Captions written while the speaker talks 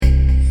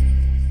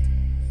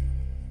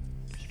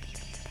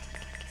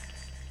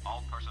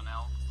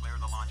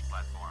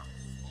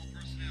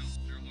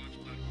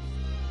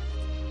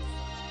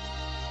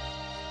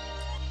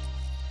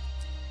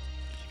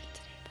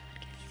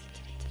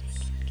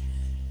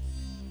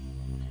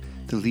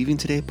The Leaving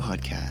Today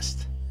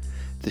podcast,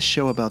 the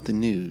show about the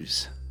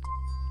news,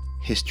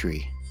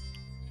 history,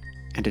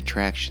 and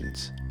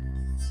attractions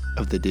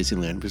of the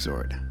Disneyland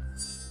Resort.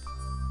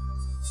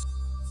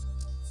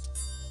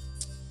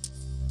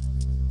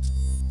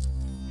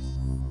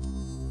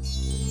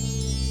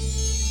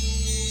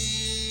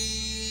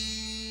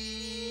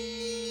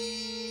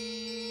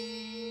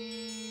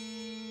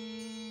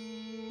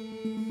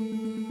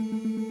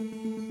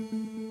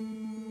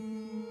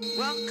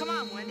 Well, come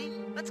on, Wendy.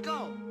 Let's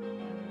go.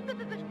 But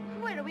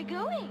where are we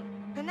going?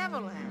 To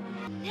Neverland.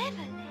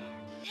 Neverland.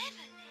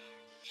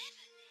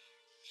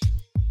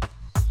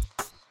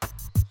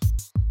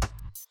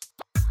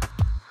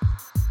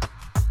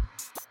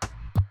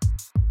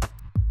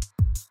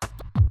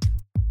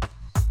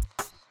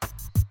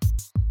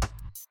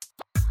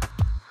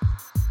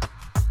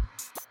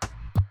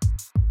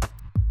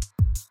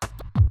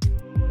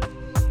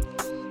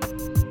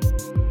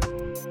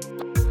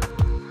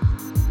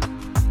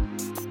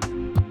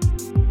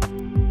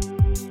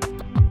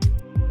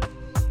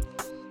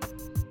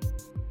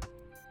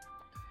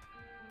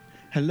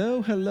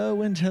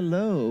 Hello, and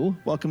hello.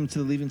 Welcome to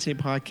the Leaving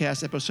Today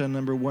podcast, episode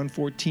number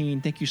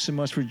 114. Thank you so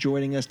much for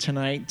joining us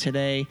tonight,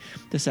 today,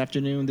 this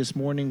afternoon, this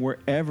morning,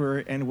 wherever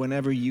and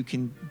whenever you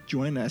can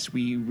join us.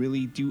 We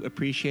really do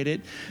appreciate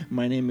it.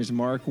 My name is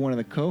Mark, one of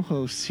the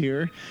co-hosts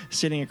here.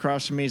 Sitting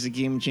across from me is the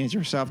game changer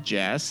herself,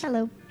 Jess.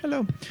 Hello.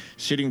 Hello.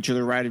 Sitting to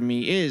the right of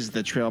me is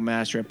the trail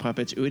master of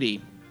puppets,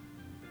 Udi.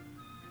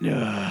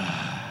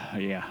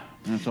 Yeah,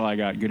 that's all I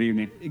got. Good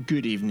evening.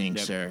 Good evening,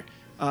 Yep. sir.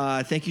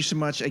 Thank you so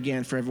much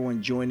again for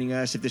everyone joining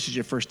us. If this is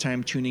your first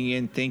time tuning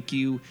in, thank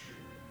you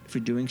for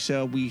doing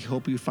so. We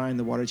hope you find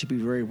the water to be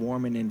very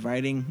warm and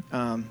inviting.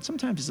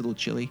 Sometimes it's a little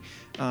chilly,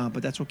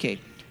 but that's okay.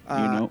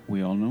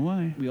 We all know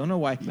why. We all know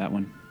why. That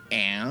one.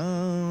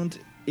 And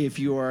if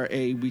you are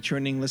a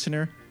returning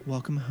listener,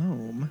 welcome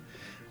home.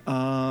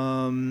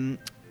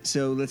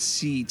 So let's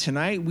see.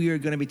 Tonight we are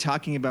going to be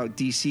talking about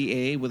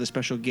DCA with a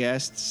special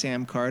guest,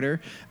 Sam Carter.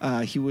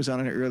 He was on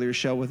an earlier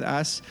show with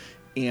us,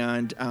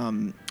 and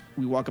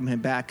we welcome him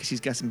back because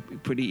he's got some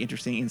pretty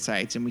interesting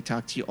insights. And we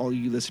talked to all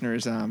you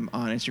listeners on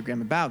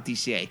Instagram about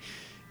DCA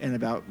and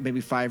about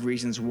maybe 5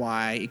 reasons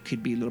why it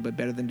could be a little bit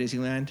better than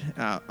Disneyland.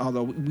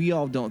 Although we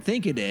all don't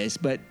think it is,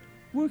 but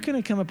we're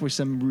going to come up with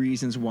some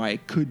reasons why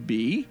it could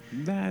be.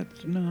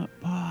 That's not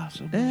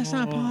possible. That's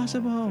not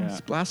possible. Yeah. It's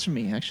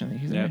blasphemy,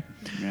 actually. Isn't it?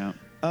 Yeah.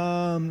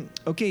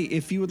 Okay,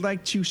 if you would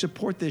like to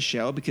support this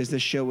show, because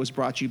this show was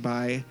brought to you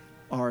by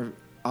our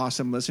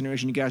awesome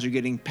listeners, and you guys are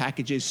getting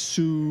packages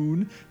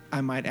soon, I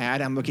might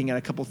add. I'm looking at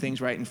a couple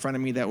things right in front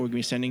of me that we're going to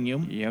be sending you.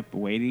 Yep,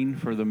 waiting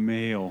for the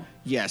mail.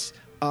 Yes.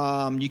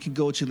 You can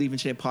go to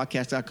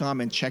leavingtodaypodcast.com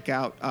and check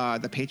out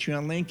the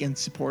Patreon link and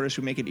support us.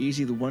 We make it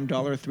easy, the $1,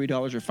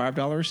 $3, or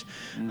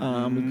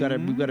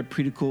 $5. We've got a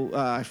pretty cool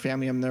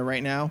family on there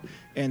right now.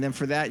 And then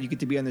for that, you get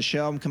to be on the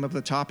show and come up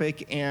with a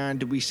topic,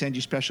 and we send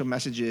you special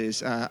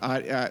messages.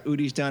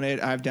 Udi's done it.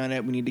 I've done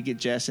it. We need to get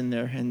Jess in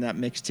there in that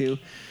mix too.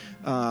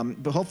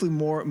 But hopefully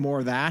more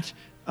of that.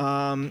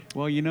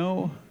 Well, you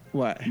know...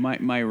 What?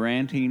 My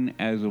ranting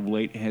as of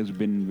late has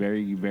been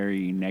very,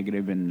 very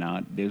negative and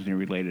not Disney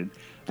related.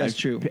 That's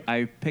true.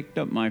 I picked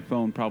up my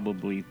phone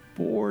probably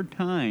 4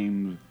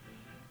 times,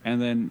 and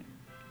then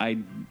I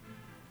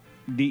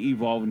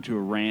de-evolve into a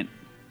rant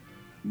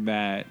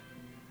that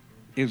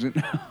isn't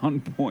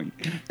on point.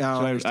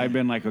 Oh, so I've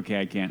been like,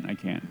 okay, I can't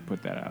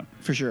put that out.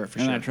 For sure.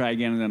 I try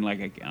again, and then like,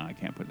 I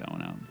can't put that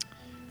one out.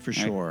 For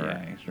sure.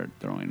 I start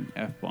throwing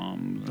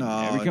F-bombs.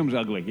 Oh, it becomes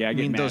ugly. Yeah, I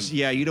get mad.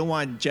 You don't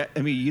want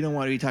you don't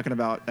want to be talking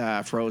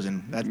about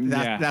Frozen. That's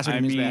what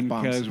it means by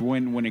F-bombs. Because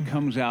when it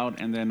comes out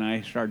and then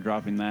I start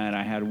dropping that,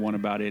 I had one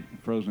about it,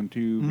 Frozen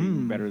 2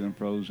 being better than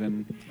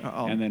Frozen.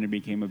 Uh-oh. And then it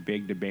became a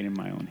big debate in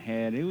my own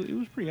head. It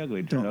was pretty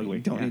ugly. It turned ugly.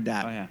 Don't need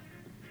that.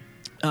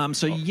 Oh,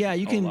 yeah.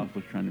 You can... Olaf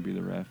was trying to be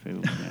the ref. It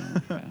was,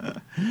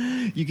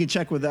 You can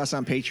check with us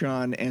on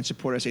Patreon and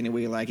support us any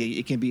way you like.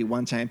 It can be a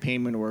one-time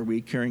payment or a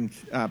recurring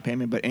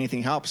payment, but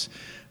anything helps.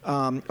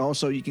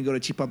 Also, you can go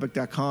to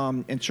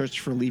tpublic.com and search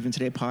for Leaving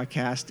Today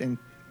podcast and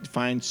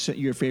find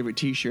your favorite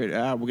T-shirt.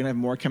 We're going to have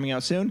more coming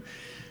out soon.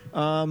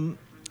 And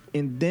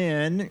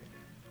then...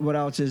 what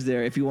else is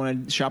there? If you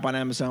want to shop on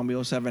Amazon, we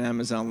also have an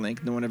Amazon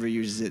link. No one ever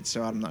uses it,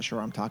 so I'm not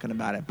sure I'm talking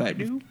about it. But I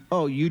do.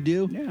 Oh, you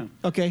do? Yeah.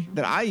 Okay,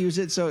 then I use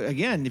it. So,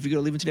 again, if you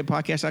go to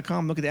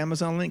leavingtodaypodcast.com, look at the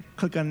Amazon link,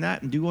 click on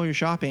that, and do all your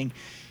shopping.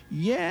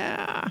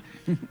 Yeah.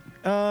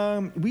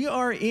 We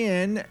are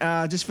in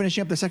just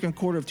finishing up the second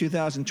quarter of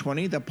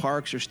 2020. The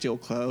parks are still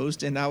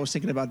closed. And I was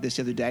thinking about this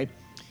the other day,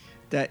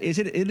 that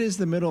it is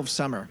the middle of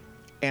summer.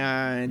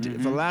 And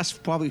for the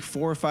last probably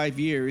 4 or 5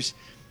 years,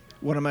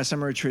 one of my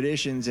summer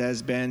traditions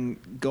has been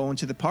going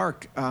to the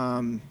park,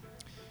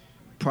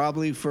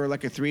 probably for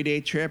like a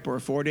 3-day trip or a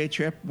 4-day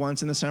trip,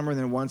 once in the summer,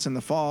 then once in the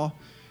fall.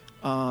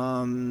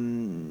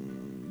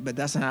 But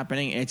that's not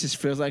happening. It just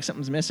feels like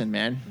something's missing,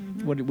 man.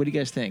 What do you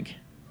guys think?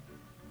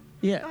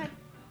 Yeah.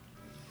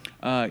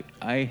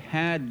 I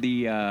had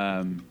the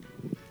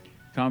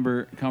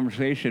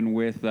conversation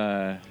with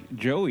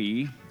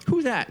Joey.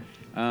 Who's that?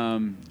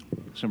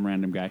 some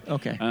random guy.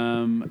 Okay.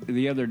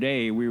 The other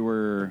day what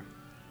were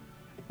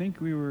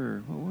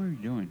we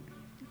doing?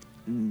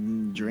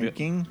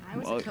 Drinking. I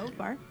was Well, at Cove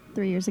Bar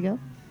 3 years ago.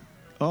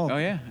 Oh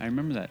yeah, I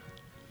remember that.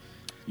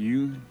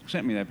 You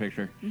sent me that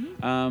picture.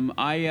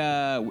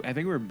 I think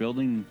we were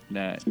building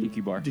that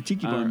tiki bar. The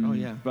tiki bar. Oh,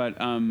 yeah. But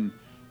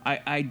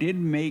I did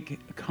make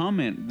a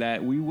comment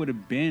that we would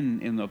have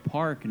been in the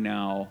park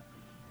now.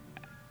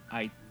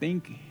 I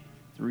think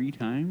 3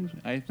 times.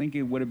 I think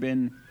it would have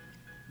been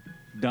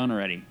done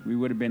already. I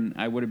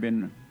would have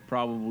been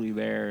probably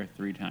there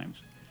 3 times.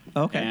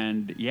 Okay.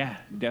 And yeah,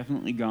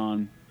 definitely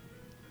gone.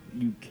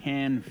 You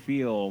can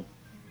feel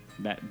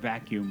that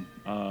vacuum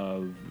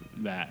of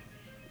that.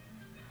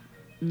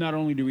 Not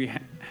only do we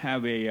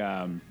have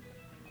a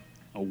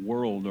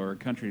world or a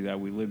country that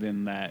we live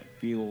in that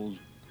feels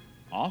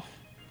off,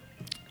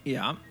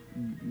 Yeah.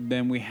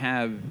 then we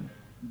have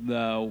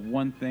the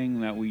one thing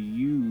that we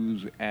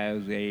use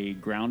as a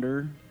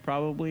grounder,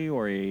 probably,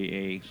 or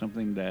a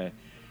something to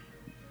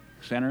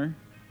center.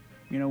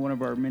 One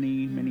of our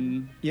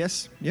many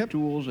Yes. Yep.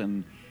 tools,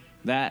 and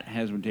that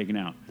has been taken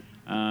out.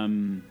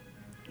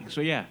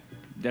 So yeah,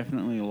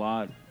 definitely a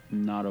lot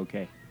not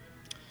okay.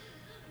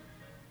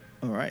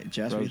 All right,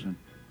 Jess. Frozen.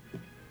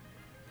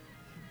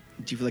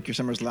 Do you feel like your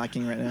summer's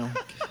lacking right now?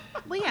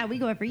 Well, yeah, we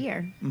go every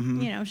year.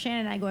 Shannon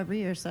and I go every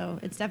year, so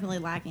it's definitely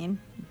lacking.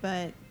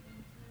 But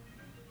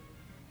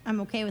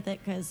I'm okay with it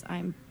because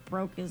I'm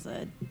broke as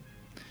a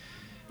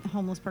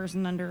homeless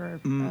person under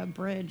a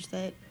bridge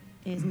that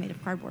is made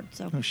of cardboard.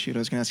 So. Oh shoot! I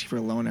was going to ask you for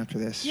a loan after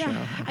this.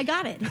 Yeah, show. I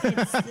got it.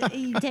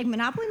 You take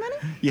Monopoly money?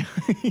 Yeah.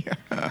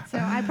 Yeah. So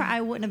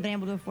I wouldn't have been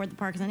able to afford the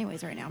parks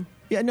anyways right now.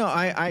 Yeah, no,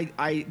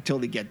 I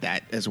totally get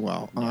that as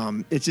well.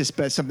 It's just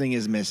but something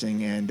is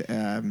missing,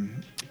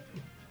 and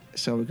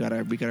so we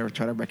gotta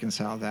try to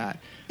reconcile that.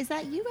 Is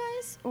that you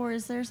guys, or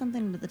is there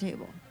something under the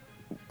table?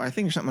 I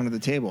think there's something under the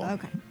table.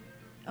 Okay.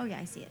 Oh yeah,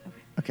 I see it.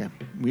 Okay. Okay,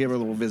 we have a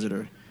little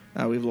visitor. We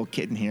have a little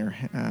kitten here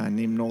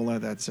named Nola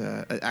that's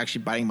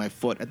actually biting my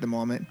foot at the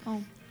moment.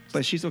 Oh.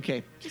 But she's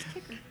okay. Just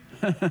kick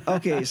her.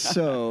 Okay,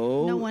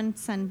 so No one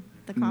send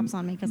the cops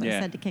on me because Yeah.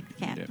 I said to kick the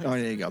cat. Yeah. please. Oh,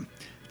 there you go.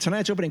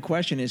 Tonight's opening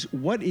question is: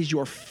 what is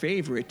your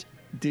favorite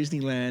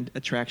Disneyland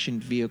attraction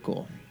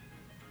vehicle?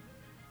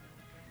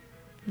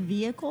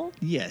 Vehicle?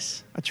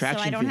 Yes,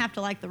 attraction. So I don't have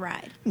to like the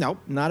ride. Nope,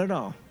 not at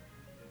all.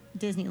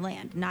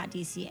 Disneyland, not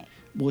DCA.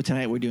 Well,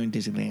 tonight we're doing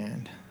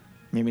Disneyland.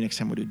 Maybe next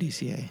time we'll do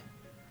DCA.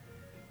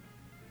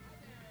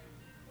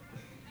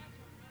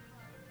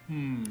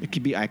 It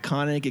could be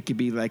iconic. It could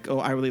be like, oh,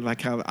 I really like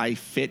how I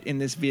fit in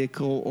this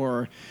vehicle.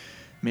 Or,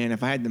 man,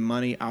 if I had the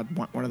money, I'd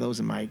want one of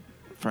those in my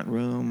front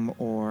room.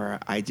 Or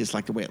I just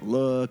like the way it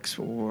looks.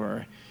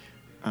 Or,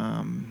 I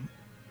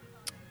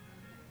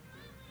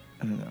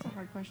don't know. That's a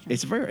hard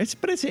question.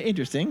 But it's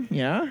interesting.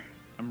 Yeah.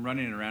 I'm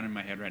running it around in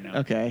my head right now.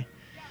 Okay.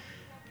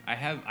 I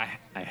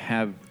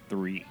have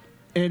 3.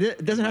 And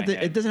it doesn't have my to.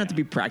 head, It doesn't have to yeah.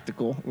 be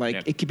practical. Like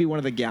Yep. it could be one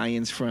of the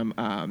galleons from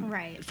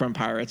Right. from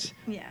Pirates.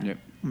 Yeah. Yep.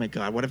 Oh my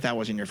God! What if that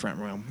was in your front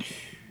room,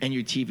 and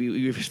your TV,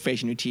 you're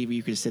facing your TV,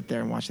 you could sit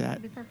there and watch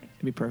that. That'd be perfect.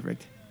 It'd be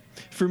perfect.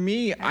 For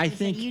me, I Just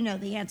think. say you know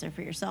the answer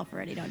for yourself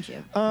already, don't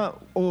you?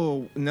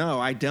 Oh no,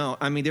 I don't.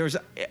 I mean,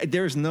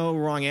 there's no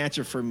wrong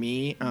answer for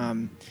me.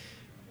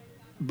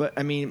 But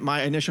I mean,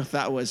 my initial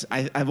thought was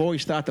I've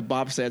always thought the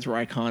bobsleds were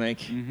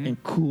iconic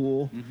and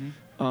cool,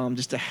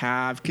 just to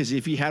have. Because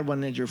if you had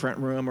one in your front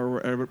room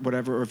or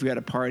whatever, or if you had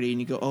a party and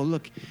you go, oh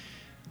look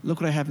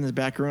what I have in this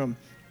back room,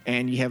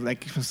 and you have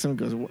like someone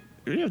goes, what,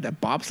 you have that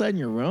bobsled in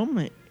your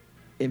room,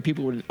 and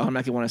people would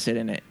automatically want to sit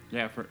in it.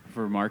 Yeah,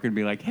 for Mark it'd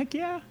be like, heck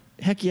yeah.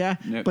 Heck yeah!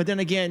 Yep. But then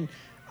again,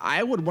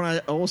 I would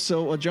want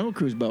also a Jungle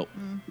Cruise boat.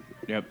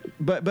 Yep.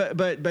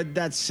 But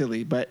that's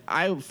silly. But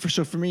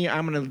for me,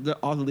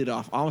 I'll lead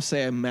off. I'll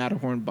say a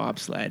Matterhorn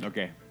bobsled.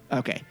 Okay.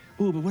 Okay.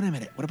 Ooh, but wait a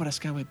minute. What about a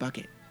Skyway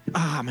bucket?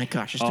 Ah, my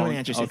gosh, there's too many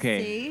answers.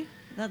 okay. See?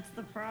 That's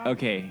the problem.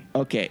 Okay.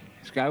 Okay.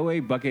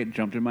 Skyway bucket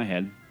jumped in my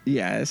head.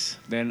 Yes.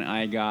 Then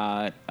I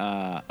got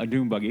a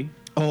dune buggy.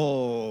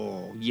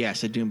 Oh,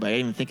 yes, a Doom buggy. I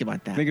didn't even think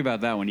about that. Think about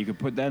that one. You could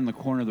put that in the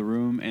corner of the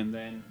room, and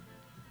then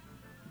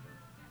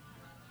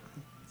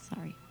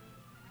Sorry.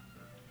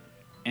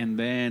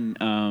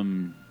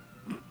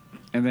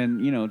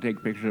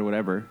 take pictures or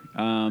whatever.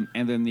 And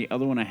then the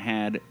other one I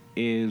had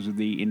is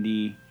the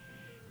Indy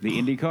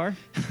car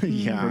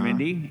Yeah. from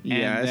Indy,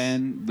 Yes. and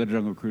then the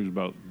Jungle Cruise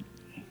boat.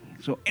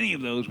 So any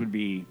of those would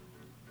be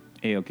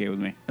A-okay with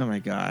me. Oh my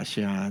gosh,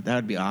 yeah, that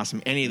would be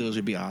awesome. Any of those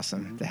would be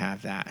awesome to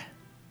have that.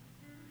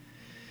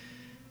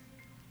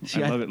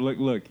 See, I love it.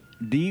 Look,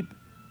 deep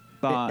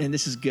thought and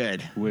this is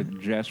good.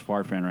 with Jess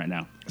Farfan right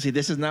now. See,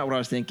 this is not what I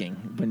was thinking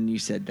when you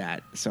said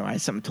that. So I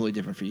had something totally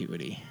different for you,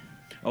 Woody.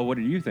 Oh, what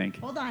did you think?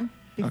 Hold on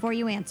before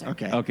you answer.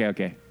 Okay.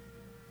 Okay.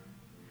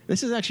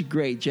 This is actually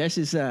great. Jess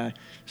is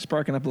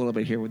sparking up a little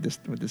bit here with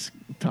this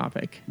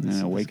topic.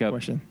 This Wake up,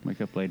 question.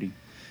 wake up, lady.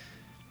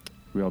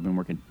 We all been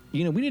working.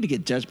 You know, we need to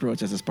get Judge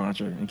Broach as a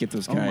sponsor and get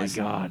those Oh my guys.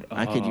 God.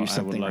 I could Oh, use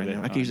I would something love right it.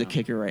 now. I could Oh, use a no.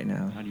 kicker right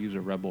now. I'd use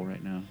a rebel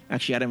right now.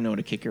 Actually, I don't even know what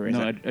a kicker is.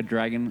 No, a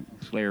Dragon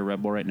Slayer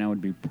rebel right now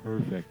would be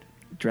perfect.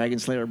 Dragon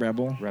Slayer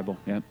Rebel. Rebel.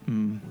 Yep. I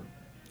don't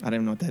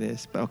even know what that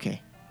is, but okay.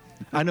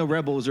 I know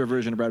Rebel is their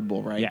version of Red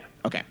Bull, right? Yeah.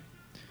 Okay.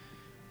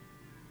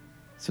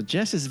 So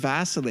Jess is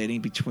vacillating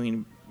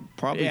between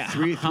probably Yeah.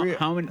 three.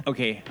 How many?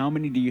 Okay. How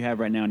many do you have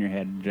right now in your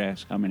head,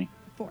 Jess? How many?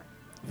 4.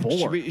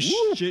 4.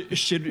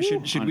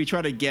 Should we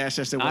try to guess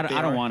as to what they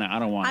I don't are? want to. I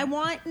don't want.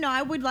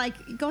 I would like,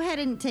 go ahead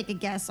and take a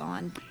guess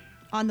on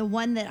the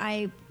one that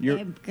I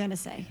am going to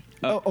say.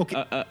 Oh,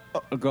 okay.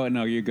 Go ahead.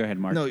 No, you go ahead,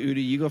 Mark. No,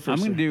 Udi, you go first. I'm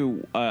going sir.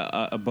 to do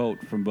a boat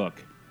from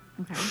book.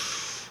 Okay.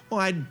 Well,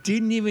 I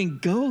didn't even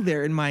go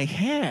there in my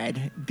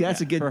head.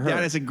 That's Yeah, a good. for her.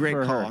 That is a great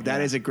For call. her, That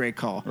yeah. is a great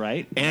call.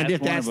 Right? And That's if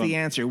one that's of the them.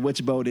 answer,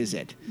 which boat is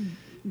it?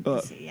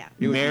 Yeah.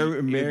 It would,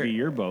 Mar- be, it would be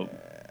your boat,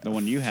 the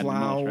one you had the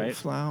most, right?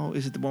 Flow.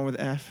 Is it the one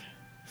with F?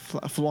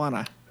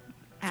 Fluana.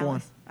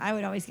 Alice. I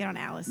would always get on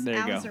Alice. There you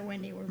Alice go. or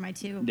Wendy were my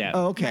 2 Yeah.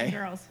 Oh, okay. my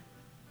girls.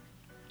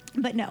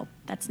 But no,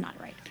 that's not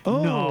right.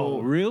 Oh No,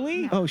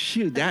 really? Oh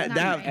shoot! That's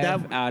That not right.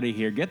 F out of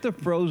here. Get the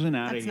Frozen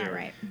out That's of here. not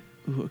right.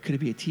 Ooh, could it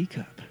be a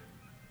teacup?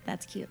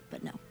 That's cute,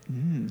 but no.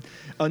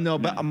 Oh no,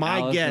 but my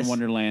Alice guess. in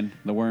Wonderland,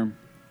 the worm.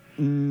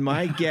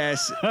 My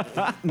guess.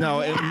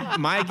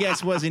 My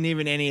guess wasn't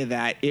even any of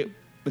that.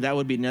 But that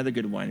would be another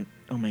good one.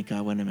 Oh my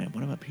God! Wait a minute.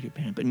 What about Peter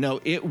Pan? But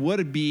no, it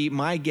would be.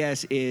 My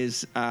guess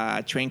is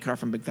Train Car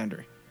from Big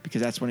Thunder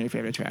because that's one of your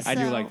favorite tracks. I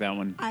do So, like that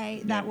one.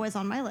 That Yeah. was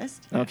on my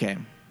list. Okay.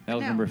 That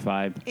was No. number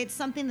 5. It's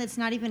something that's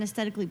not even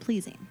aesthetically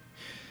pleasing.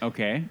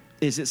 Okay.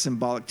 Is it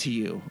symbolic to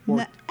you? Or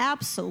No,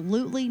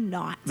 absolutely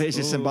not. is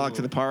it symbolic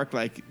to the park?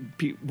 Like,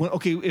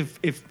 okay,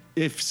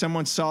 if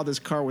someone saw this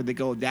car, would they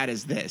go, "That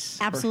is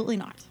this"? Or- Absolutely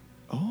not.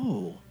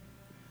 oh,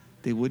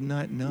 they would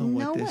not know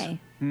No what this. way.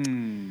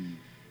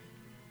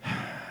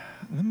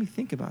 Let me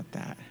think about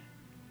that.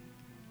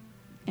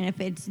 And if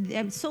it's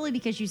solely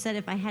because you said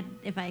if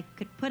I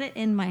could put it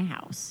in my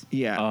house,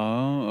 Yeah.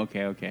 Oh,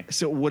 okay.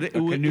 so would it?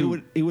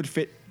 canoe. It would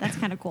fit. that's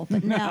kind of cool.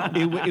 But no,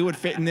 It would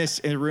fit in this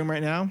in the room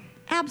right now.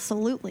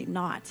 absolutely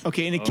not.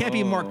 Okay, and it can't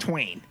be Mark Oh.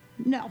 Twain.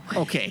 No,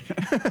 Okay.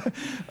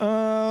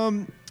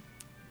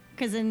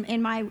 because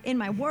in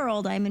my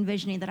world, I'm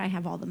envisioning that I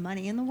have all the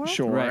money in the world,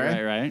 Sure.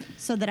 Right.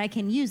 so that I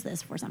can use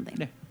this for something.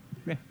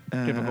 Yeah.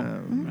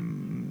 Typical.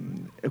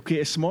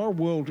 Okay, a small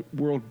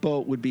world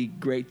boat would be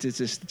great to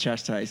just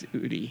chastise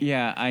Udi.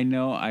 Yeah, I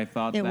know. I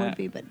thought It that. would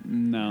be, but-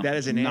 no. That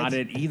is an not answer.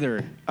 it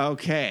either.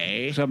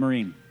 Okay.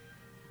 Submarine.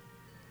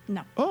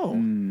 No, Oh.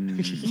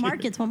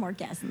 Mark gets one more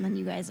guess, and then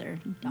you guys are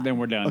done. Then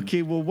we're done.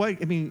 Okay, well, what?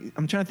 I mean,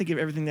 I'm trying to think of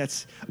everything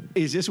that's.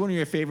 Is this one of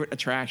your favorite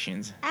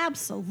attractions?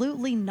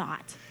 Absolutely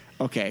not.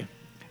 Okay.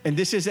 And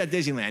this is at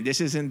Disneyland. This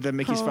isn't the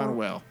Mickey's Fun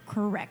Wheel.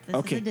 Correct. This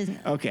Okay. is a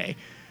Disneyland. Okay.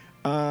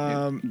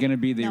 Gonna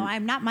be the No,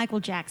 I'm not Michael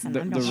Jackson. the,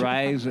 I'm the not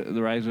rise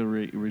of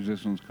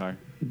resistance car.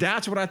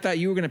 That's what I thought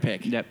you were going to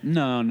pick. Yep.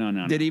 No.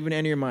 Did it even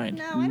enter your mind?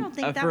 No, I don't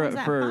think that for, was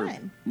that for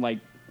fun. like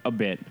a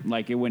bit.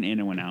 Like it went in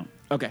and went out.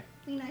 Okay.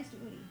 Be nice to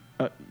Woody.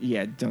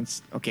 Yeah,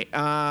 don't. Okay.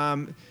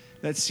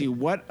 Let's see.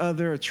 What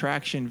other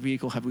attraction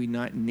vehicle have we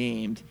not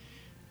named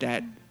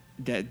that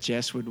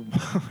Jess would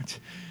want?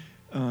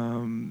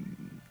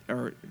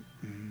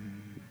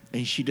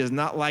 And she does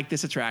not like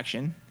this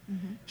attraction.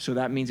 Mm-hmm. So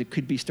that means it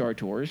could be Star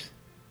Tours.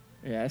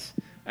 Yes.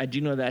 I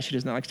do know that she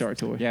does not like Star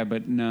Tours. Yeah,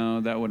 but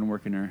no, that wouldn't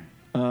work in her.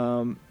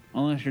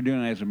 Unless you're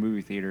doing it as a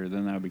movie theater,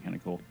 then that would be kind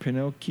of cool.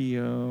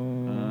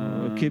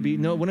 Pinocchio. It could be.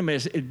 No, wait a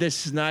minute.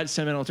 This is not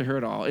sentimental to her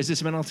at all. Is this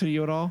sentimental to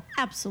you at all?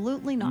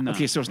 Absolutely not. No.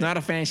 Okay, so it's not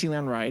a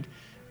Fantasyland ride.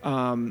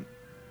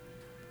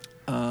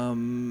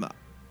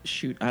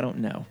 Shoot, I don't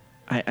know.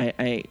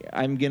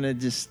 I'm gonna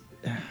just.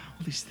 All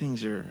these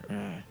things are.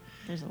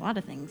 There's a lot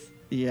of things.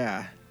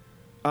 Yeah.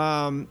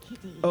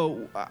 Kitty.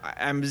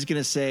 I'm just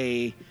gonna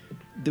say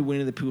the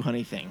Winnie the Pooh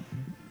honey thing.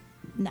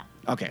 No.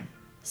 Okay.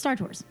 Star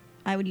Tours.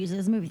 I would use it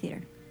as a movie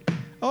theater.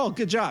 Oh,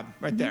 good job,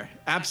 right there.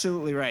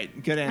 Absolutely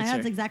right. Good And answer.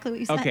 that's exactly what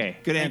you said. Okay,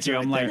 Good thank answer you.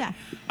 right I'm like, there.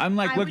 Yeah. I'm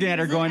like I would looking at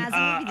her use it going, as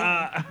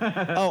a movie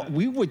theater. Oh,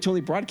 we would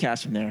totally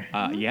broadcast from there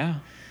yeah.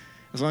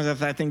 as long as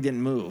that thing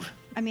didn't move.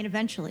 I mean,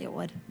 eventually it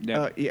would.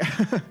 Yeah.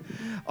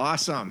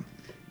 Awesome.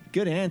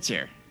 Good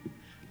answer.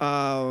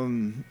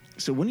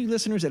 So when you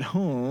listeners at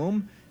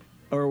home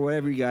or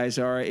wherever you guys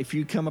are, if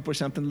you come up with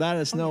something, let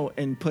us know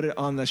and put it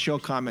on the show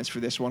comments for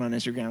this one on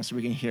Instagram so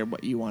we can hear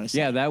what you want to say.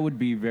 Yeah, that would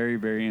be very,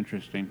 very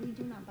interesting. We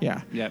do not vote.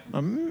 Yeah. Yep.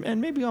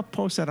 And maybe I'll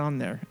post that on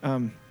there.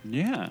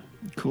 Yeah.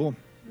 Cool.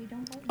 We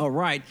don't vote. All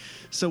right.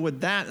 So with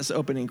that as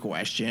opening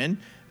question,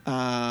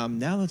 now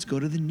let's go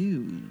to the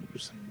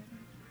news.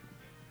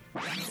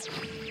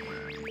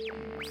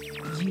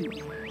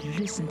 You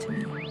listen to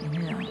me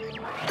now.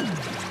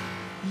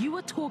 You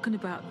are talking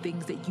about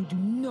things that you do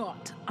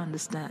not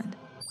understand.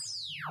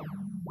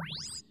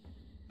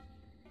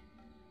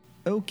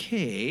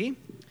 Okay.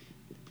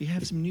 We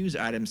have some news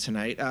items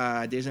tonight.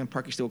 Disneyland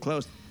Park is still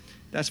closed.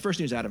 That's first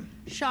news item.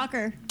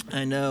 Shocker.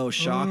 I know,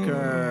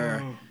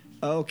 shocker.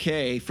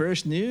 Okay,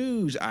 first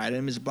news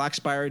item is Black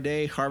Spire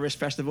Day, Harvest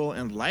Festival,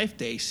 and Life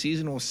Day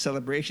seasonal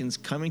celebrations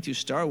coming to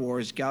Star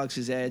Wars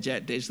Galaxy's Edge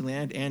at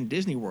Disneyland and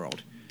Disney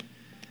World.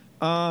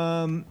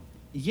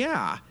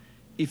 Yeah.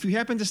 If you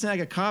happen to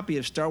snag a copy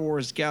of Star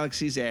Wars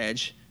Galaxy's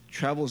Edge,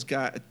 Traveler's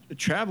Guide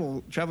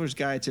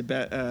to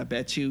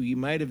Batuu, you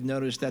might have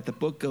noticed that the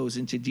book goes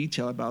into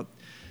detail about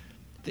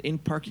the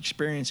in-park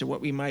experience and what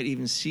we might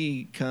even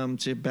see come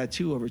to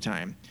Batuu over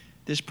time.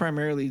 This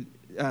primarily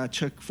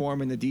took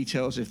form in the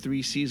details of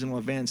 3 seasonal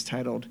events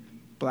titled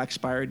Black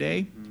Spire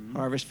Day,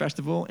 Harvest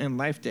Festival, and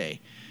Life Day.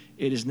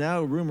 It is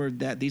now rumored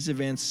that these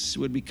events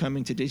would be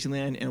coming to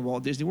Disneyland and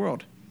Walt Disney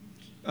World.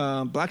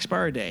 Black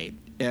Spire Day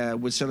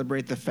would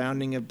celebrate the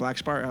founding of Black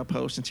Spire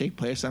Outpost and take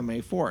place on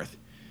May 4th.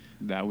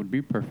 That would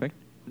be perfect.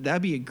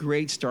 That'd be a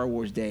great Star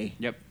Wars day.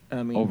 Yep.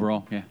 I mean,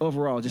 overall, yeah.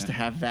 Overall, just to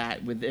have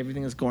that with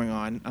everything that's going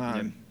on.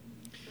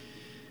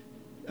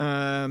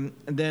 And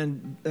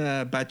then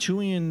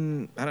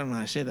Batuian, I don't know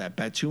how to say that,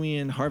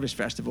 Batuian Harvest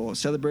Festival,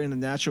 celebrating the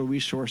natural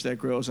resource that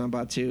grows on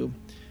Batuu.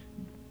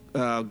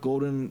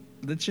 Golden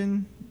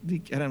lichen,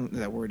 I don't know what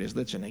that word is,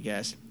 lichen, I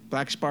guess.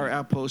 Black Spire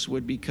Outpost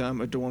would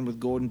become adorned with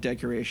golden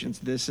decorations.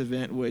 This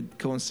event would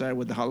coincide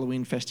with the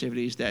Halloween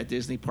festivities that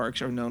Disney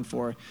parks are known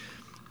for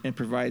and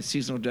provide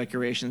seasonal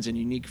decorations and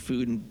unique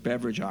food and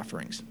beverage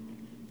offerings.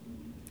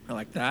 I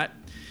like that.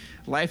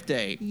 Life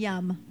Day.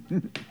 Yum.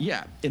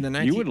 Yeah. In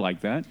the You would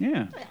like that,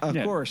 yeah. Of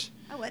Yeah. course.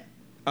 I would.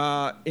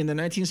 In the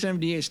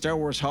 1978 Star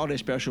Wars Holiday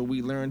Special,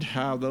 we learned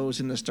how those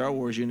in the Star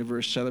Wars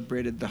universe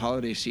celebrated the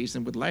holiday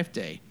season with Life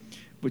Day,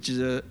 which is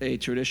a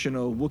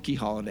traditional Wookiee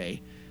holiday.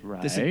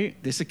 Right.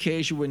 This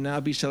occasion would now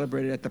be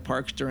celebrated at the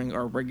parks during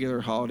our regular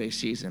holiday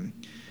season.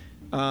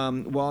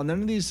 While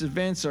none of these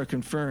events are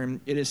confirmed,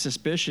 it is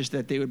suspicious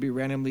that they would be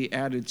randomly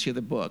added to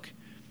the book.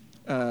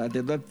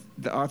 The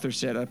author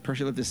said, "I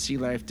personally love to see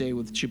Life Day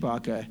with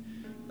Chewbacca.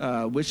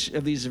 Which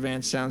of these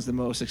events sounds the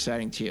most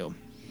exciting to you?"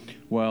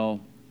 Well,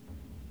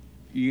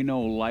 you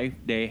know, Life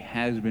Day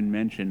has been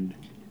mentioned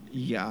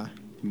Yeah.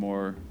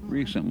 more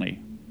recently.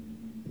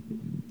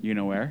 You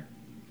know where?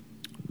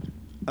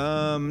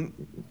 Not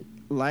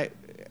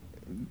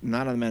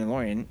on The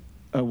Mandalorian.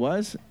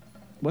 Was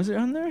it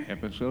on there?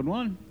 Episode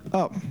 1.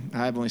 Oh,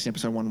 I've only seen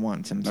episode 1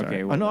 once. I'm sorry.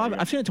 Okay, Oh, well, no, there I've, you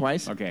go. I've seen it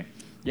twice. Okay.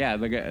 Yeah,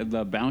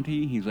 the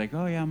bounty, he's like,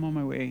 oh, yeah, I'm on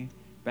my way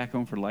back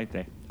home for Life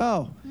Day.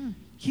 Oh,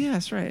 yeah,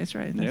 that's right. That's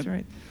Yep.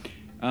 right.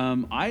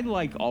 I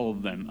like all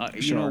of them.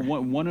 You Sure.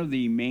 know, one of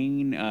the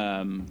main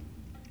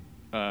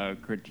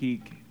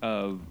critique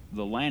of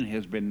the land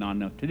has been not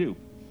enough to do,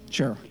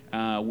 Sure.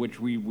 which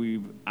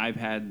I've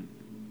had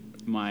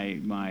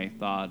my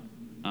thoughts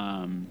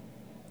on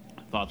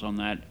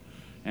that,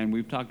 and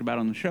we've talked about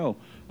on the show.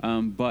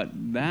 But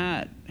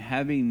that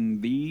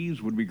having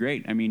these would be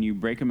great. I mean, you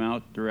break them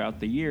out throughout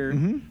the year,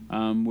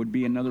 would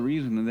be another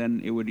reason, and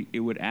then it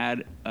would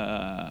add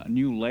a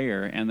new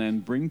layer, and then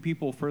bring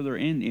people further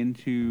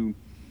into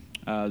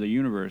the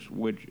universe,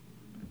 which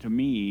to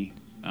me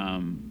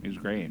is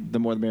great. The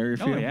more the merrier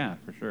for you. Oh yeah,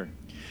 for sure.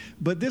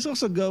 But this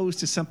also goes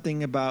to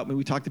something about,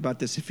 we talked about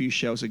this a few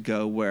shows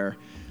ago, where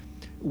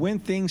when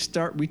things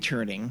start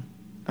returning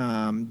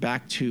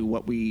back to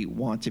what we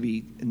want to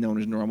be known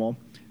as normal,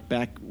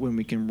 back when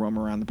we can roam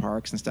around the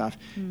parks and stuff,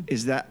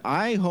 is that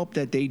I hope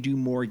that they do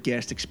more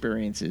guest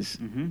experiences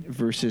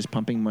versus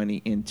pumping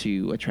money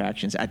into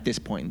attractions at this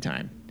point in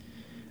time.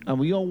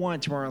 We all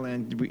want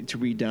Tomorrowland to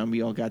redone.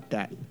 We all got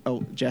that.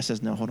 Oh, Jess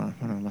says no. Hold on.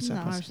 What's No,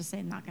 that? I was just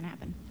saying not going to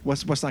happen.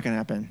 What's not going to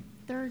happen?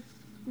 They're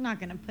not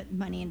going to put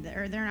money into,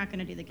 or they're not going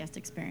to do the guest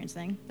experience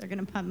thing. They're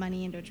going to pump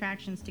money into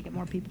attractions to get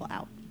more people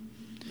out,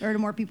 or to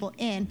more people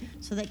in,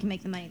 so they can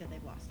make the money that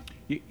they've lost.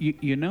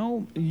 You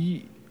know,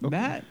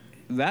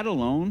 that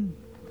alone,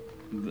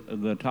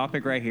 the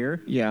topic right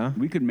here, Yeah.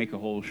 we could make a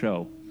whole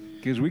show,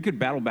 because we could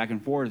battle back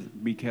and forth,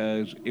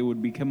 because it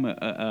would become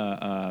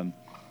a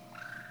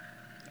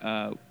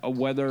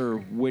whether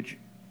which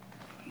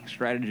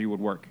strategy would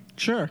work.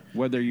 Sure.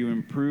 Whether you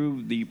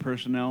improve the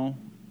personnel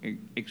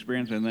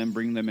experience and then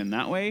bring them in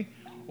that way,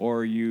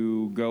 or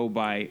you go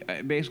by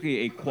basically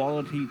a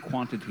quality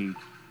quantity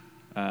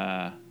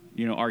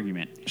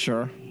argument.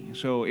 Sure.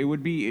 So it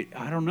would be,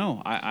 I don't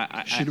know.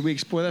 Should we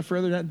explore that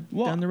further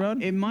down the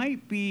road? It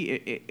might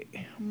be.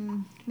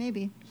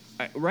 Maybe.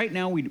 Right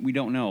now, we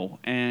don't know.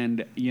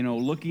 And,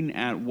 looking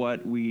at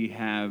what we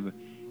have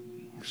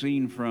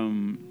seen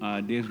from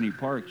Disney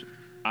parks,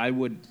 I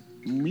would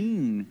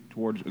lean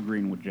towards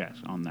agreeing with Jess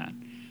on that.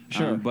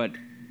 Sure. But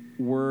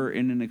we're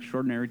in an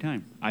extraordinary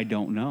time. I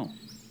don't know.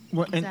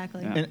 Well,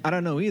 Exactly. And I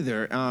don't know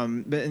either.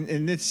 But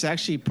it's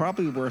actually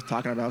probably worth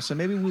talking about. So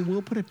maybe we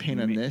will put a pin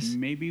on this.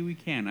 Maybe we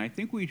can. I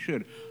think we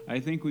should.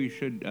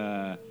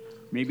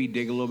 Maybe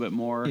dig a little bit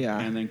more, Yeah.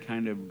 and then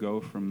kind of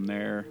go from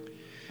there.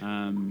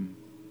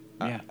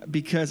 Yeah.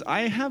 Because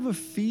I have a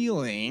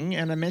feeling,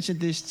 and I mentioned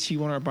this to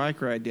you on our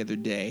bike ride the other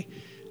day,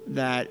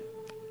 that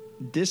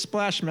this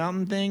Splash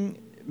Mountain thing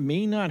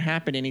may not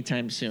happen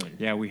anytime soon.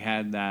 Yeah, we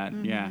had that.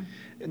 Yeah.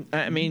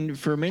 I mean,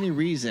 for many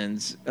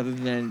reasons, other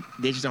than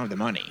they just don't have the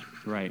money.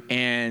 Right.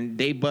 And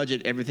they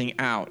budget everything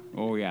out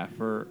Oh, yeah,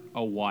 for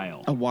a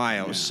while.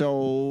 Yeah.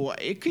 So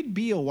it could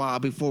be a while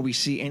before we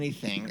see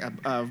anything of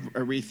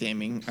a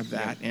retheming of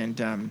that.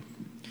 And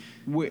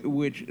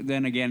Which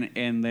then again,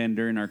 and then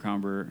during our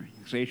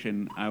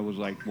conversation, I was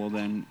like, well,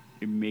 then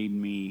it made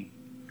me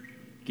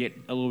get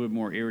a little bit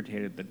more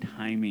irritated at the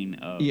timing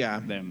of Yeah.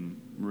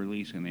 them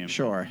releasing the info.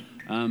 Sure.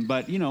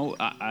 But you know,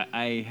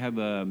 I have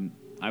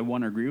I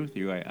want to agree with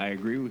you. I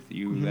agree with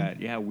you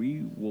that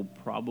we will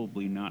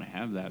probably not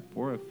have that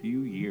for a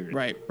few years.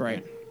 Right.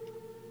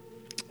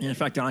 And in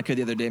fact, Annika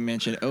the other day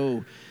mentioned,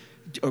 "Oh,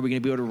 are we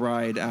going to be able to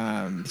ride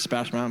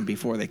Splash Mountain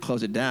before they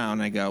close it down?"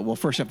 I go, "Well,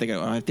 first off, they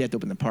have to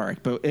open the park,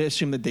 but I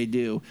assume that they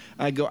do."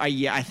 I go,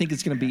 I think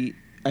it's going to be.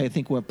 I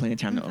think we'll have plenty of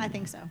time to open. I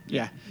think so.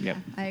 Yeah. Yep.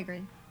 I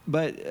agree.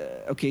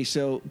 But okay,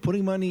 so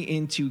putting money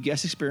into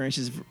guest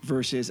experiences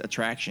versus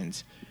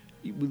attractions,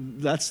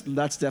 let's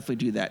definitely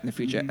do that in the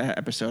future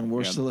episode, and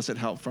we'll solicit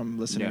help from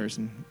listeners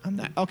and on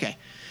that. Okay,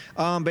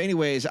 but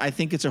anyways, I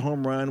think it's a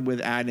home run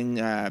with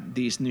adding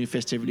these new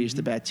festivities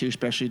to Batuu,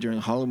 especially during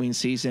Halloween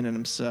season,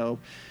 and so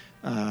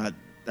I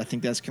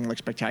think that's going to look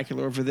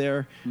spectacular over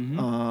there.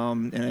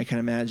 And I can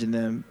imagine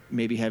them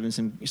maybe having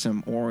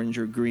some orange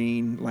or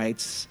green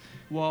lights,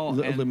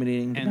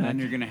 illuminating. And then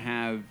you're going to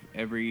have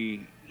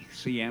every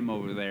CM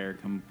over there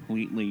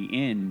completely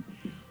in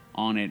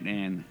on it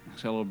and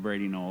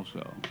celebrating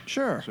also.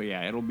 Sure. So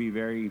yeah, it'll be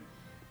very,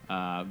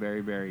 very,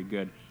 very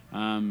good.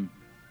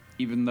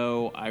 Even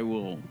though I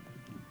will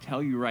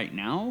tell you right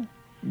now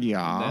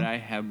that I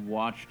have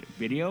watched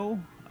video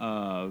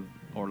of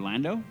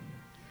Orlando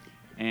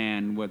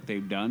and what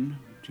they've done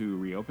to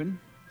reopen,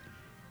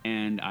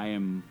 and I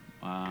am,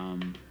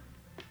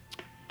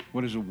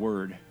 what is a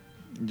word?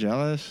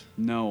 Jealous?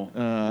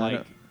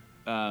 No,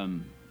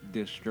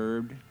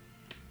 disturbed,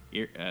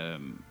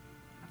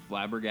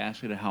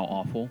 flabbergasted at how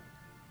awful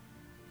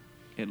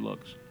it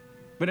looks.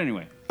 But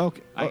anyway.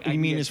 Okay. You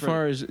mean as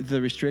far as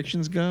the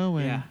restrictions go?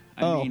 And, yeah.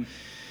 I mean,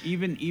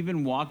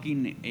 even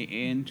walking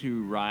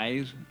into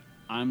Rise,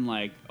 I'm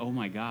like, oh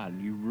my God,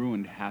 you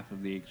ruined half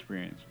of the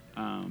experience.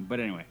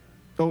 But anyway.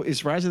 Oh,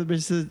 is Rise of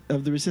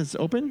the Resistance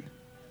open?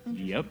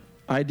 Yep.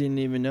 I didn't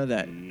even know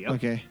that. Yep.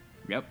 Okay.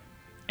 Yep.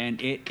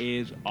 And it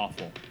is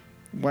awful.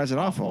 Why is it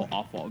awful?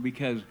 Awful.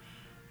 Because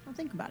Well,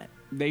 think about it.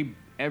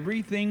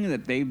 everything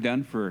that they've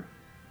done for,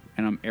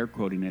 and I'm air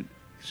quoting it,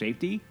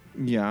 safety,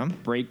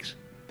 breaks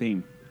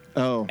theme.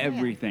 Oh.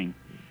 Everything.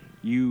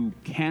 You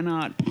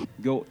cannot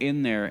go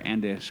in there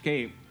and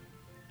escape.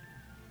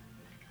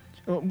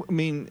 I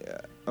mean,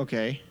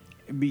 okay.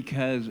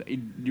 Because,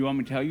 do you want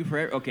me to tell you?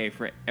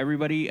 For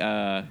everybody,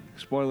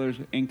 spoilers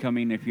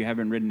incoming if you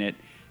haven't ridden it.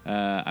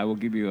 I will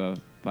give you a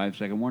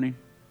 5-second warning.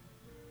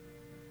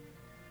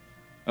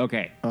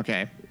 Okay.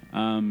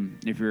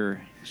 If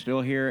you're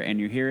still here and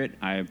you hear it,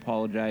 I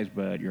apologize,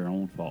 but your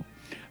own fault.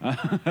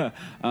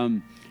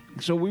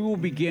 So we will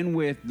begin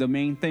with the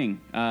main thing.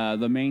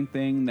 The main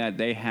thing that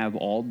they have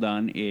all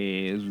done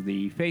is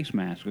the face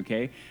mask,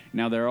 okay?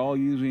 Now, they're all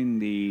using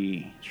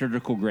the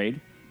surgical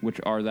grade, which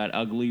are that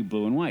ugly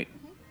blue and white,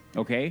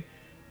 okay?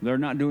 They're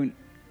not doing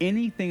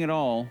anything at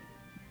all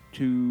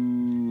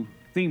to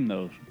theme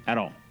those at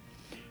all.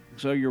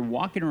 So you're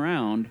walking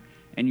around,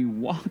 and you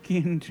walk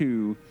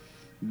into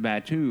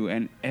Batuu,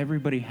 and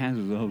everybody has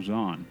those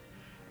on.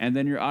 And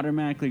then you're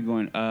automatically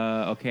going,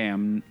 okay,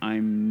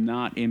 I'm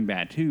not in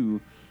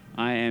Batuu,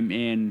 I am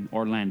in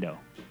Orlando.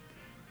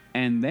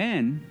 And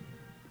then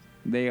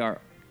they are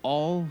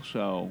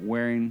also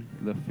wearing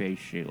the face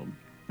shield.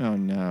 Oh,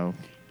 no.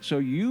 So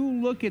you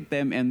look at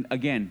them, and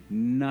again,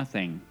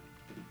 nothing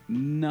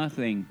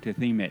to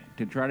theme it,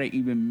 to try to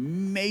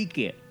even make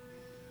it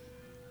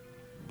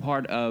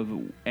part of,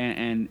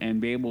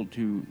 and be able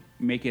to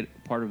make it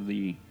part of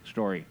the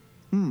story.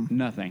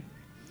 Nothing.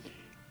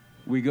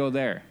 We go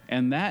there.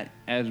 And that,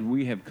 as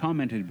we have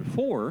commented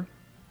before,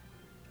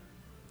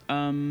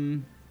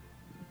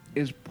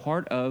 is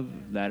part of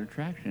that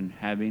attraction,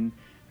 having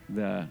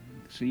the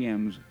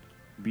CMs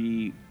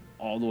be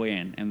all the way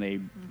in, and they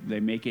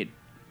make it,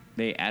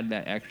 they add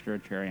that extra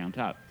cherry on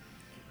top.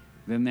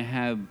 Then they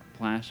have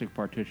plastic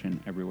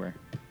partition everywhere.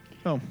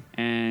 Oh.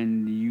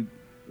 And you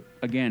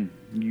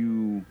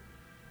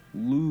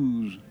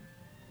lose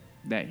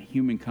that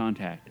human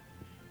contact,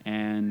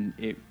 and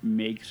it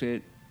makes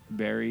it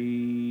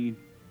very...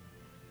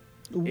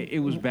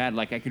 It was bad.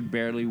 Like, I could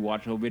barely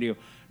watch the whole video.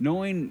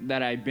 Knowing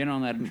that I've been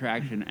on that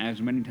attraction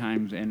as many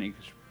times and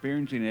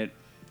experiencing it,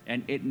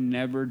 and it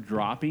never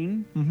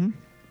dropping,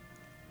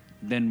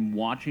 then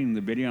watching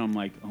the video, I'm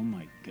like, oh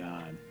my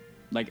God.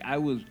 Like, I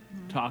was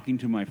talking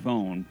to my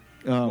phone,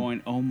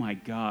 going, oh my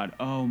God,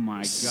 oh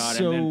my God.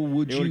 So and then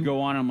would it you would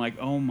go on, I'm like,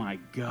 oh my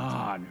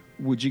God.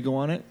 Would you go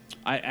on it?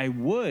 I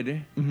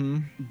would,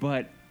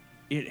 but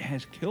it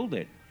has killed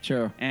it.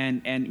 Sure.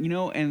 And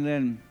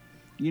then,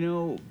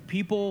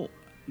 people,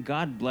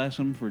 God bless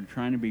them for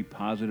trying to be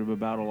positive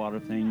about a lot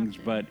of things,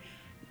 but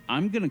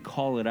I'm going to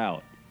call it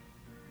out.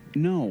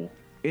 No,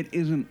 it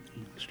isn't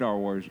Star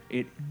Wars.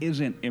 It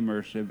isn't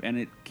immersive, and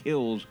it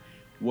kills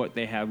what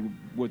they have,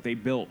 what they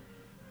built,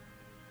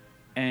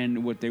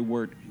 and what they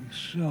worked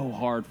so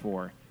hard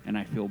for. And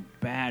I feel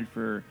bad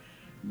for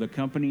the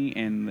company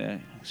and the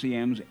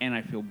CMs, and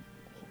I feel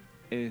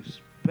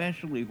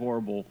especially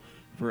horrible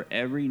for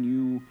every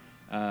new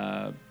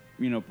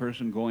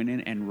person going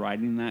in and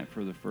riding that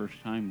for the first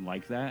time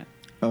like that.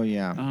 Oh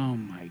yeah. Oh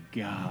my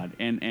God!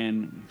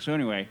 And so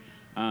anyway,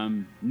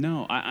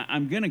 no,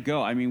 I'm gonna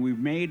go. I mean, we've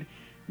made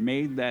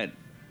that,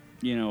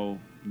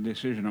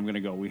 decision. I'm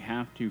gonna go. We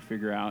have to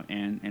figure out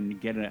and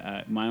get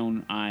my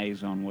own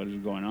eyes on what is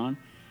going on.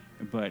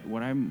 But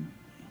what I'm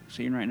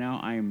seeing right now,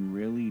 I am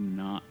really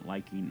not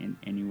liking in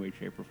any way,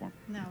 shape, or form.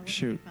 No, it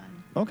Shoot.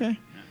 Fun. Okay.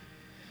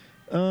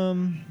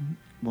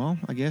 Well,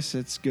 I guess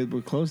it's good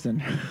we're closed then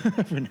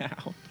for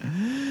now.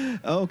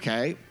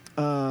 Okay.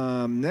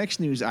 Next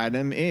news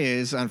item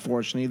is,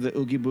 unfortunately, the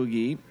Oogie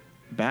Boogie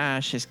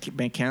Bash has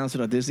been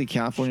canceled at Disney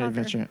California Shocker.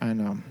 Adventure. I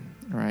know,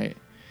 right?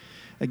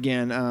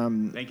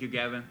 Again, Thank you,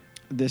 Gavin.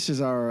 this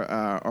is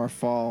our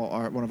fall,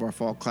 one of our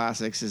fall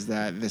classics. Is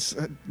that this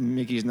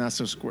Mickey's Not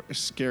So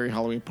Scary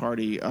Halloween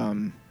Party?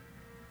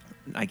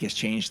 I guess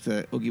changed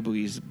the Oogie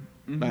Boogie's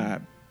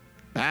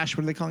Bash.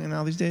 What are they calling it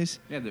now these days?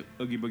 Yeah, the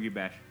Oogie Boogie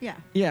Bash. Yeah.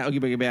 Yeah, Oogie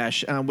Boogie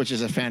Bash, which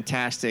is a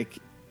fantastic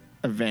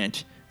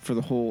event for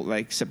the whole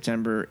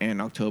September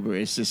and October.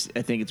 It's just,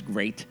 I think it's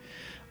great.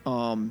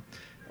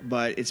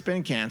 But it's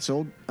been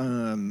canceled,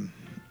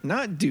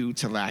 not due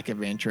to lack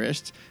of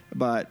interest,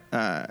 but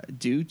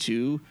due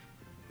to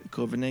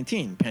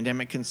COVID-19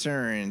 pandemic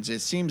concerns. It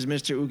seems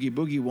Mr. Oogie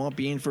Boogie won't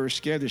be in for a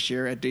scare this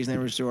year at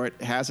Disneyland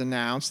Resort. Has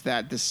announced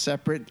that the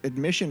separate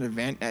admission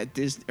event at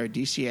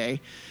DCA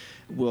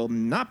will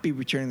not be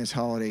returning this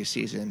holiday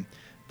season.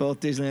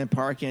 Both Disneyland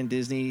Park and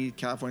Disney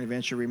California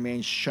Adventure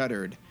remain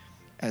shuttered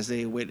as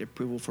they await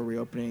approval for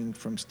reopening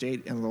from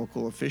state and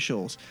local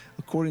officials.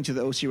 According to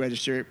the OC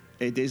Register,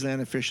 a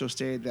Disneyland official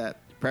stated that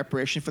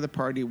preparation for the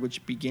party,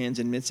 which begins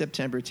in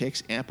mid-September,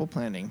 takes ample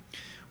planning.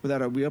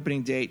 Without a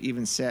reopening date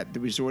even set, the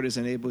resort is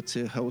unable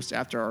to host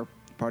after-hour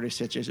parties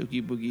such as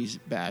Oogie Boogie's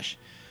Bash.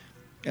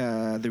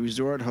 The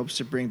resort hopes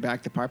to bring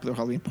back the popular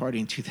Halloween party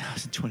in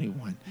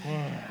 2021.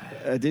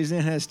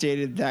 Disneyland has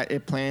stated that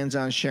it plans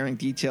on sharing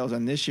details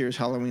on this year's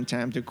Halloween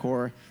time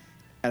decor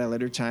at a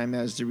later time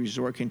as the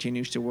resort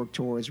continues to work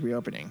towards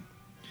reopening.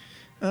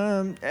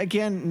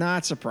 Again,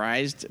 not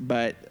surprised,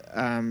 but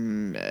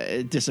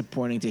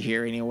disappointing to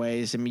hear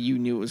anyways. I mean, you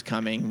knew it was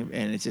coming,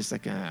 and it's just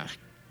like,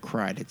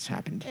 crud, it's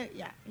happened.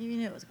 Yeah, you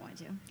knew it was going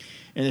to.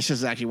 And this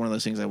is actually one of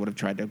those things I would have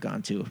tried to have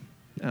gone to.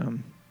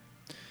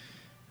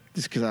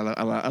 Just because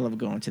I love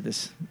going to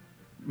this,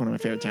 one of my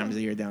favorite times of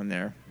the year down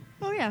there.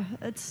 Oh, yeah.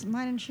 It's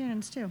mine and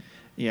Shannon's, too.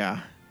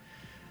 Yeah.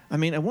 I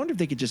mean, I wonder if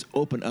they could just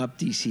open up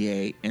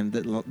DCA and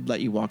let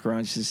you walk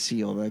around just to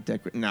see all the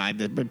Nah,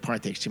 the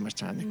part takes too much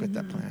time to quit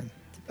that plan.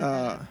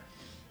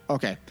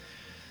 Okay.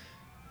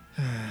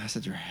 That's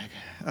a drag.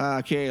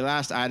 Okay,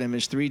 last item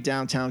is 3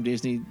 Downtown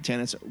Disney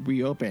Tenants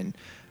Re-open.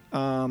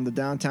 The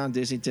Downtown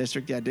Disney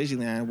District at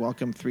Disneyland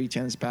welcomed 3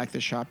 tenants back to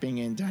the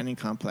shopping and dining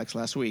complex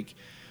last week.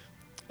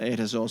 It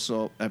has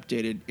also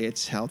updated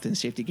its health and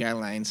safety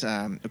guidelines,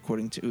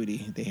 according to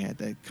Udi. They had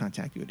to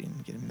contact Udi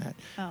and get him that.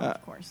 Oh,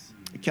 of course.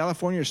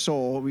 California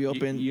Soul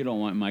reopened. You don't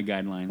want my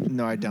guidelines.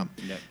 No, I don't.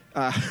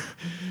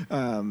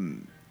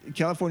 Yep.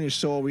 California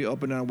Soul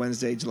reopened on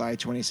Wednesday, July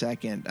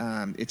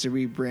 22nd. It's a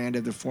rebrand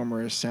of the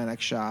former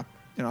Sanex shop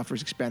and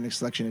offers expanded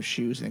selection of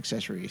shoes and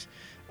accessories.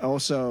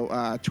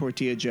 Also,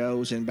 Tortilla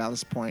Joe's and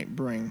Ballast Point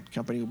Brewing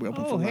Company will be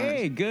open for lunch.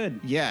 Hey, good.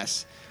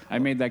 Yes. I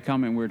made that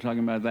comment. We were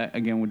talking about that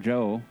again with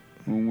Joe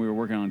when we were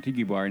working on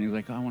Tiki Bar, and he was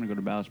like, I want to go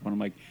to Ballast Point. I'm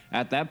like,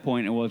 at that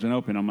point, it wasn't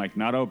open. I'm like,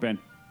 not open.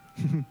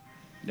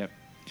 Yep.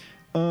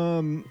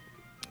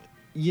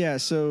 Yeah,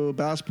 so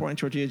Ballast Point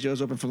Tortilla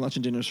Joe's open for lunch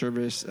and dinner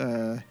service.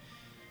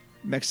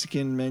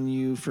 Mexican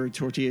menu for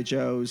Tortilla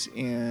Joe's,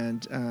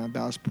 and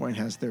Ballast Point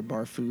has their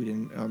bar food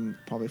and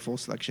probably a full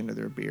selection of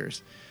their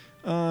beers.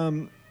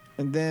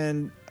 And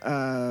then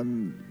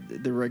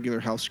the regular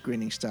health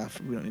screening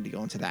stuff. We don't need to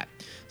go into that.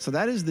 So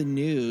that is the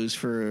news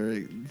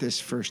for this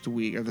first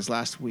week, or this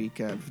last week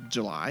of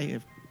July.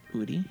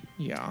 Udi,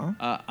 yeah.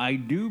 I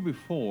do,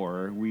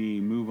 before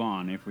we move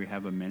on, if we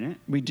have a minute.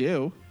 We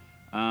do.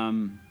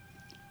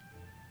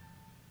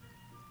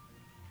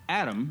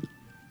 Adam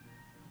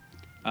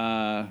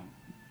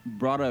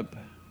brought up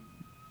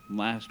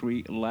last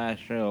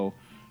show,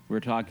 we were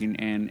talking,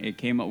 and it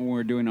came up when we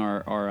were doing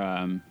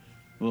our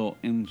little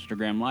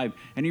Instagram live,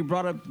 and he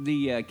brought up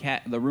the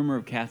rumor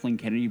of Kathleen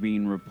Kennedy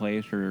being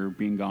replaced or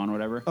being gone or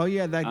whatever. Oh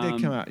yeah, that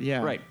did come out.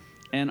 Yeah, right.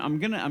 And I'm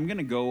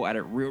gonna go at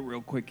it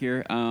real quick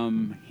here.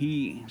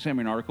 He sent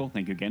me an article.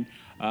 Thank you again.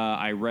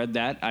 I read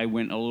that. I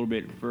went a little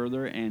bit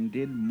further and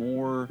did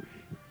more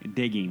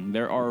digging.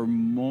 There are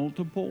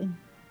multiple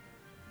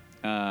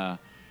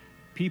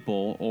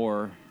people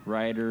or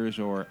writers,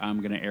 or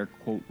I'm gonna air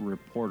quote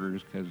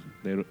reporters, because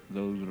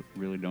those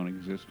really don't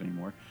exist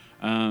anymore.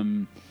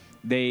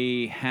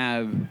 They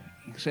have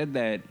said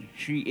that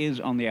she is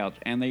on the outs,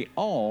 and they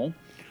all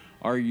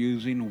are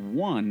using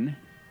one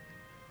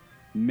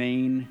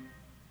main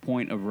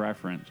point of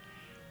reference: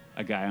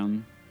 a guy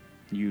on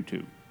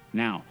YouTube.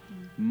 Now,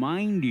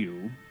 mind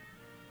you,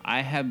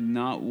 I have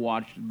not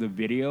watched the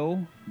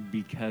video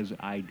because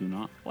I do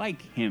not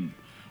like him.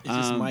 Is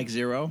this Mike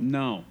Zero?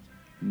 No.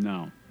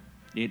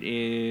 It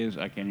is,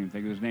 I can't even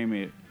think of his name.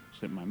 It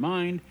slipped my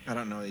mind. I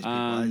don't know these people.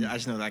 I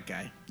just know that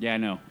guy. Yeah, I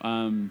know.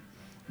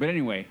 But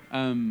anyway,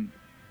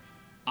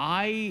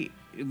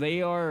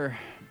 they are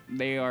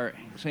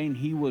saying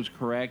he was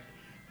correct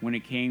when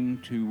it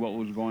came to what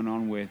was going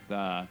on with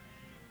Last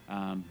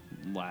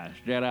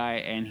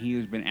Jedi, and he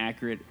has been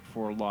accurate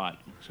for a lot.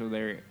 So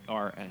they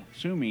are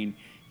assuming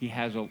he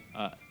has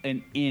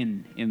an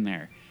in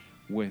there.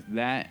 With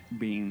that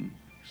being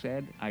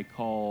said, I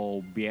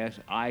call BS.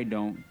 I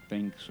don't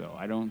think so.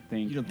 I don't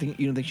think You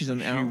don't think she's on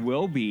she out?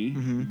 will be,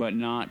 but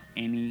not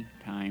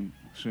anytime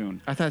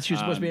soon. I thought she was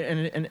supposed to be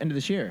at the end of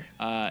this year.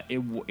 It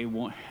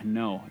won't.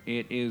 No,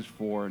 it is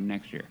for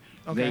next year.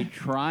 Okay. They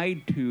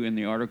tried to, in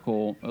the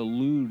article,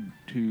 allude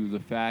to the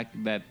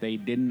fact that they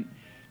didn't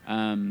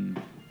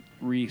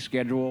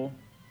reschedule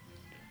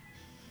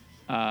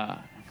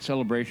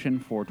Celebration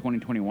for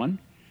 2021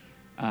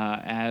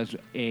 as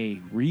a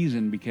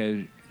reason,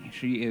 because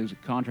she is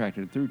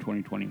contracted through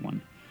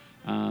 2021.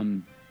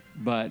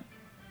 But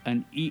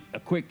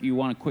you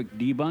want a quick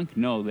debunk?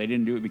 No, they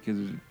didn't do it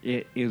because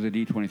it is a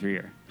D23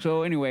 year.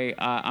 So anyway,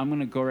 I'm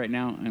going to go right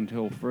now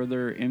until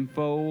further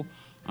info.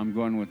 I'm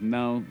going with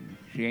no.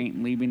 She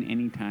ain't leaving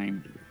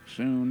anytime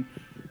soon.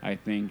 I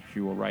think she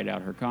will write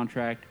out her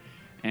contract,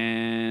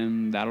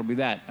 and that'll be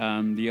that.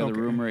 The other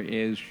rumor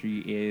is she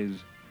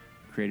is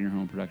creating her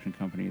own production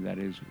company that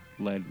is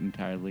led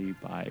entirely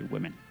by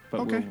women.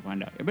 But we'll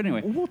find out. But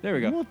anyway, there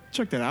we go. We'll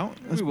check that out.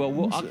 We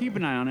will. I'll keep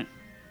an eye on it.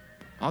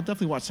 I'll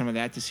definitely watch some of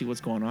that to see what's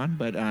going on.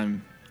 But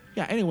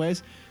yeah.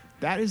 Anyways,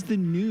 that is the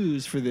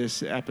news for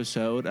this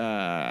episode.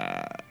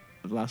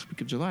 Last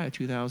week of July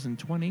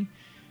 2020.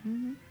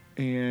 Mm-hmm.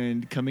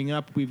 And coming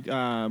up, we've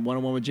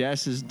one-on-one with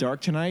Jess is dark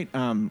tonight.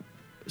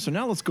 So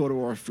now let's go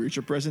to our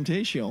feature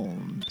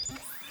presentation.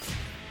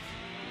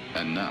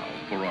 And now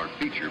for our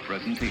feature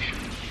presentation.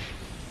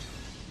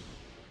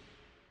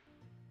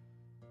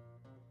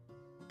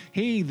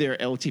 Hey there,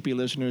 LTP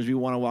listeners. We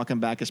want to welcome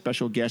back a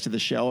special guest of the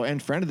show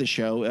and friend of the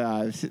show.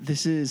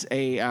 This is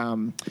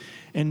an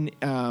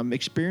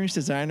experienced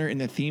designer in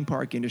the theme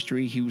park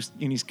industry.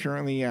 He's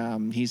currently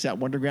he's at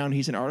Wonderground.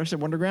 He's an artist at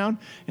Wonderground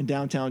in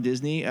Downtown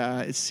Disney.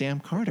 It's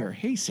Sam Carter.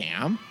 Hey,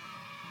 Sam.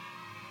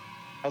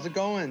 How's it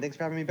going? Thanks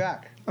for having me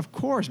back. Of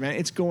course, man.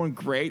 It's going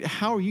great.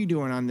 How are you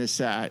doing on this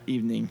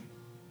evening?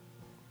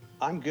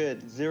 I'm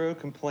good. Zero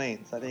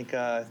complaints. I think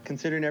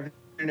considering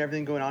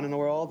everything going on in the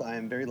world, I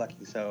am very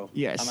lucky. So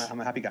yes, I'm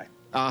a happy guy.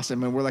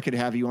 Awesome, and we're lucky to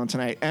have you on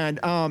tonight. And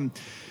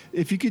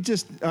if you could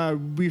just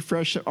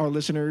refresh our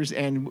listeners,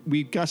 and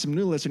we've got some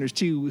new listeners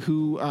too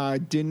who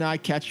did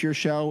not catch your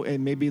show,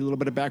 and maybe a little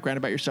bit of background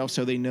about yourself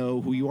so they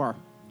know who you are.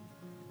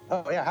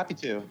 Oh yeah, happy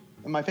to.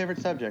 My favorite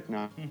subject.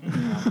 No.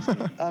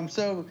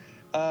 So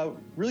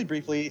really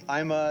briefly,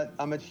 I'm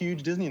a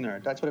huge Disney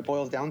nerd. That's what it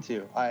boils down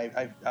to.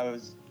 I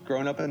was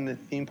growing up in the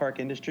theme park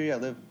industry. I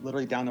live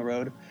literally down the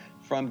road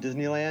from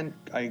Disneyland.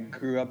 I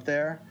grew up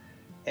there,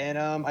 and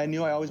I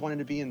knew I always wanted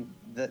to be in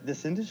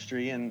this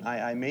industry, and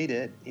I made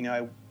it. You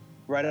know,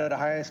 right out of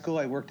high school,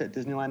 I worked at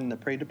Disneyland in the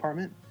parade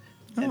department,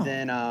 and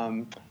then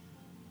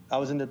I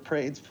was into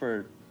parades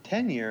for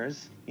 10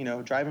 years. You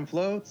know, driving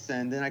floats,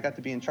 and then I got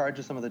to be in charge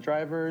of some of the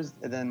drivers.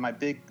 And then my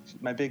big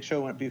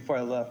show before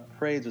I left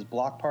parades was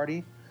Block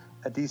Party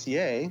at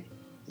DCA.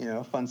 You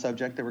know, fun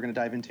subject that we're going to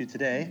dive into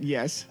today.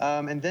 Yes.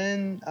 And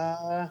then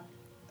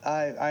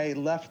I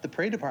left the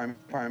parade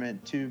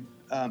department to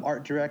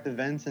art direct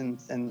events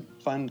and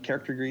fun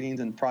character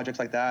greetings and projects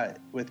like that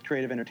with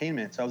creative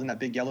entertainment. So I was in that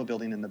big yellow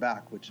building in the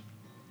back, which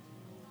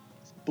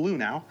is blue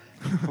now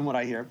from what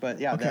I hear. But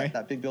yeah,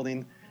 that big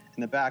building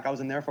in the back, I was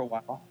in there for a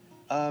while.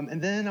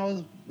 And then I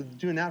was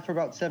doing that for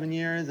about 7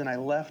 years, and I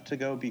left to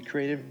go be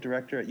creative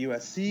director at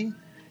USC.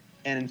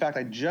 And in fact,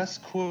 I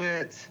just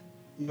quit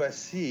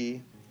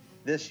USC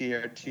this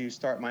year to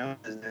start my own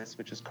business,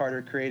 which is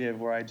Carter Creative,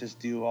 where I just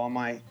do all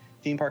my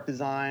theme park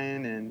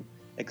design and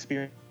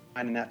experience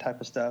and that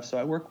type of stuff. So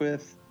I work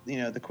with, you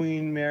know, the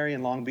Queen Mary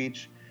in Long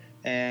Beach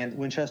and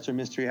Winchester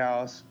Mystery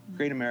House,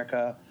 Great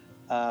America.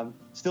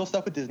 Still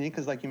stuck with Disney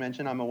because, like you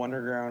mentioned, I'm a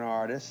Wonderground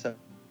artist. So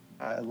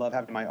I love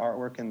having my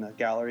artwork in the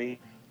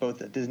gallery,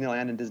 both at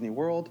Disneyland and Disney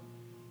World.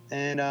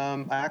 And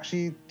I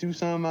actually do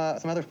some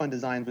other fun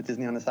designs with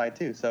Disney on the side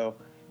too. So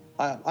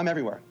I'm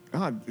everywhere.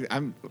 Oh,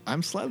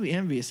 I'm slightly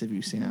envious of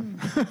you, Sam.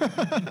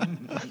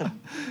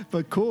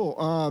 But cool.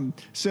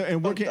 So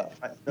and what can,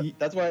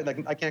 that's why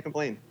I can't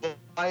complain.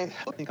 I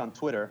think on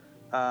Twitter.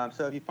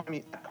 So if you find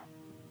me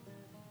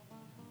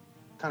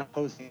kind of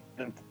posting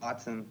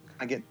thoughts, and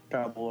I get in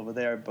trouble over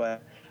there,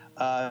 but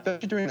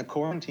especially during the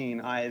quarantine,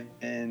 I've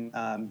been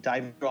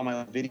diving through all my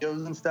own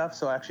videos and stuff.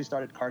 So I actually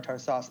started Tartar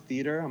Sauce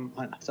Theater.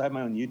 So I have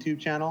my own YouTube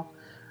channel.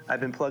 I've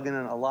been plugging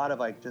in a lot of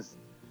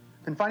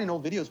been finding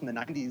old videos from the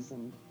 90s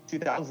and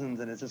 2000s,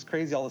 and it's just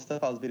crazy all the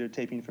stuff I was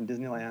videotaping from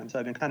Disneyland. So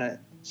I've been kind of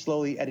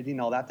slowly editing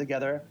all that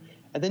together.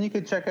 And then you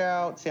could check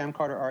out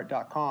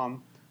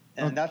samcarterart.com,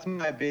 and that's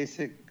my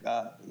basic,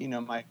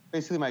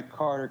 my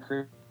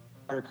Carter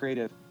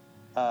Creative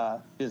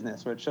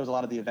business, where it shows a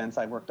lot of the events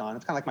I've worked on.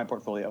 It's kind of like my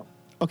portfolio.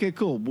 Okay,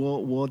 cool.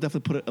 We'll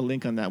definitely put a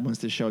link on that once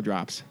the show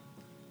drops.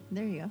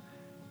 There you go.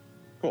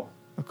 Cool.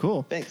 Oh,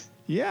 cool. Thanks.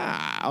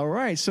 Yeah. All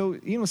right. So,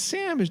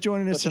 Sam is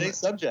joining us. Today's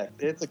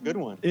subject, it's a good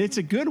one. It's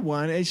a good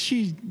one. And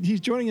he's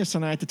joining us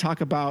tonight to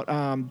talk about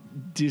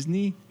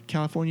Disney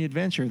California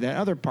Adventure, that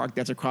other park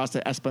that's across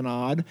the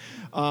Esplanade.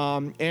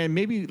 And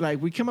maybe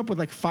we come up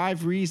with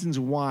 5 reasons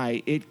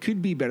why it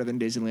could be better than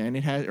Disneyland.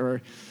 It has,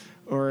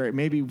 or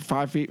maybe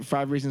five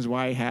reasons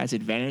why it has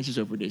advantages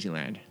over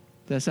Disneyland.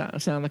 Does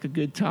that sound like a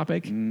good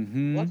topic?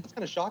 Mm-hmm. Well, that's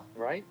kind of shocking,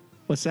 right?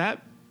 What's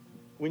that?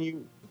 When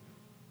you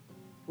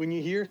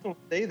hear someone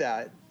say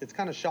that, it's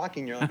kind of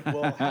shocking. You're like,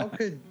 well, how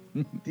could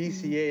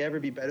DCA ever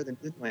be better than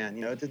Disneyland?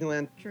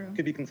 Disneyland True.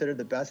 could be considered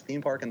the best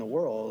theme park in the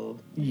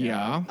world.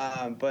 Yeah.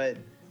 But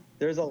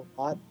there's a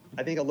lot.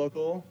 I think a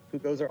local who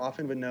goes there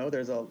often would know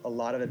there's a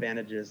lot of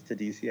advantages to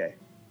DCA.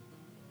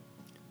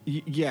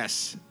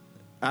 Yes,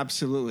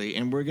 absolutely,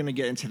 and we're going to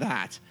get into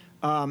that.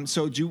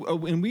 So,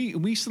 and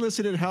we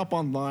solicited help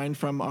online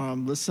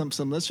from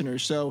some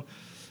listeners. So,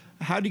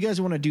 how do you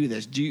guys want to do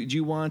this? Do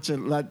you want to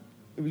let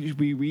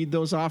we read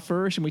those off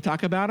first and we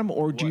talk about them,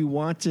 or do you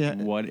want to?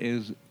 What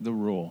is the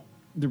rule?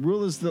 The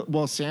rule is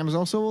Sam's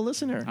also a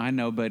listener. I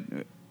know, but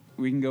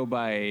we can go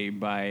by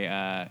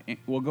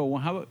we'll go.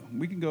 How about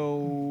we can go?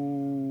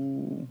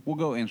 We'll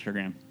go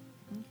Instagram.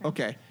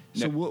 Okay,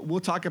 so we'll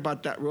talk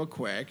about that real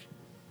quick,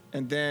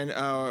 and then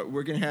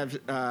we're gonna have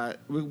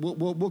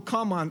we'll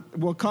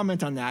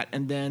comment on that,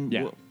 and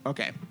then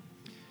okay.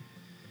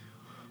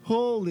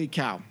 Holy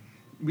cow,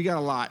 we got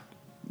a lot.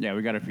 Yeah,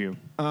 we got a few.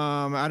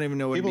 I don't even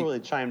know what people really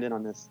chimed in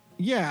on this.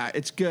 Yeah,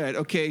 it's good.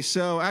 Okay,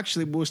 so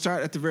actually, we'll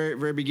start at the very,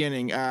 very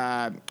beginning.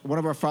 One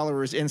of our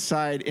followers,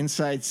 inside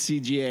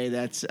CGA,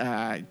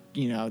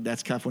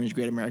 that's California's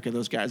Great America.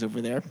 Those guys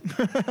over there.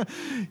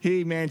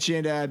 He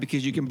mentioned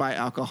because you can buy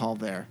alcohol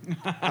there.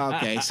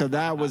 Okay, so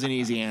that was an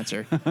easy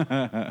answer.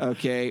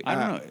 Okay, I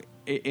don't know.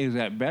 Is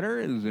that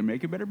better? Does it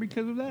make it better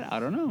because of that? I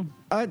don't know.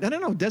 I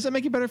don't know. Does it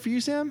make it better for you,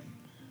 Sam?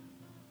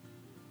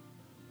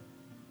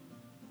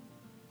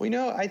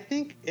 Well, I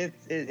think it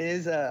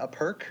is a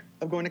perk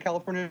of going to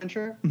California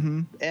Adventure.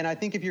 Mm-hmm. And I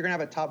think if you're going to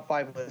have a top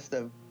 5 list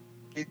of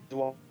reasons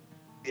why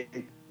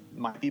it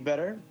might be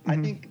better, I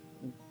think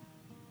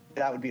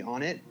that would be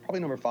on it. Probably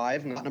number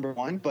 5, not number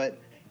 1. But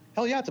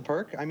hell yeah, it's a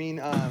perk. I mean,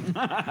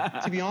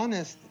 to be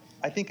honest,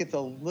 I think it's a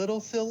little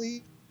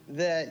silly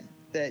that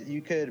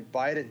you could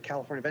buy it at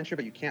California Adventure,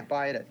 but you can't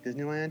buy it at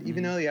Disneyland.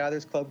 Even though,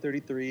 there's Club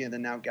 33 and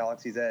then now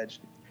Galaxy's Edge.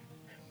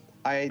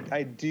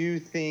 I do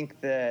think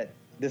that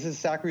this is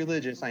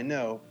sacrilegious, I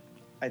know.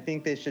 I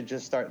think they should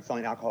just start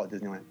selling alcohol at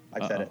Disneyland.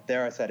 I said it.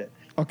 There, I said it.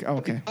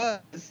 Okay.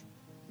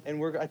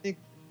 And I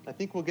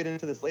think we'll get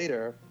into this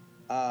later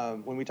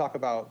when we talk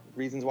about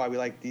reasons why we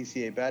like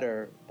DCA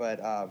better.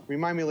 But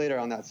remind me later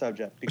on that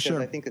subject because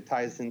Sure. I think it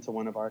ties into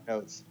one of our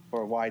notes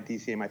for why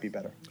DCA might be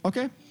better.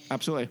 Okay,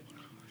 absolutely.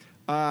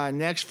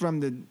 Next from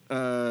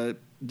the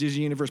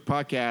Disney Universe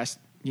podcast,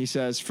 he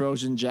says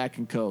Frozen Jack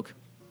and Coke.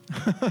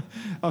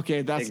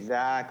 Okay, that's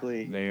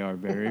exactly. They are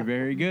very,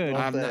 very good.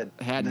 I've not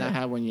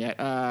had one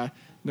yet.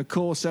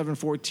 Nicole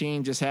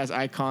 714 just has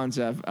icons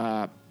of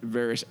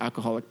various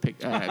alcoholic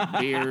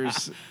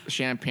beers,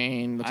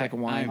 champagne. Looks like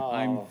wine.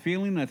 I'm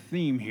feeling a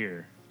theme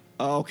here.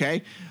 Oh,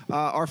 okay.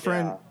 Our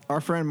friend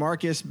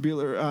Marcus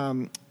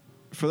Bueller.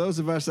 For those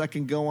of us that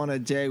can go on a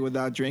day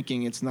without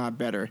drinking, it's not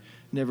better.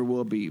 Never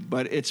will be.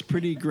 But it's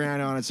pretty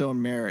grand on its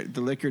own merit.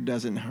 The liquor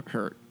doesn't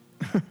hurt.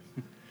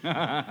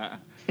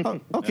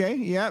 Okay,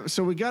 yeah.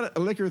 So we got a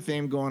liquor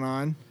theme going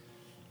on.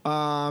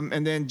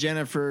 And then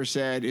Jennifer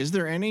said, "Is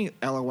there any?"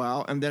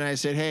 LOL. And then I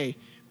said, "Hey,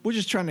 we're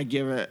just trying to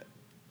give it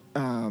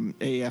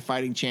a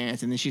fighting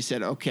chance." And then she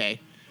said,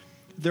 "Okay,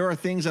 there are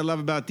things I love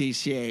about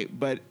DCA,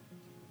 but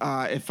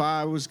if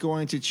I was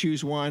going to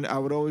choose one, I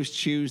would always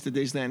choose the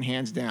Disneyland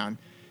hands down.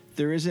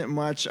 There isn't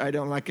much I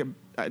don't like.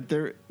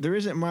 There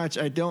isn't much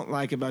I don't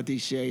like about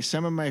DCA.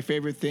 Some of my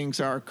favorite things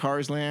are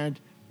Cars Land,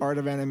 Art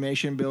of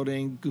Animation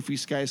Building, Goofy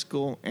Sky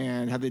School,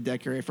 and how they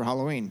decorate for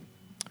Halloween."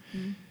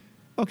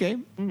 Okay.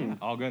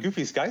 All good.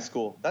 Goofy Sky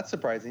School. That's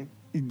surprising.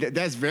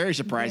 That's very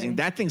surprising.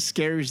 That thing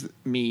scares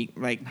me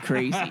like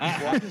crazy.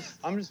 Well,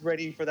 I'm just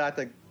ready for that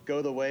to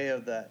go the way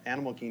of the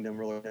Animal Kingdom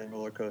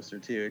roller coaster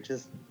too.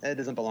 It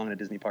doesn't belong in a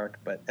Disney park,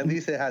 but at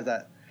least it has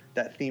that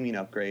theming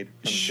upgrade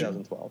from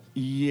 2012.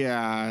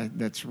 Yeah,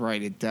 that's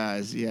right. It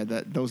does. Yeah,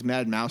 those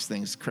Mad Mouse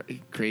things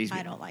crazy.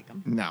 I don't like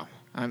them. No.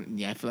 I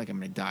feel like I'm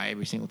going to die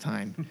every single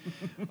time.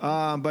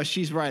 But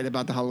she's right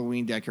about the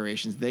Halloween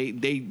decorations.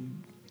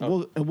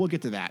 We'll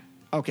get to that.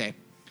 Okay.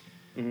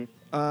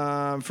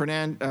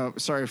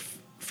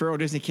 Furrow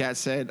Disney Cat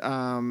said,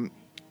 "I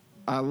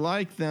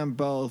like them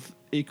both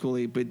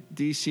equally, but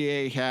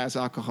DCA has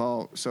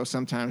alcohol, so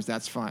sometimes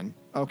that's fun."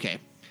 Okay.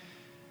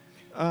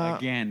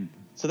 Again.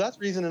 So that's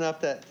reason enough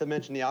to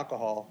mention the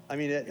alcohol. I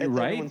mean, it's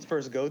everyone's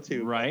first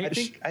go-to. Right.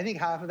 I think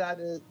half of that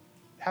is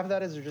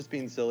just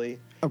being silly.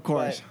 Of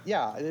course. But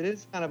yeah, it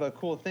is kind of a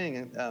cool thing,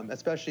 and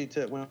especially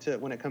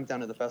when it comes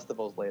down to the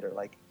festivals later.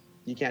 Like,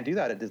 you can't do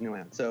that at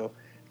Disneyland. So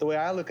the way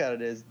I look at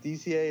it is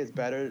DCA is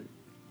better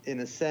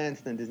in a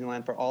sense than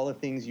Disneyland for all the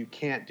things you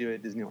can't do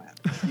at Disneyland.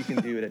 You can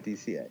do it at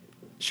DCA.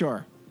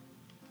 Sure.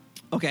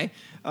 Okay.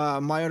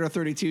 My Other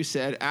 32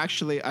 said,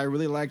 actually, I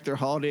really like their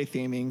holiday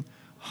theming,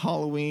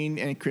 Halloween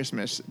and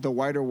Christmas. The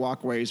wider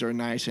walkways are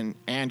nice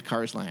and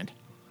Cars Land.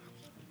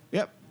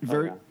 Yep.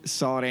 Very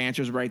solid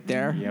answers right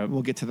there. Yep.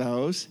 We'll get to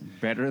those.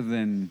 Better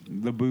than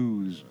the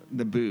booze.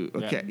 The boo.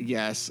 Okay.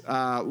 Yeah. Yes.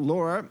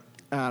 Laura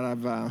out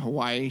of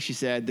Hawaii, she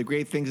said, the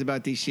great things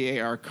about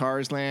DCA are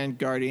Cars Land,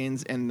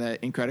 Guardians, and the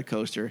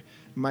Incredicoaster.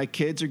 My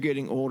kids are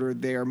getting older.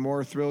 They are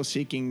more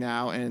thrill-seeking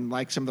now and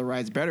like some of the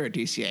rides better at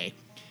DCA.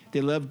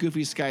 They love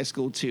Goofy Sky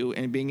School, too,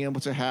 and being able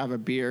to have a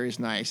beer is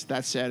nice.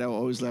 That said, I'll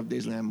always love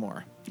Disneyland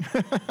more.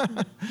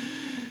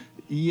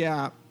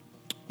 Yeah,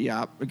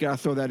 we got to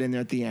throw that in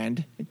there at the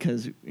end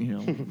because,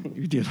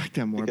 you do like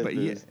that more. But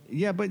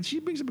but she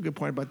brings up a good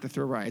point about the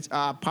thrill rides.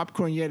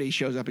 Popcorn Yeti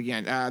shows up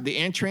again. The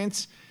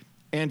entrance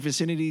and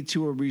vicinity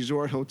to a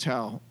resort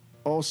hotel.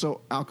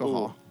 Also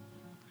alcohol. Ooh.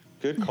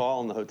 Good call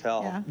on the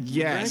hotel. Yeah.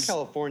 Yes. We're in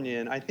California,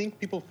 and I think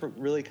people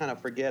really kind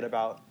of forget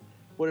about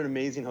what an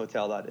amazing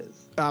hotel that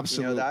is.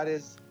 Absolutely. That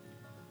is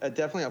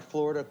definitely a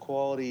Florida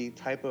quality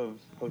type of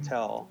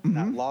hotel.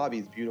 That lobby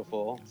is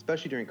beautiful,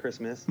 especially during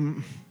Christmas.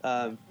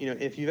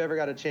 If you've ever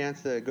got a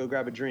chance to go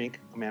grab a drink,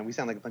 man, we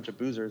sound like a bunch of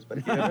boozers, but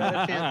if you've ever had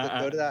a chance to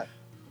go to that,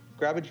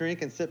 grab a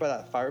drink and sit by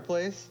that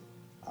fireplace,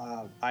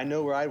 I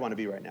know where I'd want to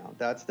be right now.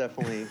 That's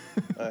definitely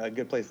a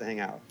good place to hang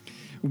out.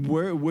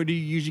 Where do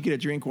you usually get a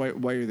drink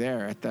while you're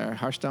there? At the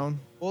Hearthstone?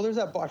 Well, there's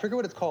that bar. I forget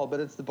what it's called, but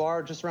it's the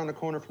bar just around the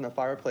corner from the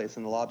fireplace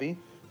in the lobby.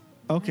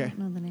 Okay. I don't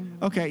know the name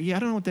of it. Okay, yeah, I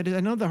don't know what that is. I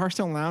know the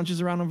Hearthstone Lounge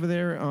is around over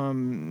there.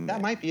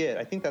 That might be it.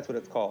 I think that's what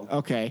it's called.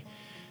 Okay.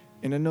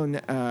 And I know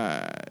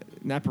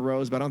Napa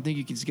Rose, but I don't think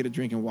you can just get a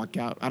drink and walk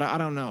out. I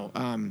don't know.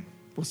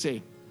 We'll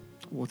see.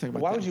 We'll talk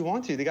about Why that. would you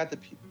want to? They got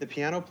the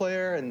piano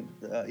player and,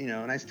 a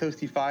nice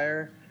toasty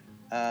fire.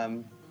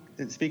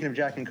 Speaking of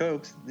Jack and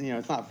Cokes,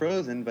 it's not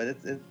frozen, but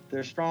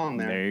they're strong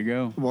there. There you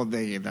go. Well,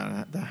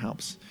 that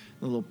helps.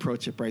 A little pro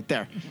tip right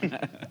there.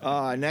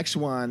 Next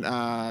one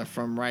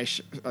from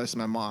Reich. This is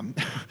my mom.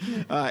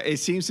 It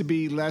seems to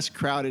be less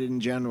crowded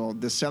in general.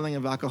 The selling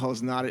of alcohol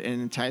is not an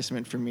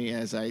enticement for me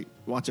as I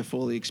want to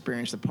fully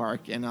experience the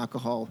park, and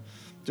alcohol,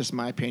 just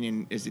my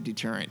opinion, is a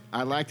deterrent.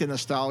 I like the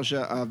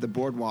nostalgia of the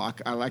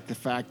boardwalk. I like the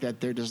fact that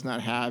there does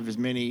not have as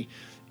many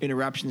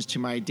interruptions to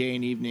my day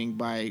and evening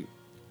by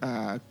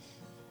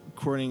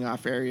cordoning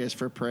off areas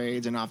for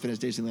parades and often as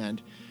Disneyland.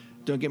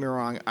 Don't get me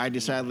wrong, I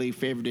decidedly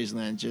favor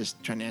Disneyland,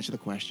 just trying to answer the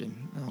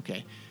question.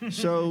 Okay.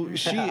 So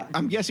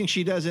I'm guessing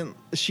she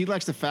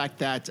likes the fact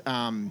that,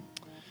 I'm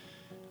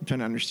trying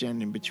to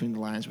understand in between the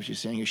lines what she's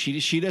saying here.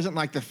 She doesn't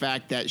like the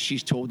fact that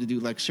she's told to do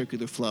like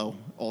circular flow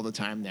all the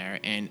time there.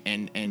 And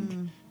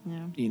in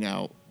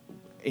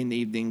the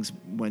evenings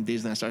when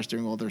Disneyland starts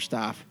doing all their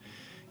stuff,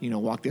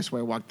 walk this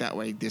way, walk that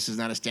way. This is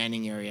not a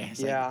standing area.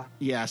 It's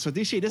yeah. So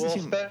DCA doesn't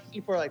seem...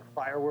 especially for like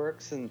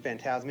fireworks and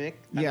Fantasmic.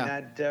 I mean,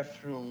 that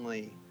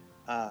definitely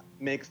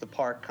makes the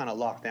park kind of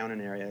locked down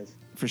in areas.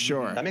 For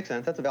sure. That makes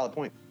sense. That's a valid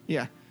point.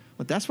 Yeah.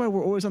 Well, that's why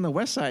we're always on the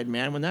west side,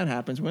 man. When that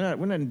happens, we're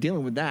not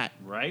dealing with that.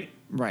 Right?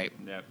 Right.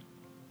 Yep.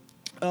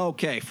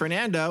 Okay.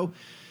 Fernando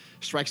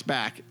strikes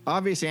back.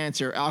 Obvious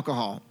answer: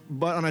 alcohol.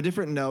 But on a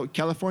different note,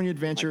 California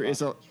Adventure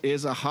is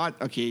a hot.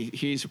 Okay,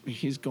 he's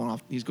going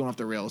off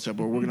the rails, so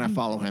but we're gonna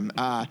follow him.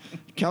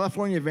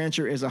 California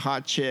Adventure is a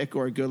hot chick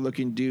or a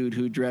good-looking dude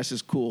who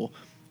dresses cool,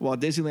 while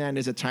Disneyland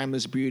is a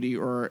timeless beauty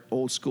or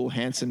old school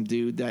handsome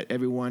dude that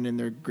everyone and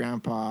their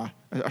grandma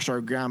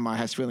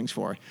has feelings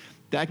for.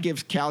 That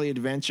gives Cali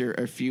Adventure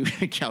a few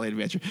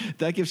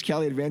That gives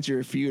Cali Adventure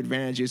a few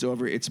advantages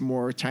over its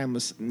more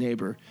timeless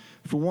neighbor.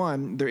 For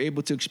one, they're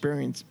able to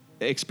experiment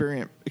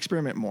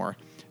more.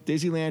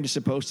 Disneyland is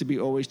supposed to be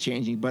always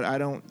changing, but I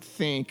don't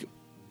think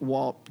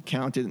Walt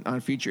counted on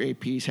future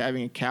APs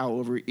having a cow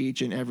over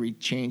each and every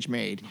change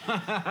made.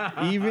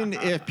 Even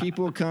if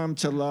people come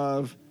to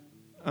love,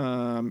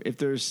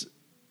 there's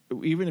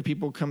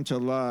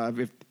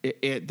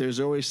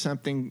always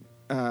something,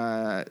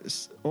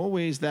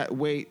 always that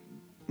wait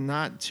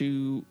not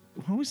to.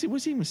 What's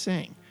he even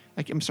saying?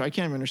 I'm sorry, I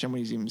can't even understand what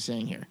he's even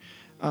saying here.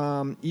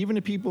 Even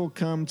if people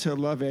come to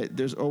love it,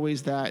 there's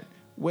always that.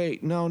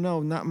 Wait, no,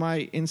 not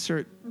my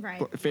insert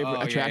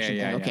favorite attraction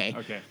thing.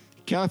 Okay.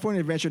 California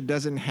Adventure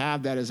doesn't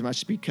have that as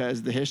much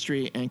because the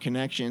history and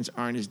connections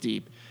aren't as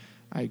deep.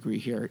 I agree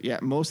here. Yeah,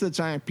 most of the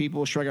time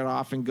people shrug it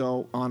off and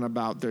go on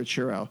about their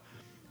churro.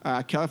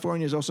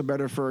 California is also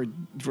better for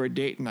a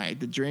date night.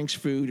 The drinks,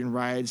 food, and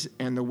rides,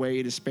 and the way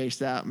it is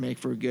spaced out make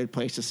for a good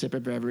place to sip a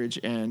beverage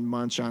and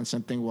munch on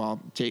something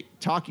while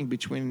talking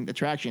between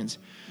attractions.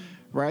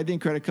 Ride the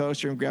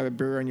Incredicoaster and grab a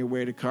beer on your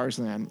way to Cars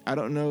Land. I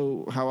don't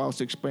know how else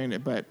to explain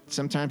it, but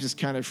sometimes it's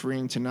kind of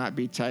freeing to not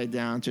be tied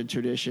down to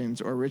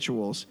traditions or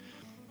rituals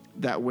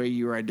that way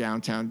you are at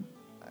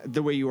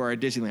the way you are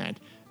at Disneyland.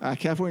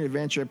 California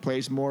Adventure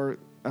plays more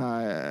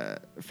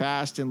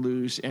fast and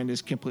loose and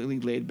is completely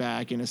laid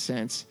back in a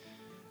sense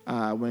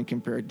when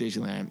compared to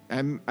Disneyland.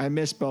 I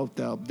miss both,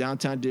 though.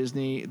 Downtown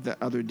Disney the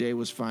other day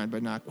was fun,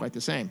 but not quite the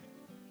same.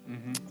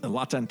 A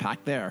lot to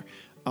unpack there.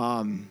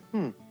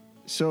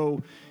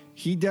 So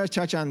he does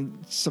touch on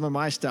some of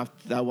my stuff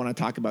that I want to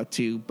talk about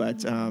too.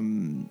 But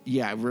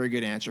yeah, very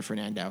good answer,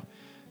 Fernando.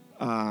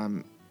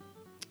 I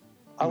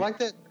like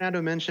that Fernando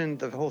mentioned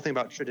the whole thing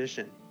about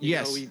tradition.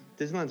 Yes.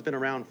 Disneyland's been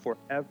around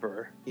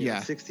forever. You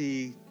know,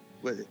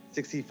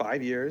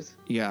 65 years.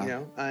 Yeah. You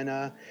know,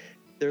 and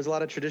there's a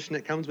lot of tradition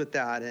that comes with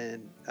that.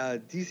 And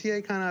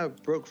DCA kind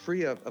of broke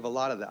free of a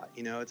lot of that.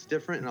 You know, it's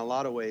different in a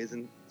lot of ways,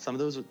 and some of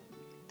those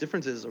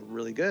differences are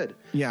really good.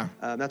 Yeah.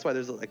 That's why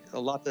there's like a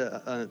lot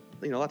to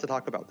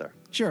talk about there.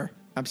 Sure.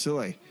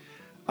 Absolutely.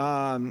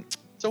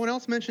 Someone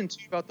else mentioned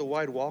too about the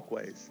wide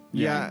walkways.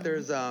 Yeah.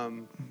 There's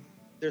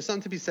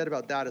something to be said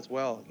about that as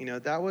well. You know,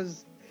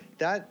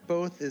 that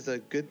both is a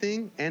good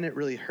thing and it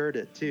really hurt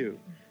it too.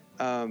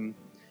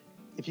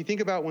 If you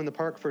think about when the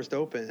park first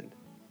opened,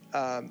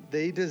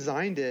 they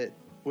designed it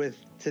with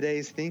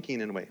today's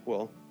thinking in a way.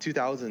 Well,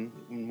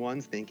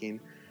 2001's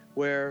thinking,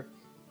 where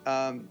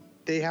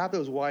they have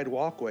those wide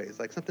walkways,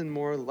 like something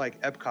more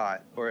like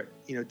Epcot or,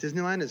 you know,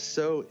 Disneyland is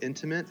so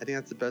intimate. I think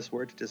that's the best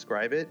word to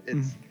describe it.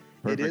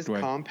 It is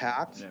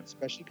compact,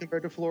 especially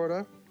compared to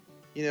Florida.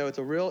 You know, it's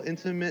a real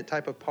intimate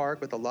type of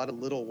park with a lot of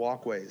little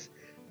walkways.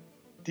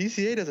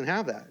 DCA doesn't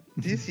have that.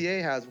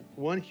 DCA has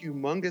one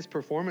humongous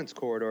performance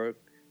corridor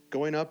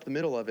going up the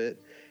middle of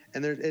it,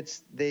 and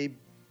it's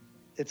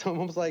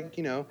almost like,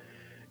 you know,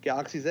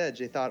 Galaxy's Edge.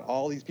 They thought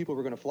all these people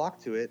were going to flock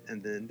to it,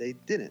 and then they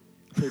didn't.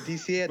 So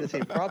DCA had the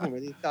same problem where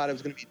they thought it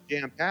was going to be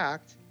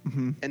jam-packed,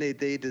 and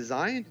they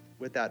designed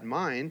with that in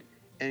mind,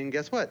 and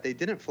guess what? They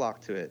didn't flock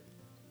to it.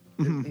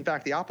 In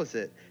fact, the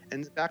opposite.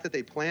 And the fact that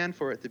they planned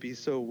for it to be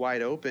so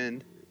wide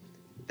open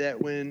that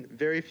when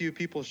very few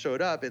people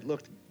showed up, it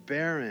looked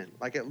barren.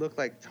 Like it looked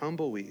like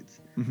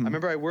tumbleweeds. I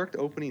remember I worked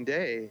opening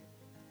day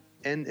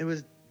and it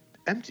was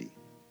empty.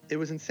 It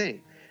was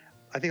insane.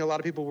 I think a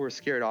lot of people were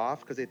scared off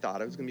because they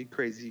thought it was going to be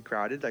crazy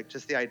crowded. Like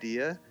just the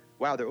idea,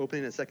 wow, they're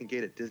opening a second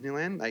gate at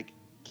Disneyland. Like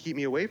keep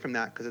me away from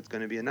that because it's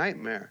going to be a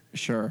nightmare.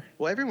 Sure.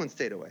 Well, everyone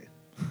stayed away.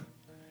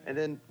 And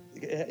then,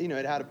 you know,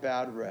 it had a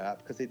bad rap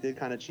because they did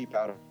kind of cheap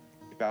out on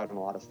a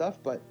lot of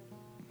stuff, but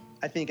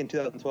I think in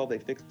 2012 they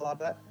fixed a lot of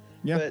that.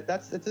 Yeah.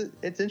 But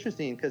it's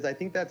interesting because I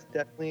think that's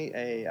definitely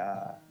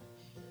a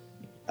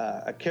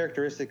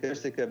characteristic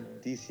of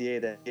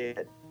DCA that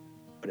it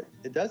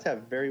does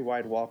have very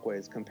wide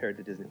walkways compared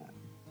to Disneyland.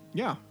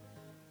 Yeah,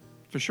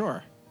 for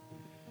sure.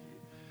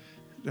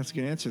 That's a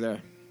good answer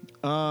there.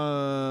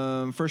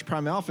 First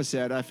Prime Alpha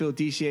said, I feel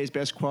DCA's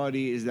best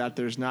quality is that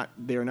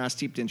they are not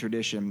steeped in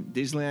tradition.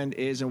 Disneyland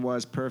is and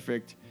was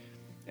perfect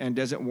and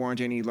doesn't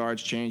warrant any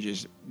large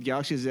changes,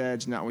 Galaxy's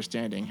Edge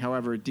notwithstanding.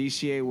 However,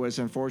 DCA was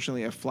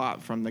unfortunately a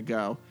flop from the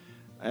go.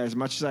 As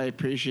much as I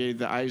appreciated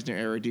the Eisner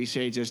era,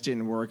 DCA just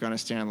didn't work on a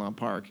standalone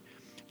park.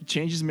 The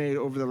changes made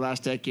over the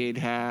last decade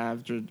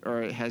has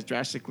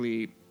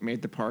drastically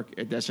made the park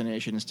a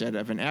destination instead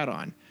of an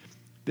add-on.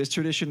 This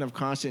tradition of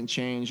constant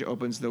change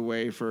opens the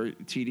way for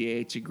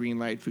TDA to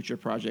greenlight future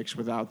projects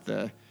without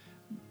the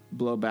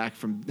blowback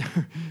from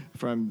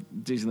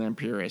Disneyland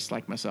purists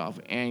like myself,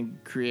 and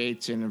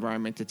creates an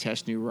environment to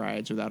test new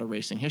rides without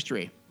erasing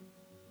history.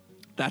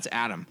 That's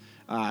Adam.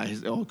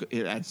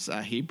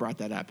 He brought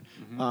that up.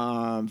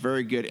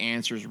 Very good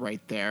answers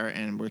right there,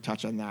 and we'll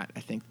touch on that.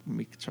 I think when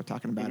we start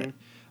talking about it.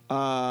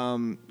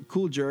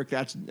 Cool Jerk,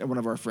 that's one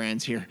of our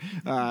friends here,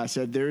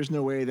 said there's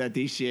no way that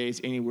DCA is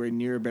anywhere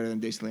near better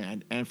than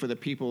Disneyland. And for the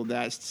people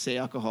that say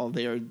alcohol,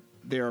 they are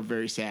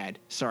very sad.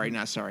 Sorry,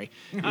 not sorry.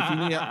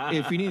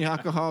 If you need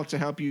alcohol to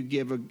help you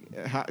give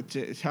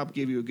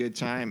you a good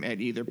time at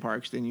either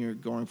parks, then you're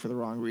going for the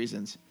wrong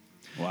reasons.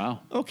 Wow.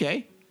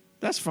 Okay,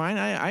 that's fine.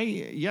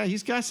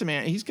 He's got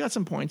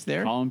some points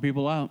there. Calling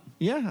people out.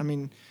 Yeah, I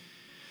mean,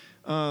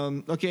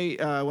 okay.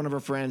 One of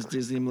our friends,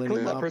 Disney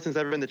Millennial. That person's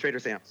ever been to Trader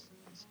Sam's.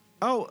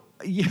 Oh,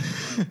 yeah.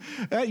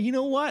 You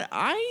know what?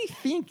 I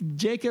think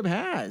Jacob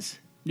has.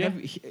 Yeah.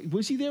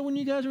 Was he there when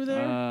you guys were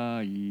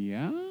there?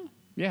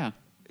 Yeah.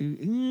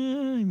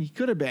 He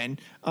could have been.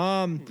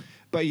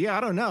 But yeah,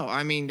 I don't know.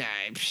 I mean,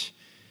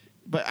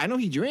 but I know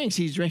he drinks.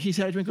 He's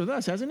had a drink with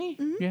us, hasn't he?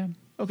 Mm-hmm. Yeah.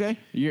 Okay.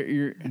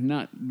 You're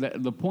not.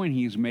 The point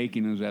he's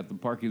making is that the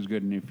park is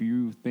good, and if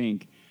you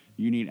think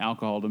you need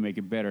alcohol to make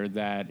it better,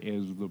 that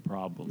is the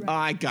problem. Right.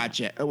 I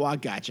gotcha. Well, I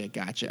gotcha.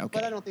 Okay.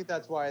 But I don't think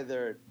that's why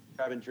they're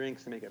having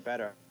drinks to make it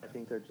better. I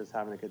think they're just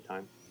having a good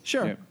time.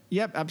 Sure.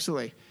 Yep,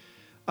 absolutely.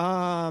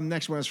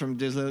 Next one is from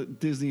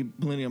Disney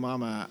Millennial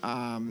Mama.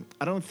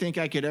 I don't think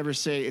I could ever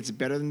say it's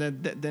better than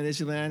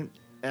Disneyland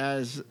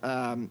as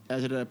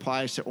it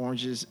applies to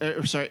oranges.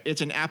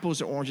 It's an apples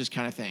to oranges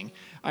kind of thing.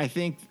 I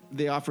think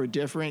they offer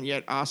different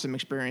yet awesome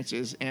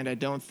experiences, and I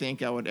don't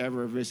think I would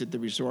ever visit the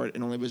resort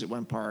and only visit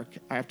one park.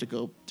 I have to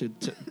go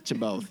to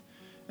both,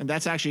 and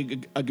that's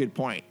actually a good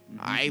point.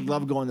 I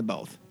love going to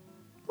both.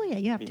 Well, yeah,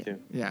 you have Me to. too.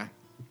 Yeah.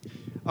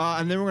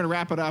 And then we're going to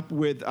wrap it up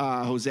with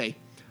Jose.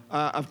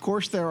 Of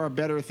course, there are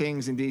better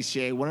things in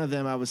DCA. One of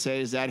them, I would say,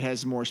 is that it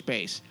has more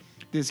space.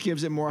 This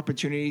gives it more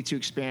opportunity to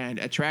expand.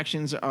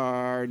 Attractions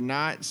are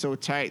not so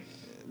tight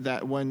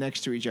that one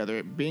next to each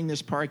other. Being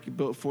this park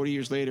built 40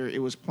 years later,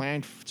 it was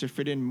planned to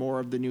fit in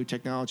more of the new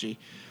technology.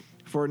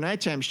 For a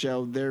nighttime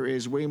show, there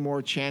is way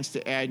more chance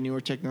to add newer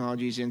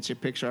technologies into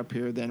Pixar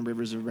Pier than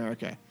Rivers of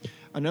America.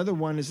 Another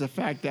one is the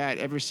fact that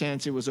ever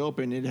since it was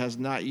open, it has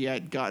not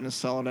yet gotten a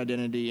solid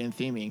identity and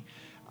theming.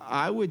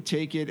 I would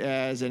take it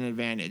as an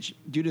advantage.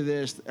 Due to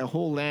this, a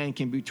whole land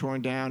can be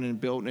torn down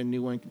and built a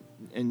new one,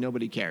 and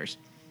nobody cares.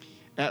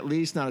 At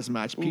least not as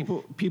much.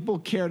 People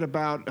cared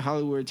about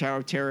Hollywood Tower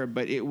of Terror,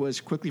 but it was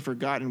quickly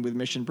forgotten with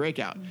Mission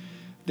Breakout.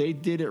 They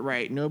did it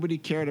right. Nobody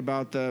cared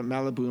about the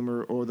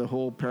Maliboomer or the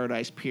whole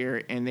Paradise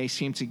Pier, and they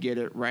seem to get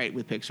it right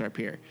with Pixar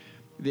Pier.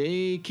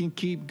 They can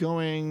keep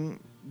going.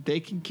 They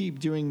can keep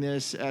doing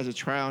this as a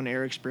trial and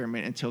error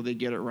experiment until they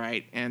get it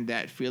right, and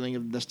that feeling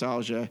of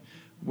nostalgia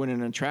when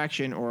an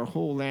attraction or a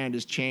whole land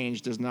is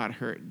changed does not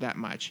hurt that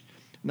much.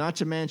 Not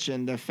to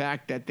mention the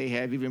fact that they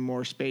have even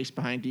more space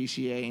behind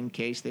DCA in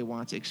case they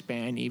want to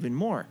expand even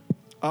more.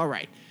 All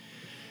right.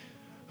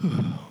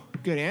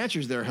 Good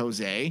answers there,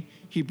 Jose.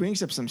 He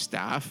brings up some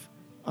stuff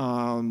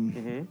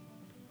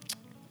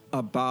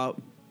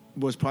about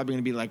was probably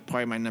going to be like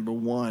probably my number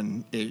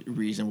one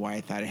reason why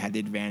I thought it had the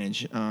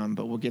advantage,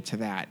 but we'll get to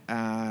that.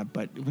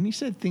 But when he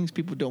said things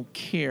people don't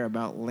care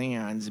about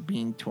lands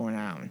being torn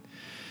down,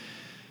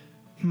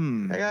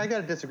 I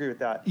got to disagree with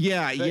that.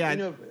 Yeah, but, yeah. You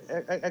know,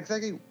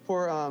 exactly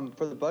for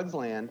the Bugs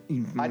Land,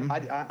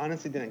 I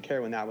honestly didn't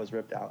care when that was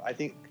ripped out.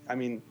 I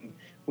mean,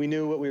 we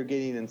knew what we were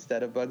getting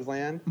instead of Bugs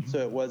Land, so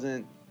it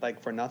wasn't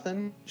like for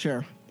nothing.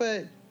 Sure.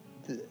 But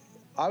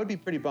I would be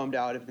pretty bummed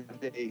out if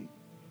they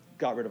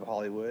got rid of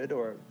Hollywood,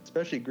 or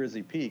especially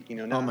Grizzly Peak. You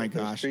know, now that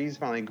those trees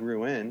finally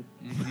grew in.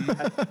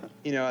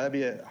 You know, that'd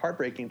be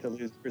heartbreaking to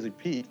lose Grizzly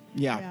Peak.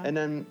 Yeah. And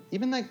then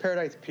even like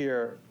Paradise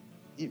Pier,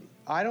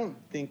 I don't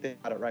think they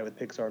got it right with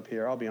Pixar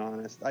Pier. I'll be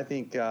honest. I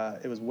think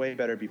it was way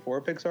better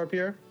before Pixar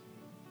Pier.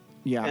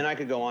 Yeah. And I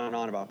could go on and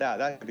on about that.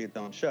 That could be its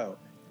own show.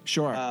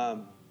 Sure.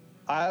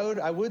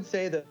 I would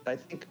say that I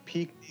think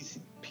peak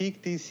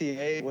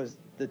DCA was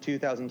the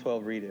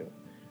 2012 redo,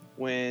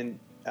 when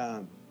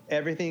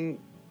everything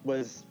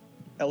was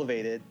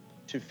elevated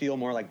to feel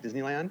more like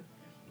Disneyland,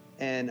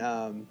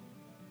 and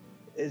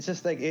it's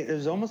just like it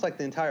was almost like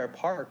the entire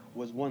park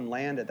was one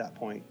land at that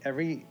point.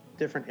 Every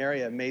different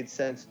area made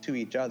sense to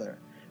each other.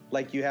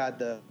 Like you had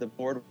the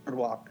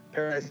boardwalk.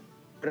 Paradise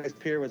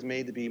Pier was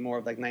made to be more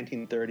of like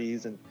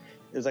 1930s, and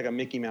it was like a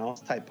Mickey Mouse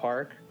type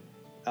park.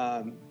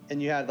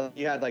 And you had like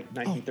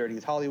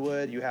 1930s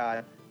Hollywood. You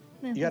had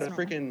a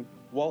freaking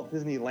Walt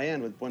Disney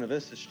Land with Buena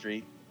Vista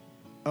Street.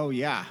 Oh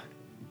yeah,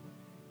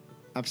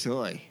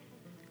 absolutely.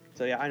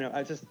 So yeah, I know.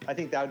 I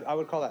think that I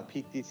would call that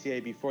peak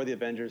DCA before the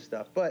Avengers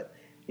stuff. But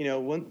you know,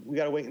 we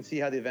got to wait and see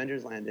how the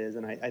Avengers Land is,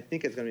 and I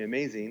think it's going to be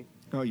amazing.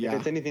 Oh yeah. If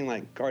it's anything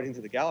like Guardians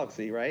of the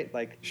Galaxy, right?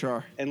 Like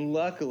sure. And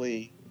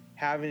luckily,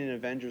 having an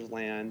Avengers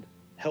Land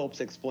helps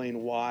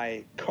explain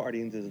why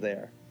Guardians is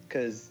there.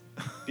 Because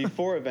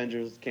before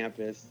Avengers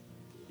Campus,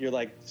 you're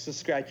like just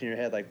scratching your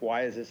head, like,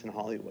 why is this in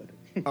Hollywood?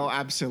 Oh,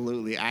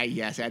 absolutely. I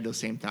had those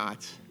same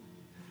thoughts.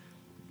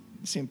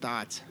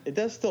 It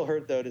does still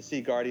hurt though to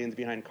see Guardians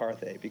behind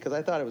Carthay, because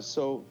I thought it was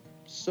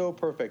so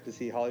perfect to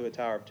see Hollywood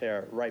Tower of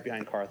Terror right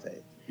behind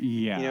Carthay.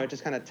 Yeah. You know, it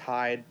just kind of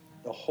tied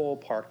the whole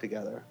park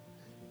together.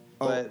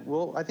 But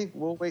I think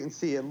we'll wait and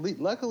see.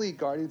 Luckily,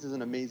 Guardians is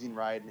an amazing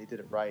ride, and they did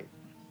it right.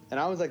 And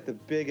I was like the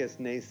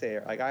biggest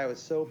naysayer. Like I was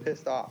so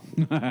pissed off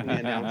when they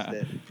announced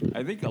it.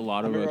 I think a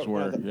lot of us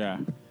were. Yeah.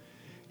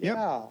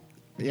 Yeah.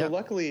 So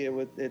luckily,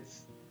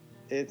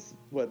 it's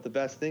what the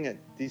best thing at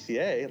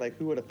DCA. Like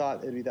who would have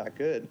thought it'd be that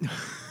good?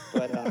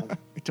 But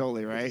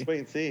totally right. Just wait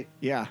and see.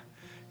 Yeah.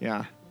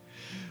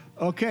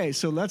 Okay,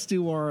 so let's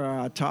do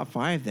our top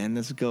 5 then.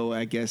 Let's go,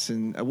 I guess,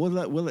 and we'll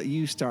let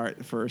you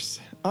start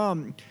first.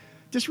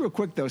 Just real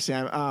quick though,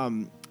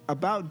 Sam,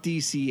 about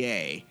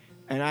DCA.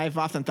 And I've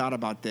often thought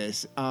about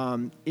this.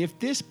 If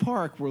this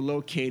park were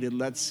located,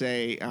 let's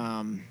say,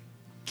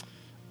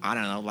 I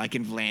don't know, like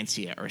in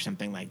Valencia or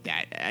something like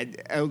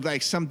that,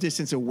 like some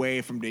distance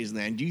away from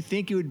Disneyland, do you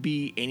think it would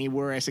be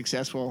anywhere as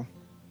successful?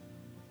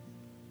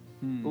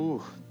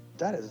 Ooh,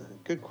 that is a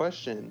good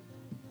question.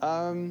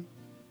 I'm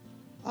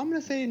going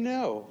to say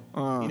no.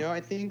 You know, I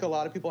think a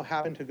lot of people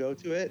happen to go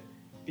to it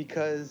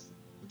because,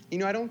 you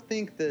know, I don't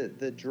think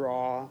the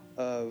draw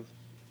of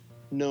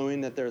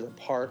knowing that there's a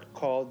park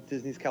called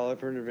Disney's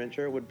California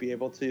Adventure would be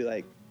able to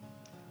like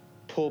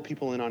pull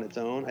people in on its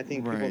own. I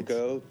think people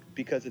go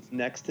because it's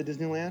next to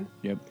Disneyland.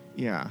 Yep.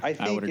 Yeah. I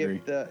think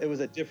if it was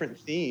a different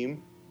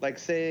theme, like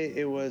say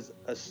it was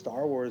a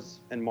Star Wars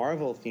and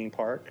Marvel theme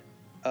park,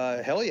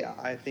 hell yeah,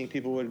 I think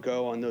people would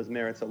go on those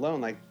merits alone.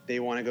 Like they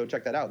want to go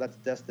check that out. That's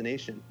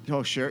destination.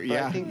 Oh sure, but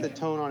yeah. I think the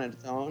tone on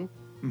its own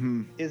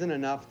isn't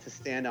enough to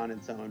stand on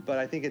its own. But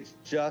I think it's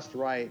just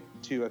right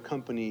to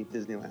accompany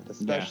Disneyland,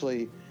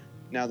 especially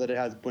now that it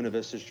has Buena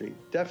Vista Street.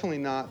 Definitely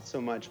not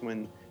so much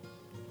when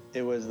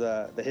it was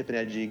the hip and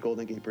edgy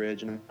Golden Gate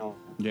Bridge and all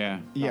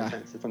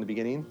nonsense from the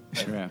beginning.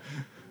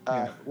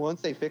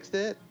 Once they fixed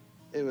it,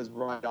 it was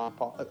right on.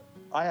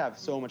 I have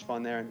so much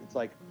fun there, and it's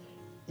like,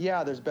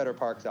 yeah, there's better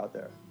parks out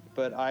there,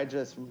 but I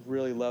just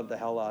really love the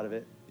hell out of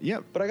it.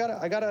 Yep. But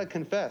I gotta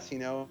confess,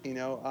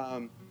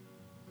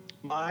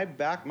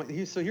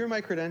 So here are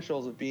my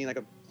credentials of being like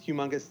a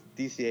humongous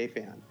DCA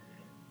fan.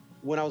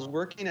 When I was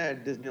working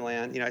at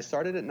Disneyland, I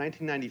started in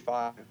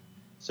 1995.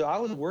 So I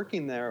was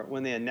working there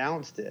when they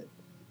announced it,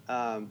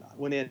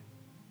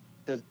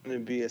 there's going to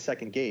be a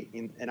second gate.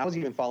 And I was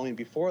even following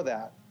before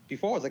that,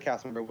 before I was a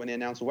cast member, when they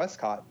announced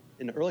Westcott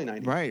in the early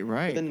 90s. Right.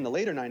 But then in the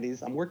later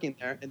 90s, I'm working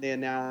there, and they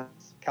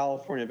announced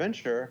California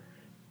Adventure.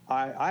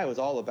 I was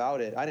all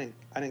about it. I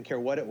didn't care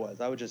what it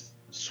was. I was just,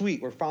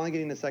 sweet, we're finally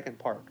getting the second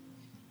park.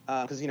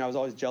 Because, I was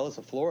always jealous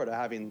of Florida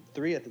having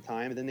 3 at the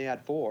time, and then they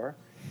had 4.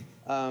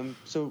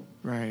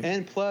 Right.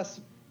 And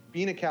plus,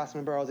 being a cast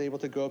member, I was able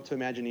to go up to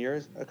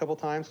Imagineers a couple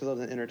times because I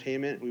was in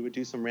entertainment. We would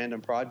do some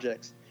random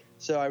projects.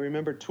 So I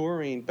remember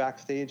touring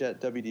backstage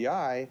at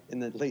WDI in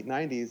the late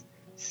 90s,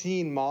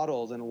 seeing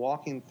models and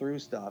walking through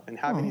stuff and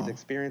having these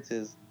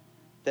experiences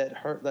that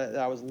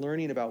I was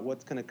learning about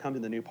what's going to come to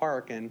the new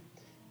park. And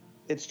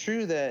it's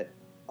true that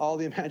all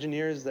the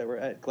Imagineers that were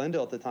at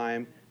Glendale at the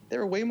time, they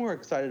were way more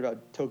excited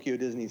about Tokyo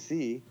Disney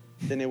Sea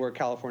than they were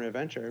California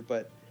Adventure.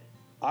 But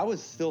I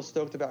was still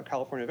stoked about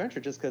California Adventure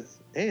just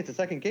because, hey, it's a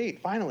second gate.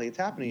 Finally, it's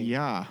happening.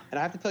 Yeah. And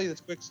I have to tell you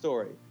this quick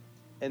story.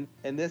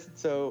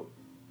 So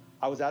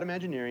I was at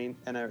Imagineering,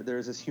 and there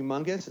was this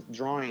humongous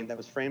drawing that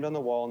was framed on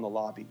the wall in the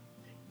lobby.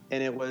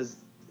 And it was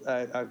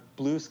a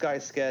blue sky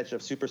sketch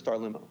of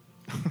Superstar Limo.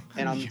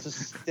 And I'm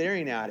just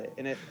staring at it.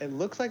 And it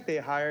looks like they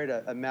hired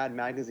a Mad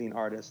Magazine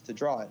artist to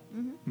draw it.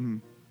 Mm-hmm.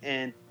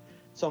 And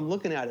so I'm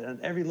looking at it, and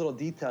every little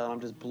detail,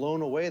 I'm just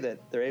blown away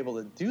that they're able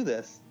to do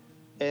this.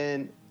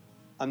 And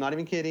I'm not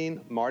even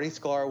kidding. Marty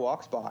Sklar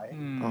walks by,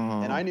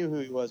 and I knew who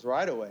he was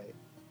right away.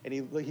 And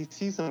he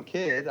sees some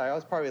kid. I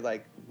was probably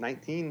like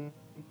 19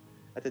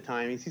 at the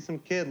time. He sees some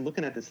kid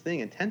looking at this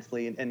thing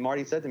intensely, and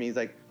Marty said to me, he's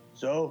like,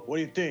 "So, what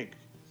do you think?"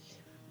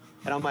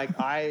 And I'm like,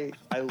 I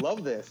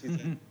love this. He's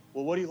like,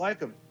 "Well, what do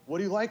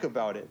you like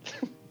about it?"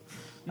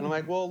 And I'm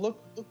like, "Well,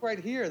 look right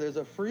here. There's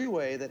a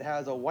freeway that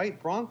has a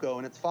white Bronco,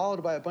 and it's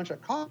followed by a bunch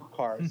of cop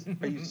cars.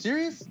 Are you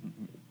serious?"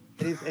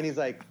 And he's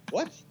like,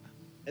 "What?"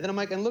 And then I'm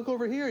like, "And look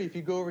over here. If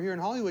you go over here in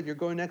Hollywood, you're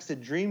going next to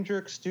Dream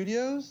Jerk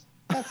Studios.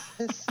 That's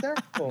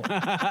hysterical."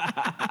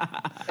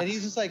 And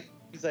he's like,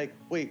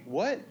 "Wait,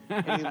 what?"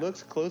 And he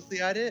looks closely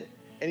at it,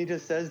 and he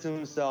just says to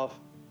himself,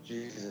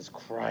 "Jesus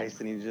Christ!"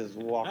 And he just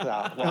walks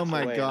out. Oh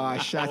my away.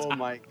 gosh! Like, oh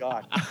my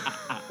gosh!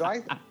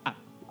 So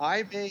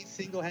I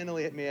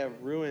single-handedly may have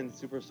ruined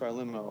Superstar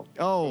Limo.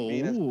 Oh,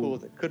 being as cool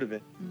as it could have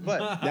been.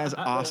 But that's an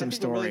awesome what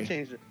story. Really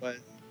changed it was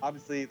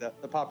obviously the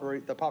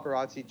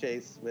paparazzi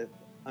chase with,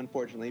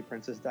 unfortunately,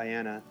 Princess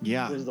Diana.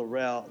 Yeah, was the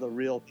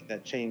real thing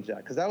that changed that,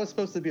 because that was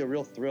supposed to be a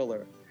real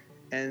thriller,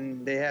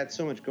 and they had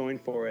so much going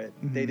for it.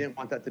 Mm-hmm. They didn't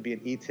want that to be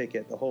an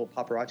e-ticket. The whole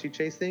paparazzi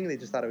chase thing, they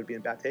just thought it would be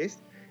in bad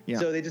taste. Yeah.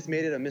 So they just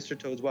made it a Mr.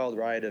 Toad's Wild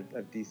Ride of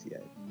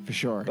DCA. For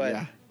sure. But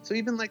yeah. So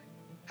even like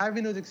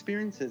having those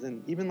experiences,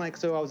 and even like,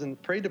 so I was in the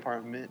parade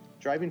department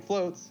driving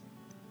floats.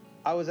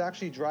 I was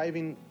actually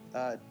driving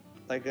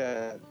like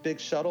a big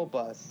shuttle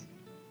bus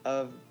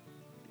of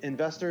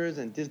investors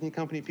and Disney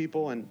company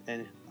people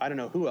and I don't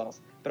know who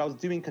else, but I was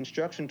doing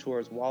construction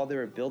tours while they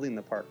were building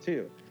the park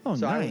too. Oh,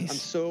 so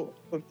nice.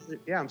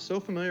 I'm so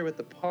familiar with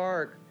the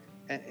park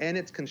and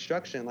its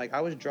construction. Like I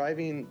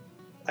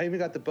even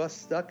got the bus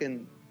stuck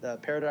in the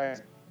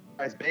Paradise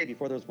Bay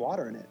before there was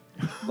water in it.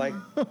 Like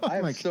I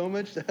have so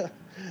much. I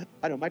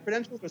don't know. My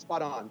credentials were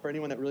spot on for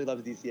anyone that really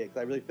loves DCA, because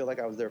I really feel like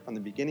I was there from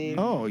the beginning.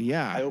 Oh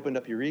yeah. I opened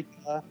up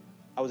Eureka.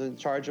 I was in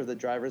charge of the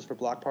drivers for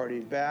Block Party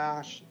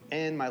Bash,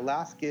 and my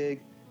last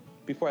gig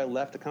before I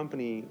left the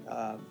company,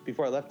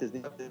 before I left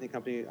Disney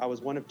Company, I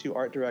was one of 2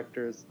 art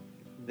directors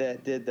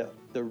that did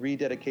the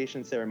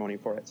rededication ceremony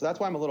for it. So that's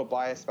why I'm a little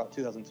biased about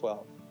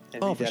 2012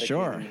 and for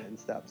sure and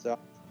stuff.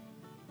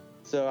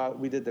 So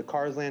we did the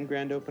Cars Land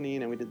grand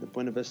opening, and we did the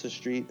Buena Vista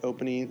Street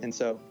opening, and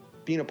so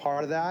being a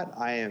part of that,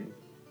 I'm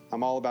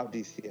all about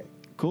DCA.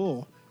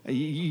 Cool.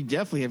 You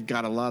definitely have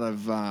got a lot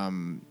of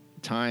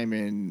time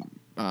and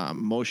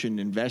motion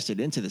invested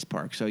into this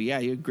park. So yeah,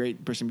 you're a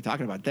great person to be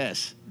talking about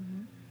this.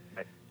 Mm-hmm.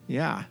 Right.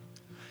 Yeah.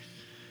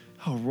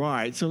 All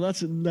right. So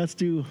let's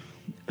do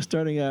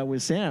starting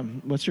with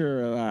Sam. What's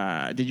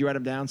your? Did you write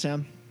them down,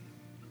 Sam?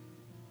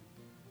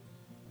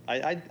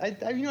 I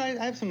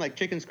have some like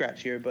chicken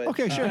scratch here, but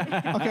okay, sure.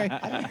 Okay.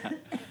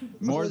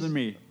 More than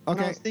me.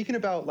 Okay. I was thinking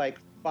about like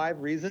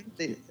 5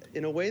 reasons.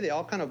 In a way, they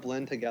all kind of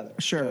blend together.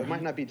 Sure. So it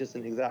might not be just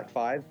an exact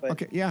 5, but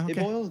okay. Yeah. Okay. It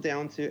boils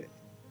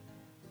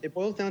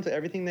down to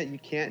everything that you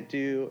can't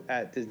do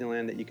at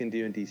Disneyland that you can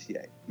do in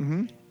DCA.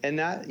 Mm-hmm. And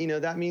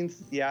that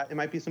means, it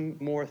might be some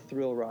more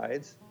thrill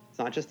rides. It's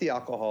not just the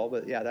alcohol,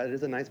 but yeah, that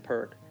is a nice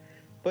perk.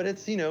 But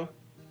it's,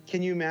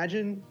 can you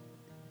imagine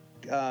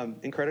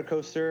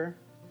Incredicoaster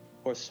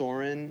or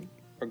Soarin'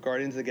 or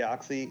Guardians of the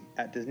Galaxy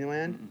at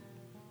Disneyland?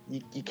 Mm-hmm.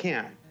 You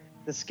can't.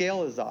 The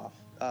scale is off.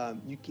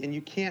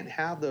 You can't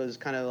have those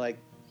kind of like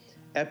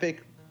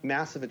epic,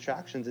 massive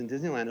attractions in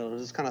Disneyland. It'll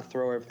just kind of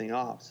throw everything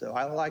off. So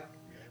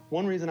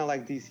one reason I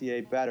like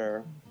DCA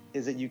better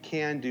is that you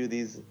can do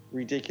these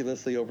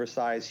ridiculously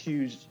oversized,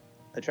 huge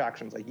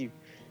attractions. Like you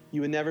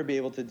would never be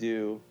able to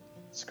do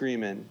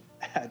Screamin'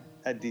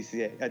 at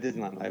DCA, at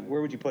Disneyland. Like,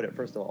 where would you put it,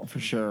 first of all? For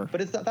sure.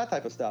 But it's that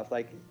type of stuff.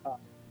 Like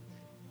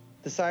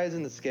the size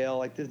and the scale,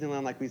 like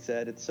Disneyland, like we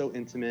said, it's so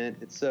intimate.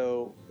 It's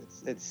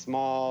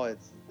small.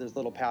 There's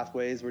little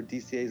pathways where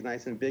DCA is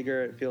nice and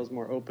bigger. It feels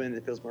more open.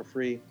 It feels more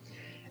free.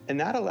 And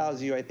that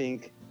allows you, I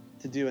think,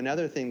 to do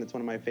another thing that's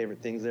one of my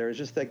favorite things there is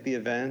just like the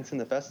events and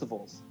the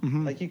festivals.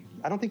 Mm-hmm. Like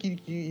I don't think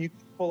you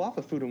pull off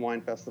a food and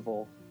wine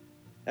festival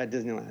at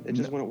Disneyland. It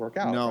just wouldn't work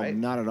out, right?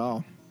 No, not at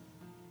all.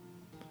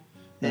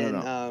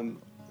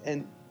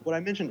 And what I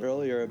mentioned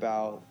earlier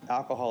about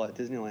alcohol at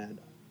Disneyland,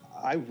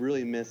 I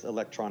really miss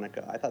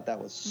Electronica. I thought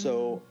that was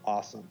so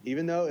awesome.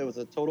 Even though it was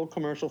a total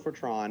commercial for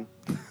Tron.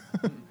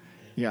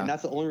 Yeah. And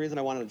that's the only reason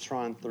I wanted a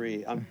Tron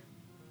 3. I'm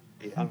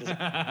just,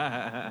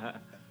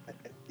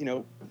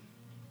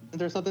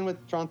 there's something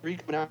with Tron 3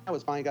 coming out. I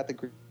was finally got the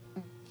green.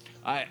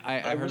 I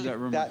heard that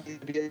rumor. That needs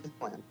to be a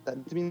Disneyland. That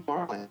needs to be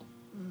Tomorrowland.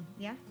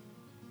 Yeah.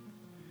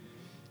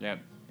 Yep.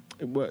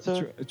 What,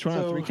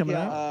 Tron 3 coming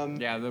out?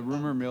 Yeah, the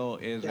rumor mill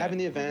is having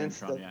the events.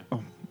 Tron, yeah.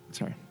 Oh,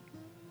 sorry.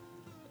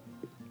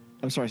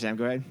 I'm sorry, Sam.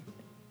 Go ahead.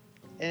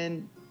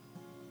 And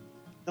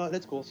no,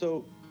 that's cool.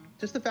 So,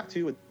 just the fact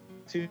too, with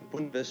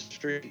Buena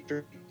Street,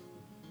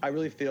 I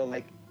really feel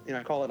like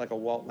I call it like a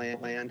Walt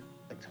land,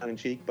 like tongue in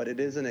cheek, but it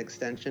is an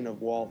extension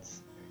of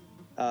Walt's,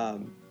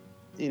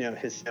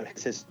 his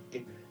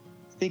history.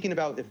 Thinking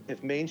about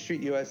if Main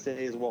Street USA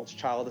is Walt's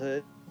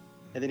childhood,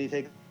 and then you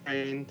take the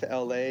train to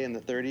LA in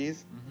the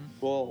 30s.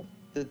 Well,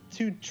 the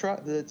two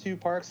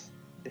parks,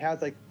 it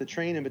has like the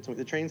train in between,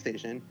 the train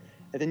station,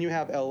 and then you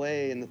have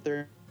LA in the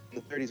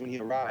 30s when he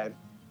arrived,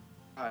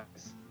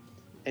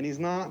 and he's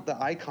not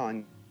the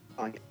icon.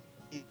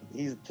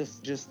 He's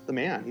just the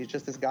man. He's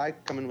just this guy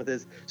coming with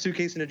his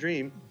suitcase and a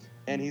dream,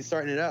 and he's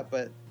starting it up.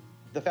 But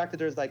the fact that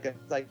there's like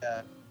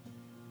a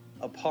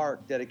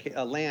park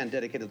a land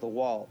dedicated to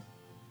Walt,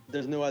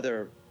 there's no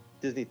other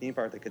Disney theme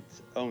park that could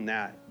own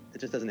that. It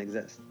just doesn't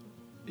exist.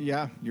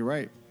 Yeah, you're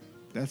right.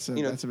 That's a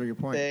bigger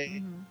point.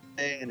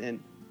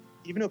 And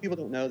even though people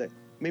don't know that,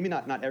 maybe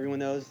not everyone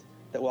knows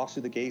that walks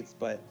through the gates,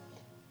 but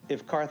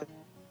if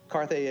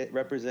Carthay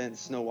represents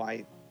Snow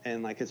White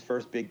and like his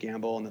first big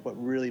gamble and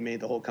what really made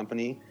the whole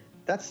company,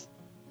 that's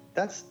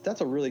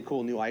a really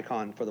cool new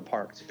icon for the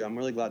park too. I'm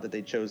really glad that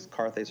they chose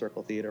Carthay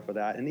Circle Theater for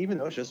that. And even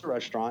though it's just a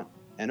restaurant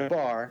and a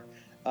bar,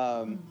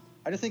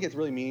 I just think it's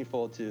really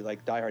meaningful to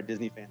like diehard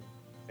Disney fans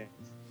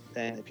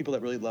and people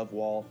that really love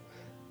Walt.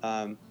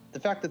 The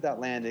fact that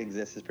land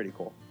exists is pretty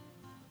cool.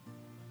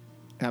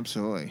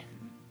 Absolutely.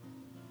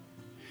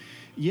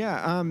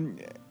 Yeah.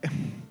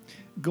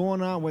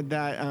 Going on with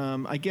that,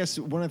 I guess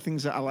one of the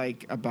things that I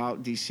like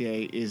about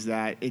DCA is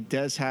that it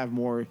does have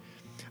more.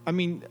 I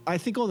mean, I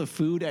think all the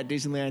food at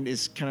Disneyland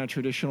is kind of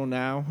traditional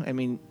now. I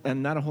mean,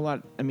 and not a whole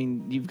lot. I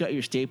mean, you've got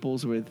your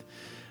staples with,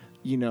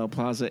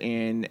 Plaza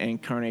Inn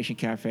and Carnation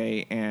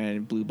Cafe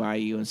and Blue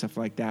Bayou and stuff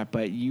like that.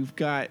 But you've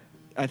got,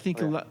 I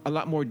think, a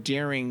lot more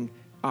daring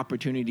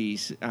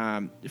opportunities,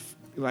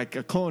 like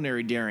a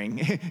culinary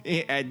daring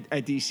at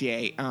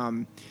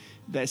DCA,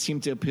 that seem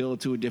to appeal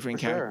to a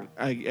different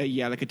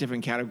like a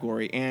different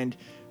category. And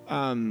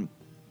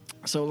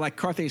so like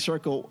Carthay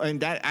Circle, and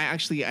that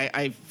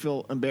I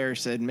feel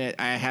embarrassed to admit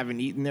I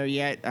haven't eaten there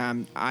yet.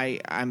 I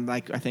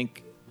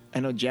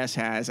know Jess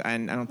has,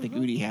 and I don't think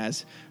Udi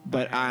has,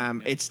 but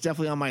it's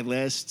definitely on my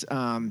list.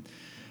 I'm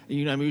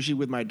usually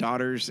with my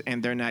daughters,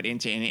 and they're not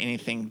into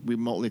anything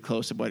remotely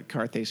close to what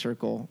Carthay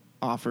Circle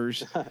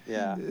offers.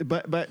 Yeah.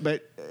 But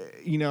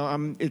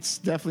it's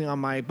definitely on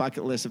my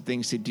bucket list of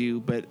things to do.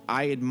 But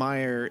I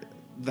admire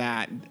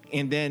that.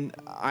 And then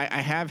I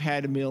have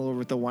had a meal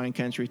over at the Wine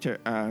Country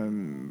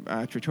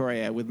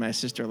Trattoria with my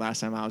sister last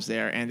time I was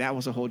there, and that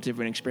was a whole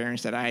different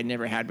experience that I had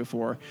never had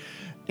before.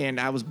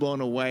 And I was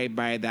blown away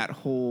by that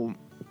whole.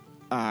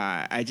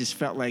 I just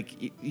felt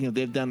like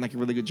they've done like a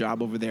really good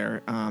job over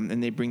there,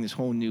 and they bring this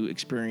whole new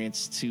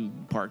experience to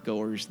park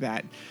goers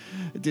that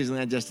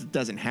Disneyland just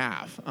doesn't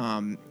have.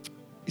 I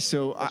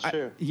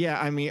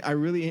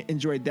really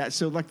enjoyed that.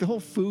 So like the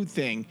whole food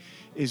thing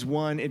is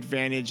one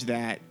advantage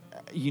that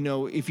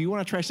if you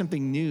want to try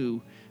something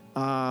new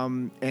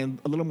and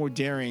a little more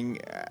daring,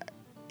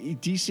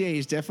 DCA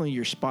is definitely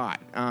your spot.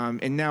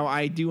 And now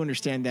I do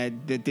understand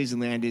that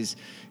Disneyland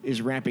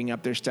is ramping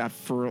up their stuff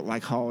for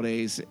like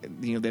holidays.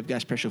 They've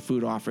got special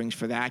food offerings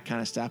for that kind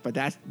of stuff, but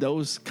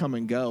those come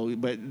and go.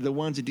 But the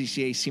ones at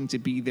DCA seem to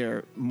be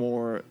there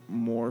more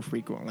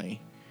frequently.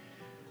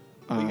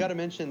 You got to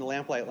mention the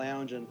Lamplight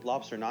Lounge and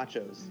lobster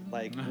nachos.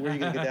 Like, where are you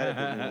going to get that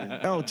at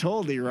Disneyland? Oh,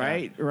 totally,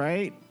 right? Yeah.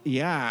 Right?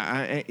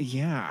 Yeah.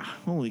 Yeah.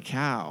 Holy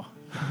cow.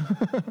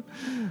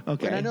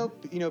 Okay. And I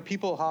know,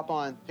 people hop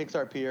on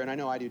Pixar Pier, and I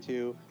know I do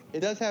too.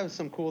 It does have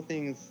some cool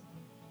things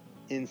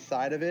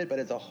inside of it, but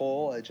as a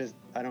whole,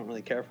 I don't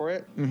really care for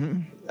it.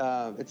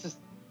 Mm-hmm. It's just,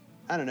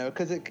 I don't know,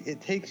 because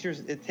it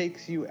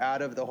takes you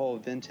out of the whole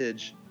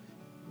vintage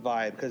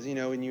vibe. Because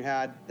when you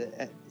had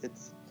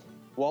it's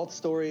Walt's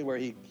story where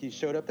he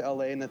showed up to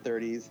LA in the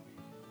 30s,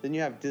 then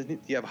you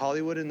have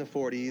Hollywood in the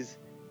 40s,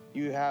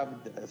 You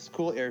have this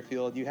cool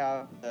airfield. You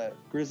have the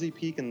Grizzly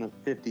Peak in the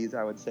 50s,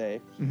 I would say.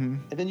 Mm-hmm.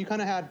 And then you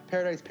kind of had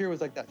Paradise Pier was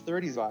like that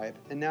 30s vibe.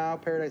 And now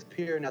Paradise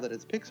Pier, now that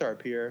it's Pixar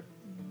Pier,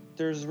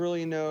 there's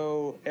really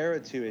no era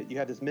to it. You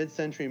have this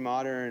mid-century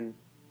modern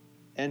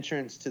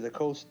entrance to the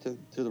coast,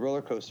 to the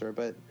roller coaster.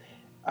 But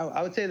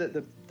I would say that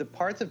the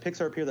parts of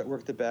Pixar Pier that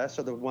work the best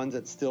are the ones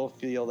that still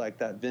feel like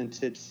that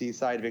vintage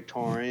seaside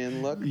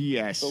Victorian look.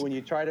 Yes. But when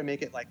you try to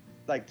make it like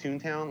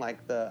Toontown,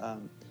 like the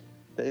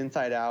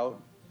Inside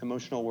Out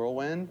emotional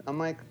whirlwind, I'm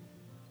like,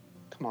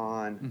 come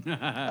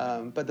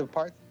on. But the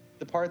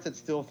parts that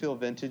still feel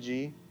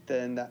vintagey,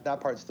 then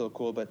that part's still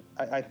cool. But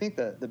I think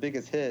that the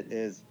biggest hit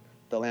is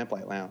the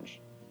Lamplight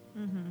Lounge.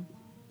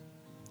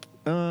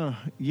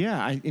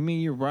 Yeah, I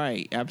mean, you're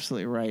right.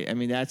 Absolutely right. I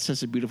mean, that's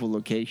such a beautiful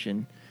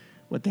location,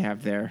 what they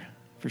have there,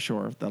 for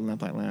sure, the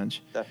Lamplight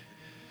Lounge. That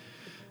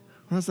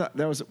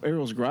was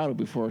Ariel's Grotto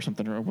before or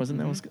something, or wasn't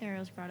that?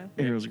 Ariel's Grotto.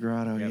 Ariel's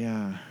Grotto, Yep.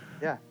 yeah.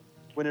 Yeah.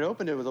 When it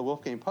opened, it was a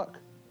Wolfgang Puck.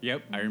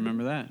 Yep, I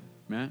remember that,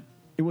 Matt.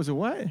 It was a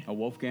what? A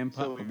Wolfgang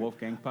Puck. A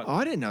Wolfgang Puck. Oh,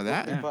 I didn't know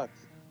that. Wolfgang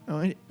Pucks.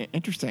 Oh,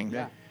 interesting.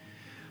 Yeah.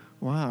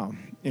 Wow.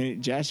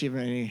 And Jazz, do you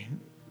have any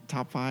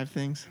top 5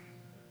 things?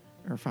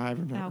 Or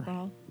 5? Or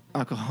Alcohol.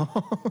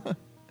 Alcohol.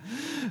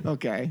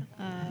 Okay.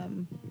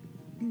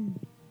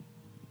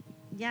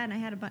 Yeah, and I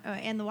had a bunch,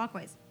 and the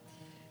walkways.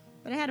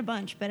 But I had a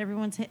bunch, but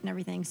everyone's hitting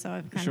everything, so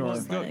I've kind Sure. of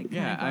just let it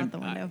kind of go out the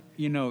window.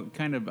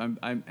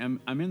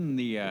 I'm in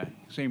the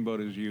same boat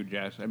as you,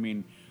 Jess. I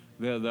mean,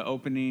 the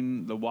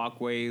opening, the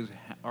walkways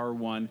are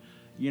one.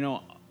 You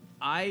know,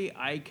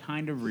 I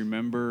kind of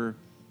remember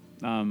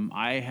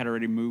I had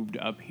already moved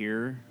up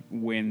here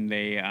when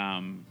they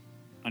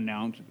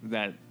announced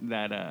that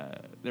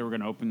they were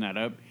going to open that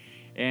up,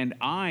 and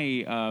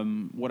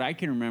what I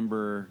can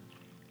remember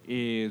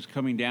is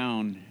coming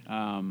down.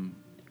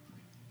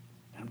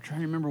 I'm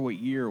trying to remember what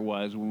year it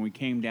was when we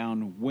came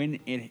down when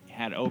it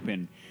had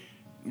opened.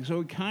 So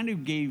it kind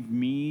of gave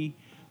me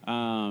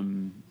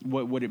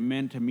what it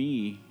meant to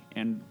me,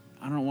 and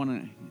I don't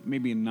want to,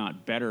 maybe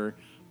not better,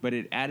 but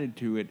it added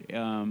to it,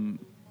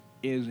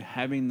 is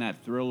having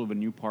that thrill of a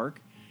new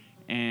park.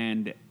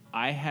 And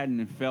I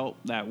hadn't felt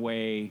that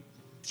way,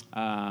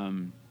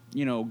 going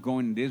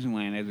to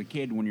Disneyland as a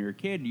kid. When you're a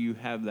kid, you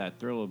have that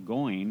thrill of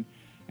going.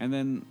 And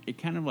then it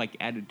kind of like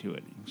added to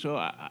it. So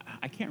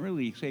I can't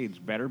really say it's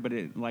better, but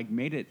it like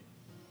it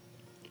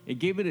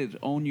gave it its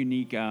own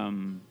unique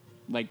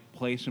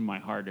place in my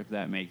heart, if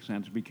that makes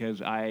sense,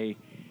 because I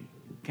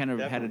kind of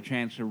had a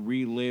chance to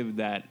relive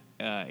that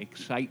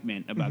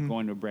excitement about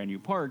going to a brand new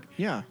park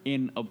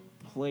in a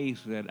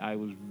place that I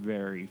was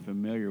very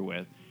familiar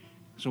with.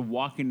 So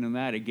walking in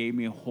that, it gave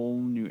me a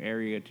whole new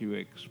area to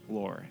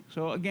explore.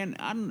 So again,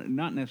 I'm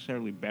not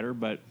necessarily better,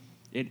 but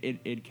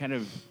it kind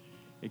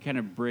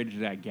of bridged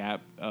that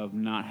gap of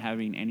not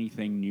having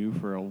anything new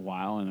for a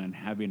while and then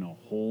having a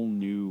whole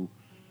new,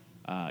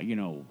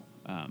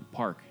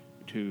 park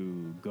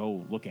to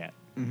go look at.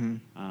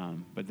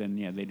 But then,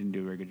 they didn't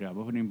do a very good job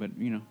opening, but,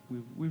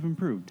 we've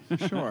improved.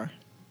 Sure.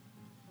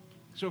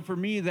 So for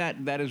me,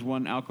 that is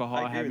one.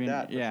 Alcohol. I agree with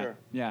that, for sure.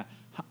 Yeah.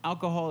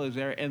 Alcohol is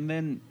there. And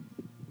then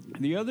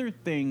the other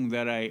thing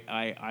that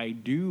I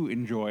do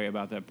enjoy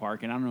about that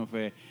park, and I don't know if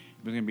it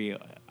was going to be...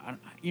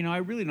 I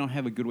really don't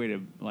have a good way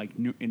to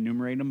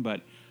enumerate them,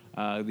 but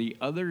the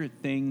other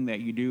thing that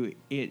you do,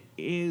 it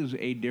is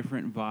a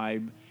different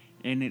vibe,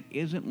 and it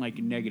isn't like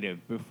negative.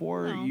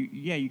 Before,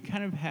 you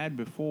kind of had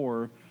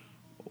before,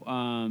 you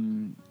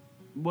kind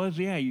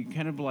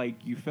of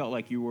you felt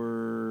like you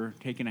were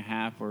taking a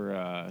half or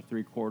a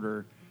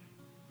 3/4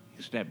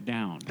 step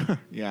down.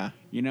 Yeah.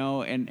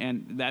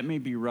 And that may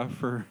be rough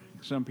for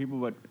some people,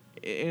 but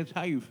it's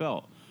how you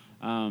felt.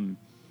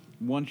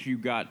 Once you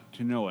got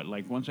to know it,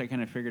 once I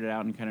kind of figured it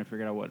out and kind of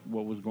figured out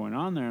what was going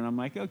on there, and I'm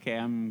like, okay,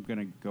 I'm going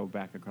to go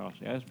back across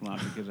the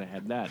Esplanade because I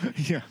had that.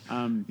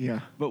 Yeah.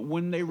 But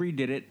when they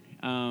redid it,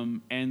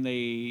 and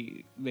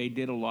they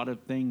did a lot of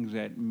things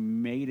that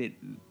made it,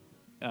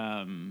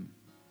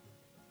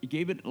 it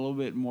gave it a little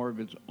bit more of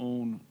its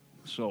own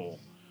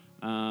soul.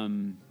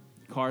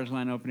 Cars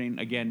Land opening.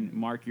 Again,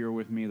 Mark, you were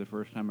with me the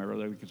first time I rode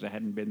there because I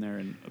hadn't been there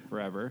in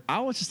forever. I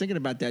was just thinking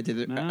about that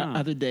the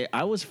other day.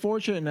 I was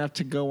fortunate enough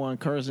to go on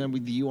Cars Land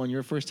with you on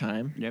your first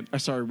time. Yep.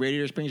 Sorry,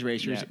 Radiator Springs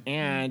Racers,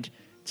 and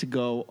to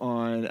go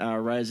on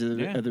Rise of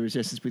the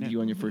Resistance with you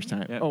on your first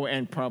time. Yep. Oh,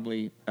 and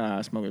probably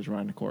Smuggler's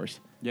Run, of course.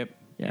 Yep.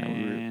 Yeah.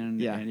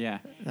 And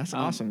That's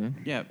awesome, man.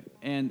 Yeah.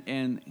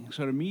 And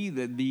so to me,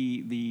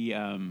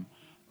 the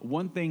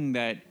one thing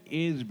that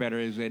is better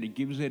is that it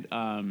gives it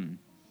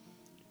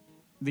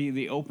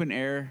the open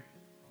air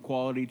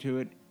quality to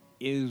it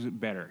is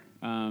better.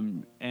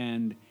 And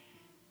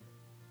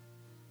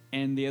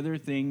the other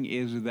thing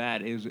is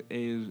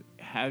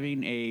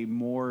having a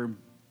more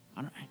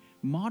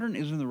modern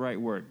isn't the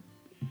right word,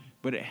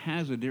 but it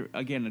has a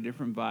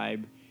different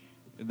vibe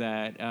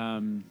that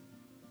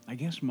I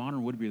guess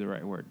modern would be the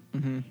right word.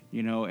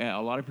 Mm-hmm.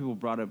 A lot of people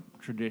brought up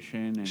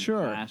tradition and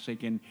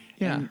classic and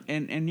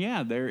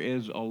there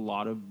is a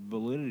lot of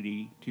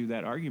validity to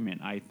that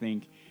argument. I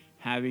think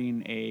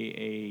having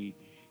a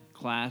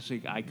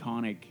classic,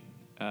 iconic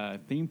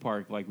theme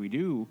park like we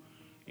do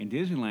in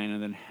Disneyland,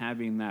 and then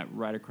having that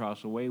right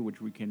across the way,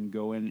 which we can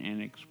go in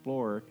and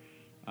explore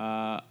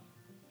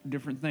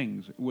different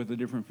things with a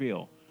different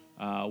feel,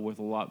 with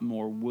a lot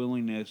more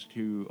willingness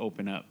to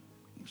open up.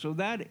 So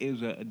that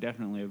is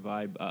definitely a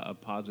vibe, a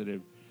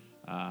positive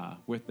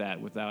with that,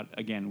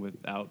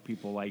 without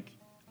people like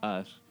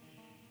us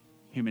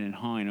hemming and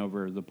hawing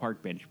over the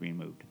park bench being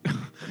moved. Yeah.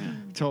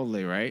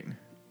 Totally, right?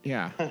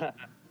 Yeah.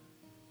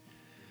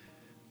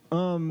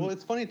 Well,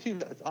 it's funny too.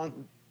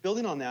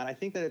 Building on that, I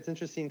think that it's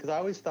interesting because I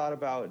always thought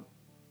about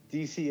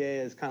DCA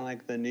as kind of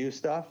like the new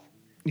stuff,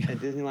 and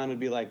Disneyland would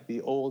be like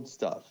the old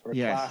stuff or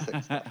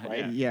classic stuff,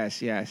 right?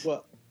 Yes.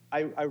 Well,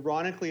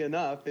 ironically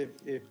enough, if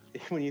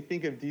when you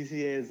think of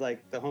DCA as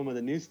like the home of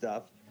the new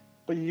stuff,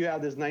 but you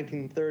have this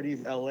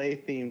 1930s LA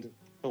themed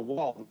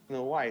wall,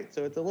 Snow White,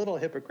 so it's a little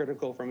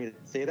hypocritical for me to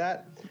say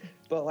that.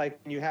 But like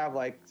you have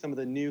like some of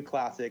the new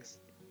classics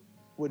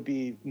would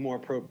be more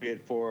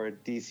appropriate for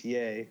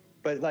DCA,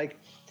 but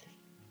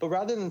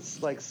rather than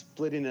like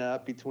splitting it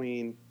up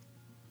between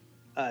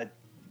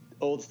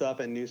old stuff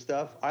and new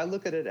stuff, I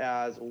look at it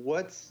as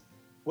what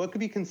could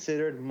be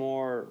considered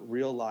more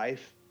real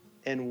life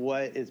and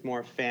what is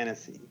more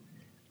fantasy.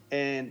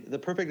 And the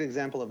perfect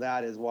example of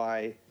that is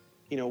why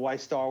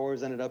Star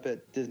Wars ended up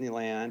at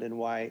Disneyland and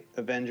why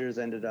Avengers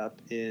ended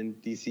up in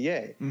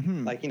DCA.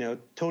 Mm-hmm. Like,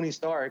 Tony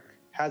Stark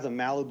has a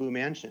Malibu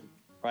mansion,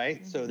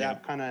 right? So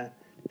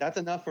that's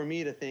enough for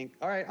me to think,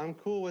 all right, I'm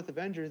cool with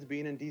Avengers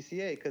being in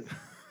DCA because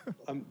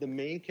the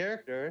main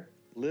character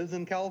lives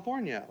in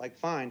California. Like,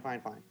 fine.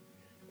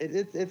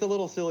 It's a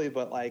little silly,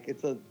 but like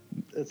it's a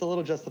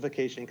little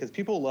justification because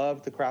people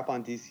love to crap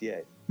on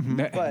DCA.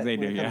 But they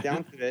when do, it comes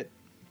down to it,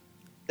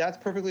 that's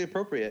perfectly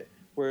appropriate.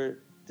 Where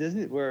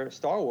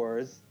Star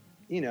Wars,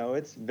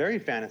 it's very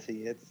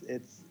fantasy.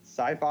 It's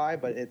sci-fi,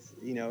 but it's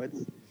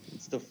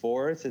the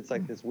Force. It's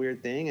like this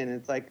weird thing, and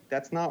it's like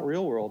that's not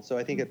real world. So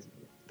I think it's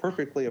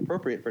perfectly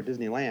appropriate for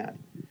Disneyland.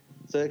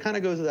 So it kind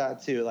of goes to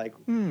that too, like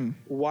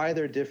why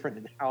they're different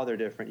and how they're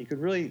different. You could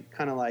really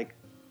kind of like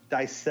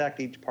dissect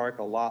each park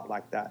a lot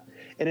like that.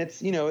 And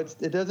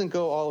it doesn't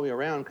go all the way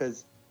around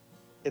because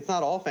it's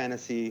not all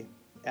fantasy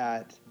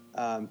at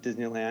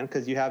Disneyland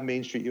because you have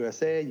Main Street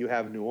USA, you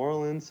have New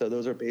Orleans, so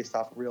those are based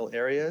off real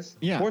areas.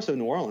 Yeah. More so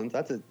New Orleans,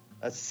 that's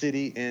a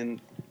city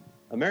in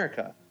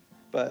America.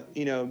 But,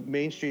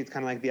 Main Street's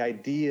kind of like the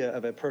idea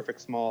of a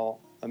perfect small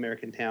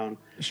American town.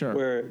 Sure.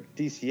 Where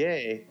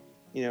DCA,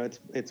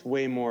 it's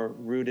way more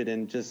rooted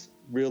in just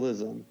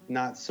realism,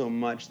 not so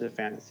much the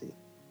fantasy.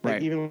 Like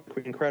Right. even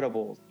with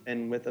Incredibles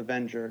and with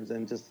Avengers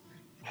and just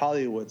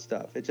Hollywood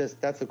stuff.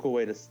 That's a cool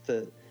way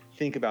to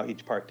think about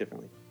each park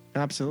differently.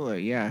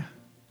 Absolutely, yeah.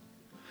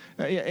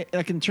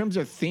 Like in terms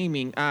of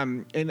theming,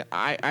 and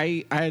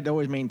I had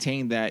always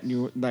maintained that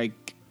New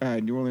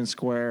Orleans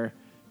Square,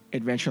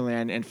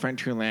 Adventureland, and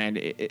Frontierland,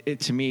 it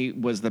to me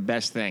was the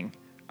best thing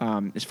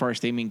as far as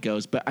theming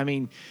goes. But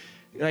telling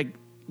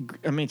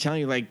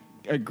you, like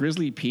a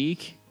Grizzly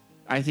Peak,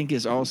 I think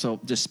is also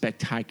just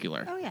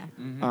spectacular. Oh yeah.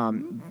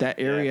 That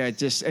area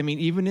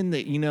even in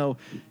the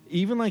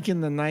even like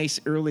in the nice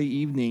early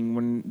evening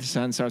when the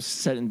sun starts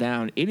setting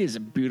down, it is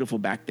beautiful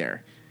back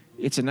there.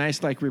 It's a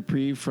nice like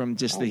reprieve from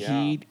just the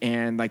heat,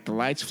 and like the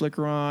lights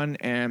flicker on,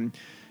 and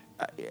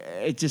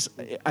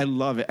I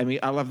love it.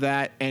 I love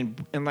that,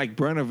 and like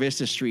Buena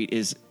Vista Street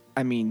is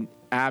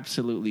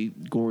absolutely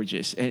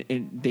gorgeous,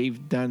 and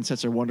they've done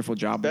such a wonderful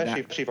job of that.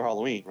 Especially for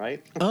Halloween,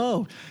 right?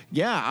 Oh,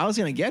 yeah, I was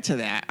going to get to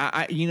that.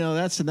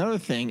 That's another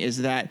thing is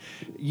that,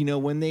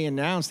 when they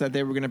announced that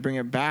they were going to bring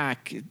it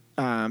back to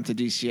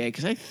DCA,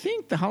 because I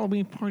think the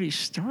Halloween party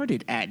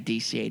started at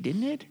DCA,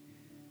 didn't it?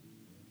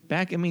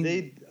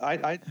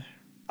 I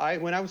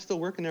when I was still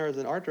working there as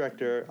an art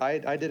director,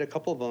 I did a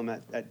couple of them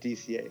at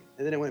DCA,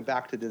 and then it went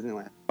back to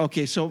Disneyland.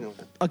 Okay, so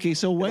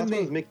when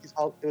it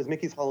was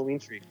Mickey's Halloween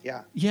Tree,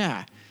 yeah.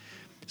 Yeah.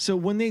 So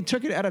when they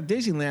took it out of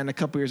Disneyland a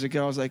couple years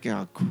ago, I was like,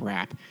 oh,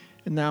 crap.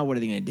 And now what are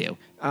they going to do?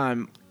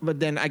 But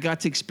then I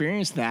got to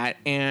experience that.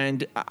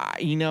 And,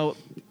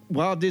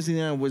 while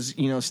Disneyland was,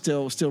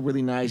 still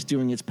really nice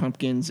doing its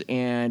pumpkins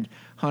and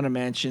Haunted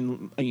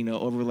Mansion,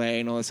 overlay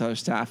and all this other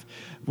stuff,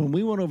 when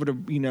we went over to,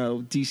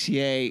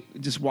 DCA,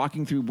 just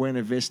walking through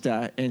Buena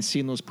Vista and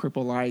seeing those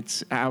purple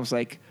lights, I was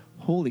like,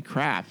 holy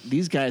crap,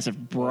 these guys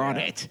have brought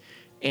it.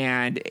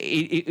 And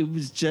it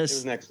was just... It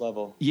was next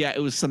level. Yeah,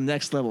 it was some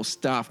next level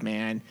stuff,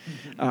 man.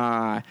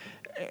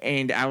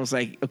 And I was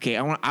like, okay,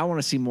 I want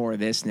to see more of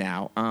this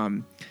now.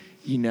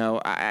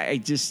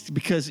 I just...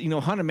 Because,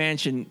 Haunted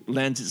Mansion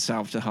lends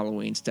itself to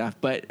Halloween stuff.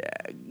 But,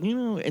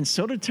 and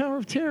so did Tower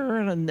of Terror.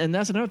 And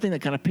that's another thing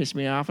that kind of pissed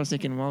me off. I was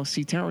thinking, well,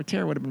 see, Tower of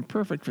Terror would have been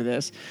perfect for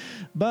this.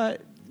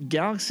 But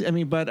Guardians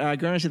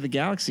of the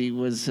Galaxy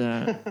was...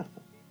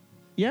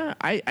 yeah,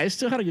 I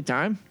still had a good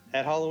time.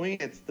 At Halloween,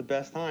 it's the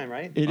best time,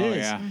 right? It is.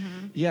 Yeah.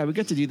 Mm-hmm. Yeah, we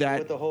got to do that.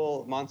 With the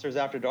whole Monsters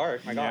After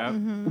Dark. My God.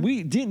 Mm-hmm.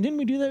 We didn't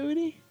we do that,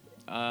 Woody?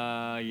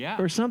 Yeah.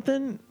 Or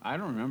something? I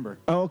don't remember.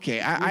 Oh, okay.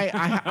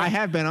 I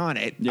have been on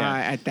it. Yeah.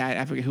 At that,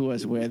 I forget who I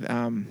was with.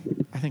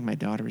 I think my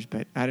daughters,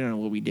 but I don't know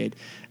what we did.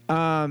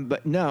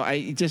 But no,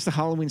 just the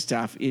Halloween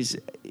stuff is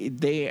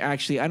they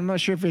actually. I'm not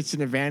sure if it's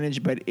an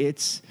advantage, but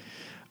it's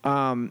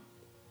not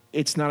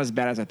as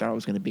bad as I thought it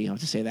was going to be. I'll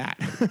just say that.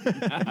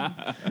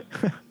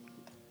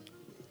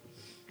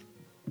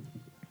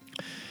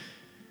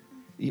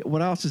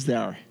 What else is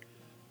there?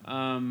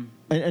 I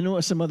know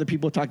some other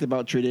people talked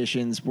about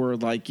traditions where,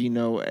 like, you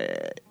know,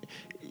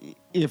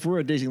 if we're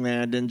at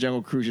Disneyland and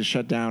Jungle Cruise is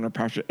shut down or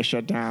partially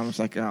shut down, it's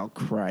like, oh,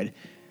 crud.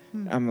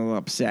 I'm a little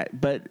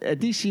upset. But at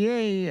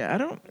DCA, I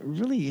don't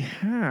really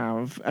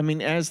have. I mean,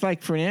 as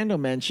like Fernando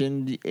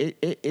mentioned,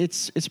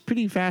 it's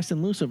pretty fast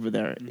and loose over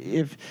there.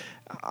 If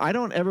I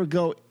don't ever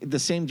go the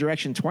same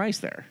direction twice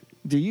there.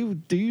 Do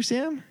you,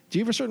 Sam? Do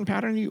you have a certain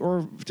pattern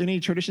or any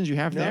traditions you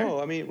have there? No,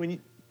 I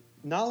mean,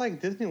 not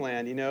like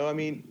Disneyland, you know. I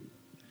mean,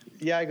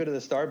 yeah, I go to the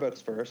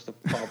Starbucks first,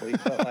 probably,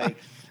 but like,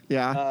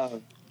 yeah.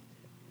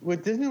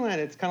 With Disneyland,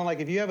 it's kind of like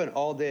if you have an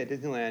all day at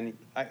Disneyland.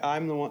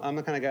 I'm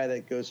the kind of guy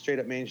that goes straight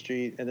up Main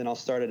Street, and then I'll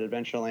start at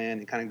Adventureland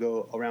and kind of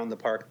go around the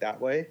park that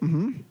way.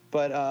 Mm-hmm.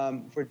 But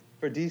for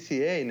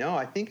DCA, no,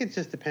 I think it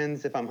just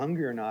depends if I'm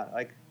hungry or not.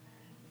 Like,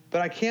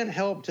 but I can't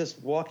help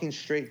just walking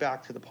straight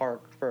back to the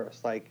park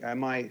first. Like,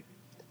 I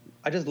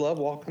just love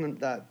walking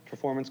that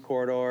performance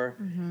corridor,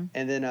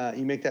 and then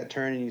you make that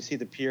turn and you see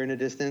the pier in the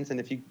distance. And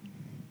if you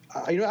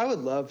know, I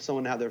would love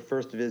someone to have their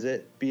first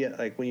visit be it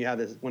like when you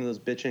have one of those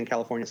bitchin'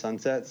 California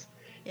sunsets.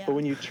 Yeah. But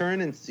when you turn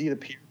and see the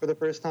pier for the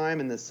first time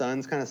and the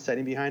sun's kind of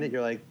setting behind it,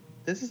 you're like,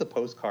 this is a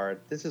postcard.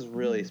 This is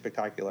really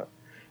spectacular.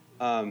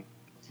 The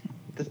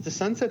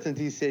sunsets in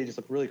DCA just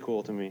look really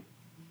cool to me.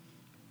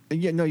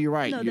 Yeah, no, you're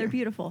right. No, they're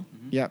beautiful.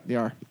 Yeah, they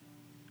are.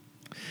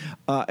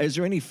 Is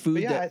there any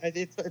food? But yeah,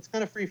 it's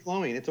kind of free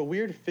flowing. It's a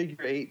weird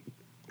figure 8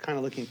 kind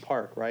of looking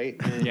park, right?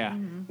 And yeah.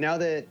 Now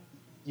that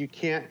you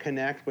can't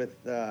connect with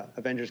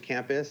Avengers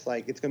Campus,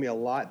 like it's going to be a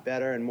lot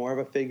better and more of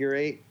a figure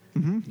 8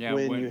 when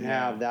you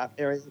have that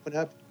area open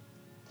up.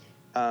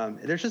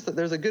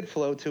 There's a good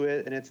flow to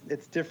it, and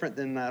it's different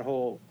than that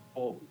whole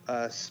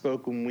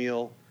spoke and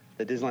wheel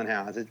that Disneyland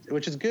has,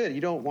 which is good.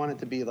 You don't want it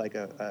to be like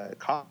a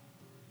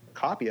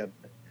copy of,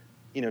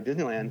 you know,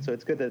 Disneyland. So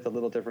it's good that it's a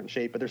little different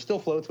shape, but there's still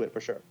flow to it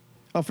for sure.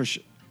 Oh, for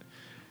sure.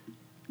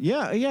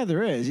 Yeah,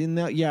 there is.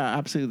 Yeah,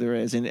 absolutely there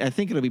is, and I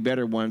think it'll be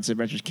better once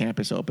Adventures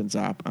Campus opens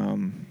up.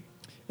 And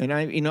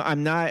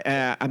I'm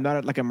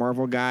not like a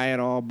Marvel guy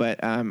at all,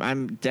 but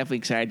I'm definitely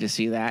excited to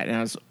see that.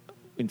 And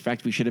in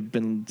fact, we should have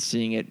been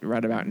seeing it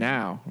right about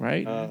now,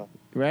 right?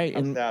 Right.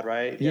 That's sad,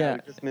 right? Yeah,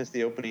 we just missed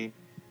the opening.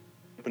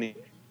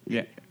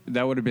 Yeah,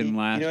 that would have been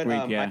last week.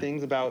 My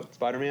things about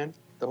Spider-Man,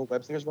 the whole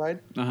Web Slingers ride.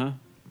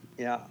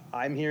 Yeah,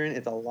 I'm hearing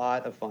it's a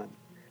lot of fun,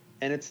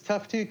 and it's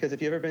tough too because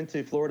if you've ever been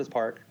to Florida's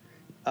park.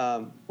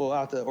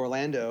 Out to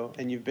Orlando,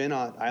 and you've been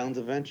on Islands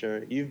of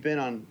Adventure, you've been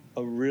on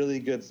a really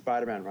good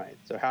Spider-Man ride.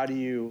 So how do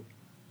you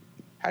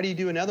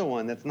do another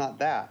one that's not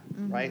that,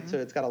 right? So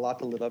it's got a lot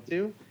to live up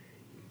to.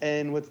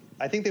 And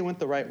I think they went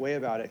the right way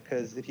about it,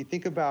 because if you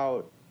think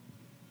about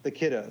the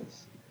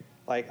kiddos,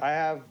 like I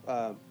have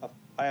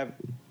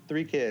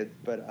 3 kids,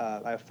 but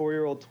I have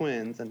 4-year-old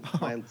twins, and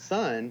my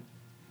son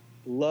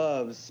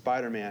loves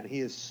Spider-Man. He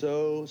is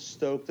so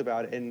stoked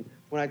about it. And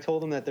when I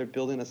told him that they're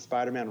building a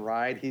Spider-Man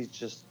ride, he's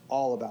just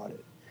all about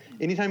it.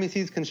 Anytime he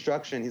sees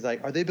construction, he's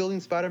like, are they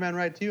building Spider-Man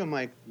ride too? I'm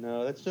like,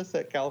 no, that's just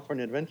at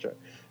California Adventure.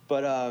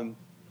 But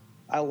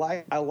I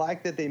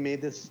like that they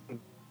made this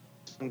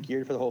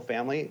geared for the whole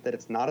family, that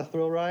it's not a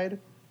thrill ride,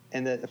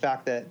 and that the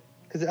fact that,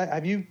 because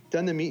have you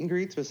done the meet and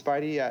greets with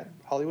Spidey at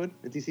Hollywood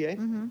at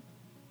DCA?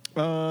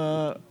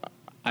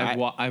 I've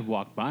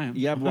walked by him.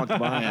 Yeah, I've walked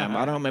by him.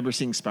 I don't remember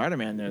seeing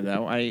Spider-Man there,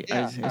 though. I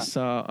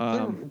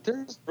saw...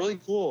 They're really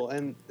cool.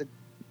 And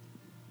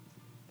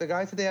the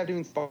guys that they have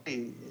doing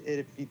Spidey,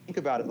 if you think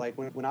about it, like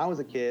when I was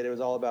a kid, it was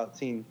all about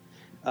seeing,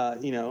 I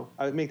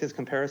would make this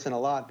comparison a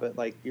lot, but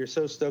like you're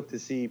so stoked to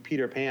see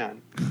Peter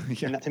Pan.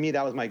 Yeah. And to me,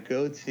 that was my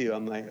go-to.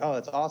 I'm like, oh,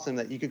 it's awesome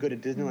that you could go to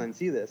Disneyland and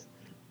see this.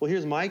 Well,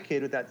 here's my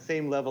kid with that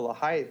same level of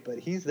hype, but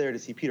he's there to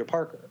see Peter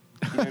Parker.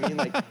 You know what I mean?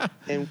 Like,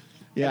 and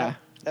yeah.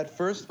 At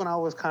first, when I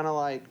was kind of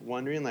like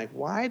wondering, like,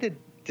 why did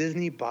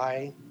Disney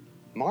buy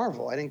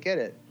Marvel? I didn't get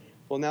it.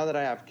 Well, now that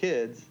I have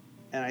kids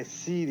and I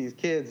see these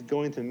kids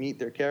going to meet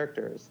their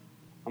characters,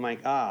 I'm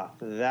like,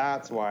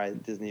 that's why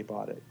Disney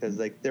bought it, because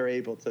like they're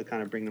able to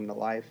kind of bring them to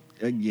life.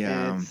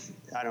 Yeah,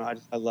 and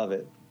I love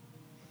it.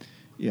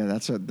 Yeah,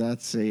 that's a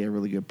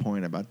really good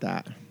point about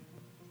that.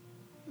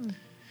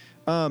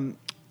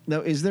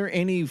 Now, is there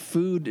any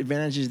food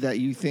advantages that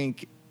you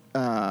think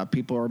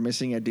people are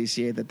missing at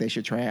DCA that they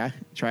should try?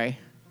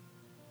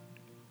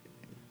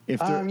 If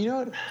you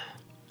know what?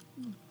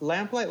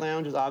 Lamplight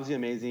Lounge is obviously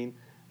amazing.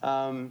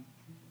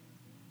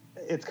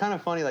 It's kind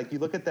of funny. Like you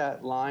look at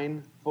that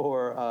line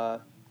for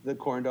the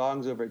corn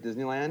dogs over at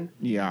Disneyland.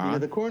 Yeah. You know,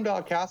 the corn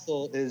dog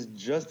castle is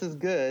just as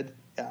good.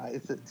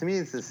 To me,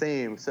 it's the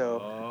same.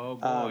 So, oh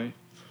boy,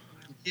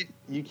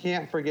 you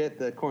can't forget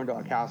the corn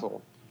dog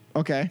castle.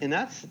 Okay. And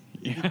that's,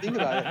 if you think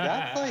about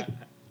it,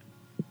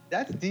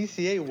 that's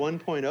DCA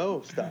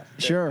 1.0 stuff.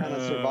 That sure. kind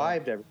of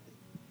survived everything.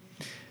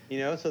 You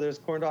know, so there's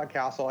Corn Dog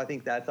Castle. I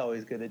think that's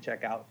always good to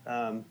check out.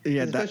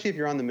 Yeah, especially if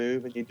you're on the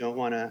move and you don't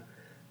want to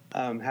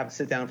have to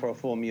sit down for a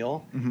full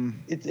meal. Mm-hmm.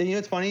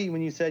 It's funny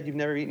when you said you've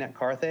never eaten at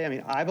Carthay. I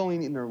mean, I've only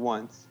eaten there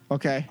once.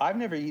 Okay. I've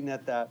never eaten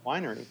at that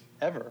winery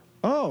ever.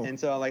 Oh. And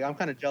so like I'm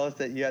kind of jealous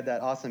that you had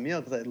that awesome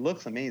meal because it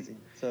looks amazing.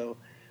 So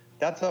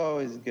that's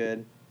always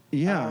good.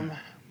 Yeah.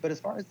 But as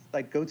far as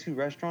like go-to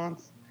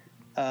restaurants,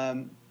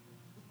 the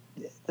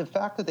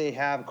fact that they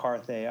have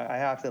Carthay, I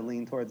have to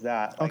lean towards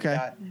that. Like okay.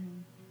 That,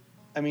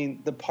 I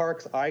mean, the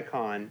park's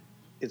icon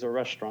is a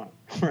restaurant,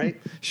 right?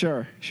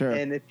 Sure.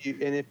 And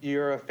if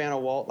you're a fan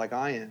of Walt like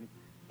I am,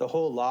 the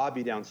whole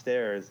lobby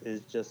downstairs is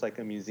just like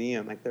a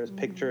museum. Like there's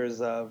pictures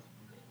of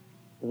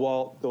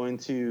Walt going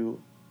to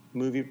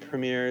movie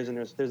premieres, and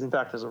there's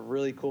a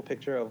really cool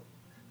picture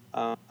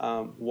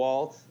of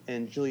Walt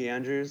and Julie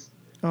Andrews.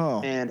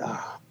 Oh. And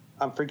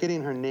I'm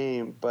forgetting her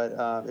name, but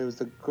it was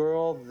the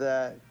girl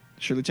that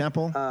Shirley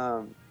Temple.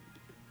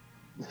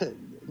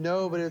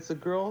 No, but it's a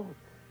girl.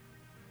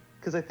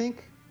 Because I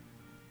think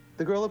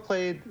the girl that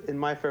played in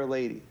My Fair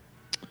Lady,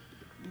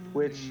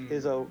 which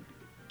is a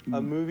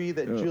movie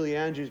that Julie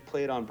Andrews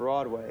played on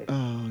Broadway.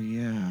 Oh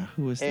yeah,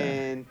 who was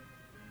that?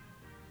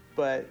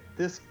 But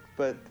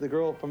the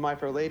girl from My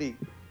Fair Lady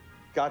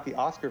got the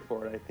Oscar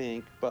for it, I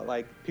think. But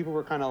like people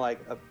were kind of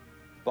like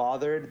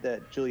bothered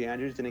that Julie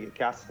Andrews didn't get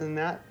casted in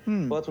that.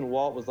 Well, that's when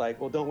Walt was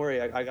like, "Well, don't worry,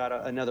 I got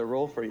another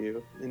role for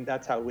you," and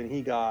that's when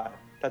he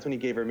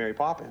gave her Mary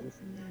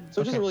Poppins. So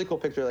it's just a really cool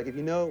picture. Like if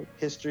you know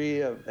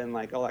history and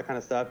like all that kind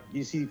of stuff,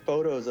 you see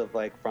photos of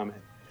like from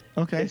it.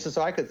 Okay. It's just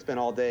so I could spend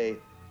all day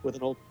with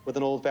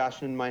an old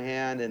fashioned in my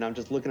hand, and I'm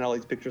just looking at all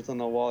these pictures on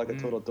the wall like a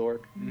total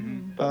dork.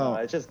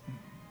 But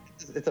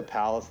it's a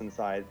palace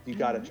inside. You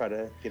got to try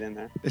to get in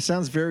there. It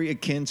sounds very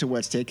akin to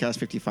what Steakhouse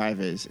 55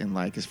 is in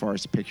like as far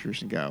as the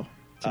pictures go.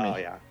 Oh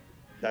yeah,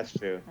 that's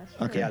true.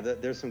 Okay. Yeah,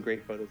 there's some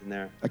great photos in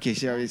there. Okay,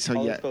 so all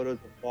yeah. those photos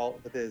of Walt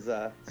with his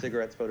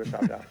cigarettes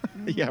photoshopped out.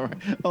 Yeah. Right.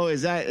 Oh,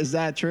 is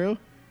that true?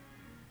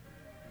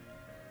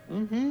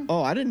 Mm-hmm.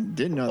 Oh, I didn't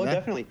know that. Oh,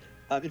 definitely.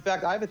 In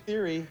fact, I have a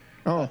theory.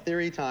 Oh.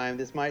 Theory time.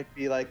 This might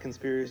be like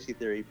conspiracy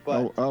theory,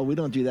 but we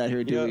don't do that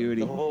here, do we,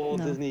 Woody? The whole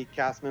Disney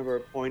cast member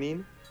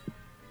pointing.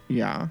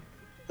 Yeah.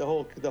 The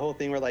whole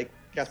thing where like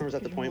cast members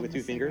have to point with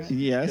two fingers.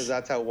 Yes. Because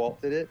that's how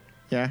Walt did it.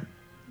 Yeah.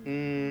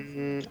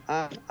 I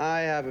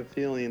have a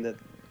feeling that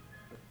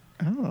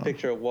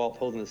picture of Walt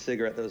holding a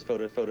cigarette that was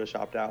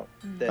photoshopped out,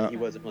 that he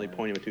wasn't really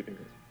pointing with two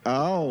fingers.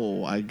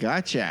 Oh, I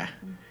gotcha.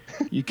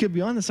 You could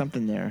be onto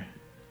something there.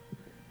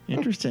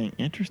 Interesting.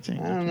 I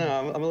don't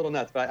know. I'm a little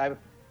nuts, but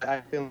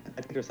I think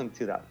there's something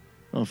to that.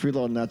 Well, if you're a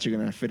little nuts, you're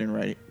gonna fit in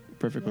right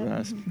perfect with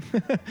us.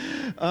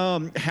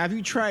 Have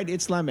you tried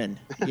It's Lemon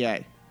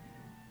yet?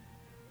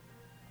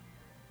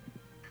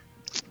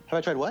 Have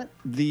I tried what?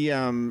 The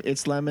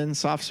It's Lemon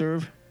soft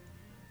serve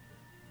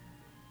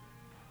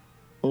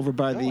over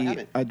by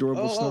the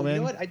Adorable Snowman. You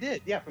know what? I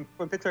did. Yeah,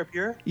 from Pixar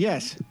Pure.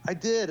 Yes, I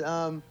did.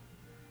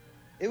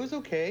 It was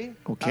okay.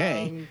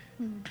 Okay.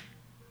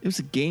 It was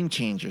a game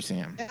changer,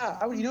 Sam.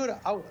 Yeah, you know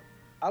what?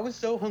 I was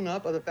so hung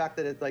up on the fact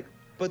that it's like,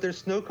 but there's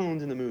snow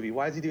cones in the movie.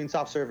 Why is he doing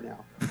soft serve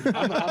now?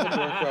 I'm a dork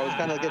where I was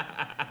kind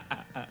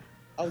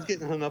of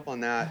getting hung up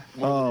on that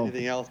more than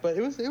anything else. But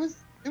it was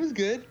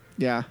good.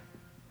 Yeah.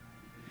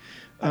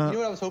 You know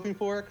what I was hoping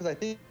for? Because I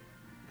think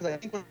when I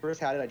first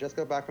had it, I just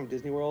got back from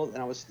Disney World,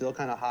 and I was still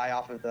kind of high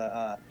off of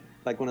the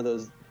like one of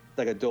those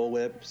like a Dole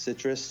Whip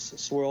citrus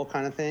swirl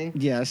kind of thing.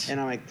 Yes. And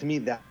I'm like, to me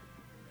that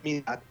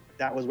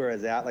was where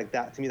it's at. Like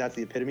that to me, that's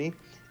the epitome,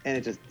 and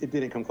it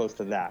didn't come close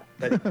to that.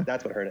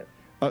 That's what hurt it.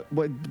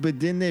 But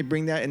didn't they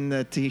bring that in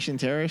the Tahitian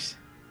Terrace,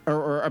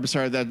 or I'm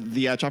sorry,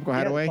 the Tropical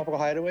Hideaway? Tropical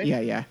Hideaway.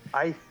 Yeah.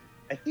 I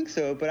think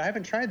so, but I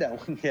haven't tried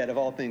that one yet. Of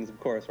all things, of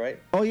course, right?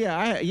 Oh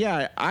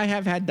yeah, I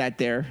have had that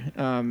there.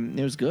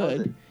 It was good.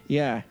 Was it?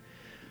 Yeah,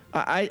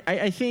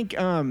 I think.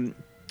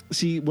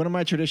 See, one of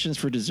my traditions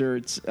for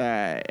desserts,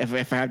 if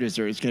I have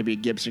dessert, it's going to be a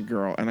Gibson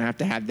Girl, and I have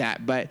to have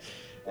that. But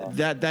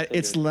that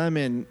It's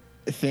Lemon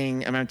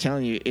thing, I'm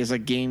telling you, is a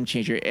game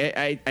changer.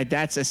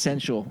 That's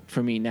essential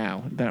for me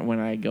now. That when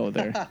I go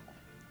there,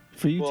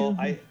 for you too.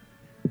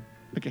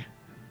 Okay.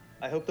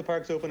 I hope the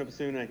parks open up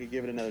soon and I could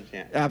give it another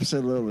chance.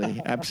 Absolutely.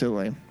 Are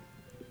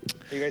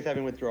you guys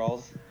having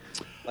withdrawals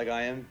like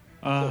I am?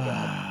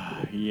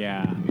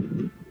 Yeah.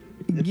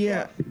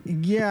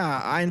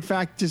 Yeah. I, in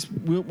fact, just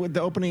with the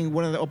opening,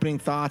 one of the opening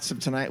thoughts of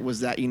tonight was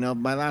that,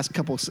 my last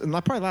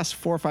probably last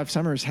 4 or 5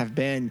 summers have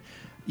been,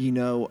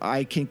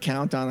 I can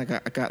count on like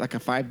a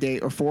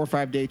 5-day or 4 or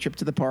 5 day trip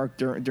to the park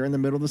during the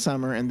middle of the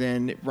summer and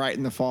then right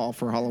in the fall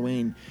for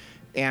Halloween.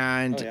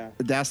 And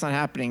that's not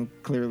happening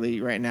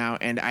clearly right now.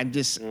 And I'm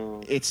just,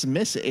 it's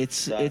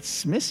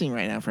missing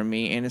right now for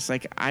me. And it's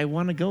like, I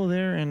want to go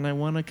there and I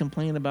want to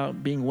complain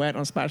about being wet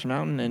on Splash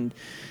Mountain and,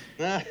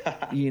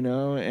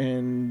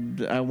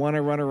 and I want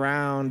to run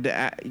around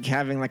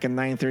having like a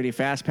 9:30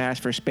 fast pass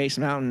for Space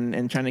Mountain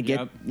and trying to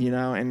get,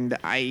 and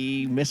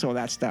I miss all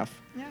that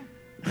stuff. Yeah.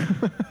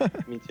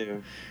 Me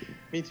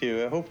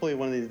too. Hopefully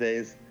one of these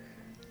days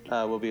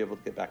we'll be able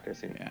to get back there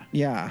soon.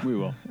 Yeah. We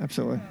will.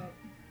 Absolutely.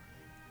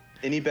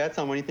 Any bets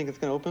on when you think it's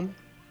going to open?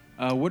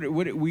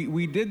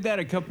 We did that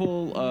a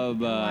couple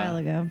of a while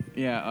ago.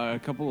 Yeah, a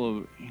couple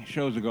of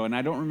shows ago, and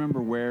I don't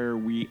remember where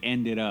we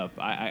ended up.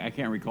 I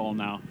can't recall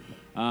now.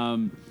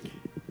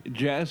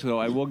 Jess, though,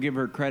 I will give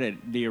her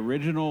credit. The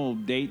original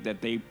date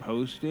that they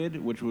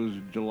posted, which was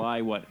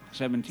July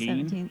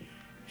 17?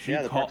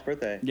 17th. The park's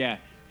birthday. Yeah,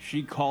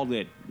 she called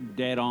it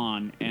dead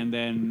on, and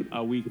then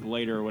a week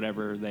later or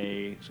whatever,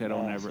 they said,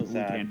 we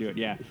can't do it.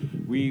 Yeah,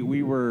 we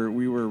were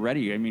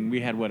ready. I mean,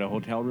 we had a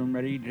hotel room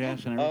ready,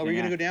 Jess, and everything. Oh, were you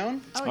gonna go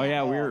down? Oh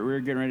yeah, we were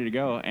getting ready to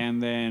go,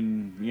 and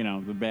then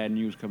the bad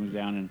news comes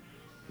down, and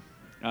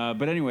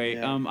but anyway,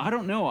 I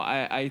don't know.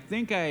 I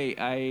think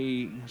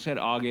I said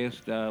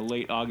August,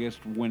 late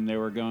August, when they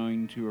were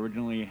going to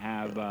originally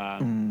have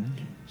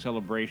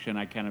Celebration.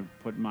 I kind of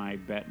put my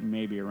bet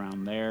maybe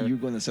around there. You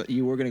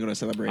were going to go to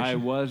Celebration. I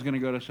was going to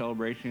go to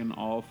Celebration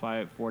all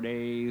 4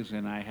 days,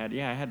 and I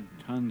had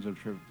tons of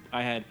trips.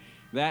 I had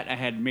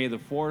May the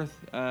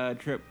 4th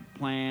trip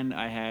planned.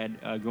 I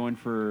had going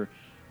for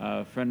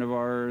a friend of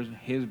ours,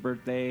 his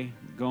birthday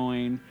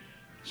going.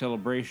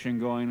 Celebration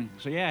going.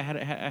 So yeah,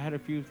 I had a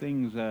few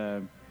things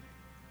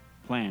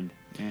planned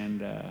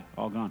and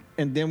all gone.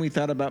 And then we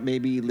thought about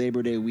maybe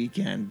Labor Day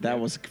weekend. That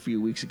was a few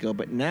weeks ago.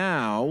 But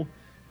now,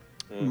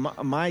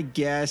 my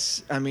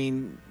guess. I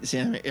mean,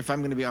 Sam, if I'm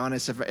going to be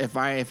honest, if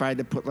I had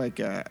to put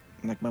like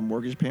my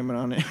mortgage payment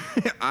on it,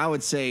 I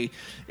would say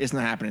it's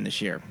not happening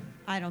this year.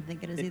 I don't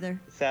think it is either.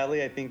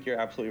 Sadly, I think you're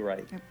absolutely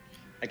right. Yep.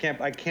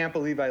 I can't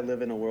believe I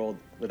live in a world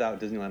without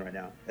Disneyland right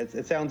now.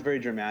 It sounds very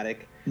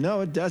dramatic.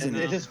 No, it doesn't.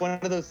 It's just one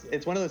of those.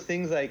 It's one of those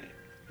things like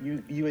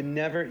you would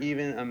never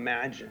even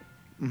imagine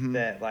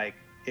that like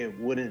it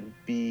wouldn't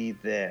be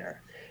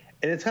there.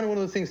 And it's kind of one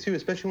of those things too.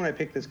 Especially when I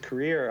picked this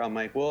career, I'm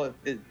like, well,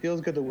 it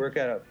feels good to work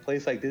at a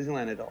place like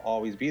Disneyland. It'll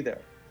always be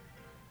there.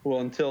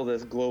 Well, until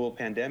this global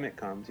pandemic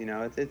comes,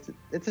 it's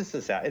just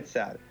sad. It's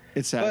sad.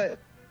 It's sad. But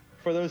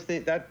for those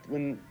things, that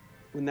when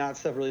that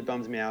stuff really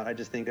bums me out, I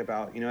just think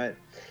about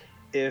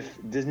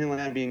if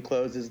Disneyland being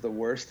closed is the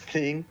worst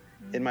thing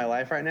in my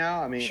life right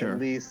now, I mean, sure. At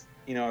least,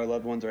 our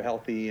loved ones are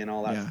healthy and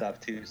all that stuff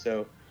too.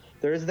 So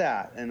there's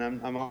that. And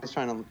I'm always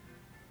trying to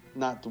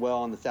not dwell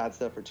on the sad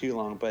stuff for too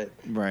long, but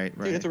right.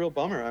 Dude, it's a real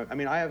bummer. I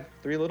mean, I have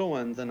 3 little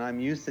ones and I'm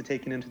used to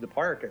taking them to the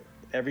park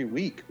every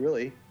week,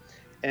 really.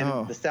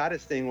 And the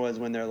saddest thing was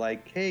when they're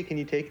like, hey, can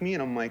you take me?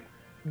 And I'm like,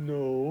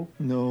 no.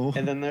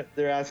 And then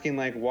they're asking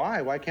like,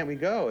 why can't we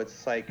go?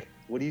 It's like,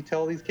 what do you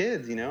tell these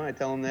kids? I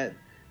tell them that,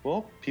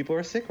 well, people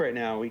are sick right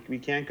now. We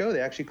can't go.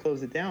 They actually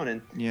closed it down.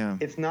 And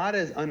it's not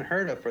as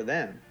unheard of for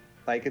them.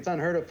 Like, it's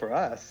unheard of for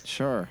us.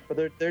 Sure.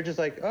 But they're just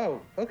like,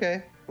 oh,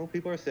 okay. Well,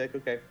 people are sick.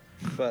 Okay.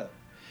 But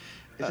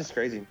it's just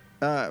crazy.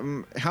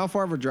 How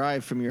far of a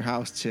drive from your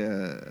house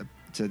to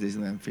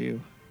Disneyland for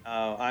you?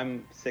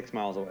 I'm 6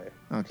 miles away.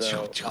 Oh,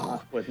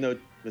 so with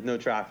no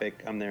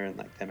traffic, I'm there in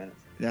like 10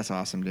 minutes. That's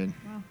awesome, dude.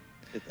 Wow.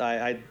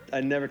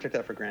 I never took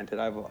that for granted.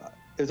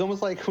 It's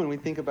almost like when we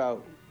think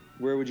about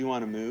where would you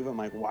want to move? I'm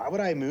like, why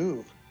would I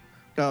move?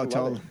 Oh,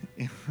 totally.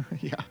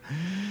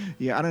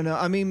 Yeah. I don't know.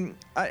 I mean,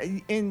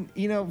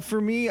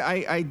 for me,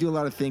 I do a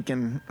lot of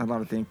thinking.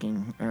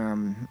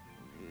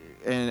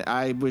 And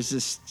I was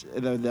just, I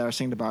was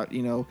thinking about,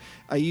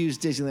 I use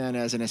Disneyland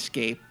as an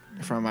escape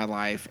from my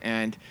life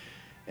and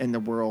the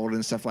world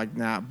and stuff like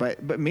that.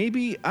 But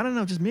maybe, I don't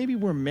know, just maybe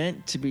we're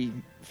meant to be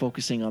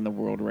focusing on the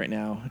world right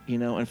now,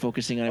 and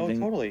focusing on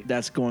everything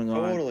that's going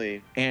on.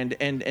 Totally.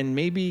 And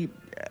maybe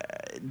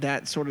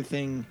that sort of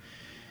thing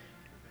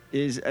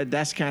is,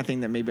 that's the kind of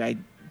thing that maybe I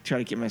try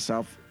to get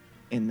myself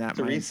in that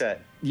to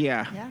reset.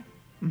 Yeah.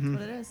 That's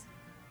what it is.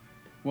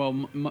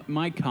 Well,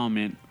 my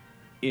comment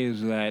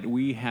is that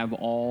we have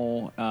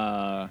all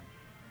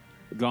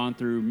gone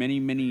through many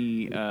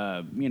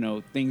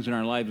things in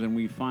our lives, and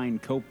we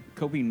find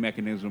coping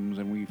mechanisms,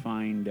 and we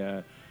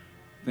find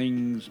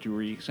things to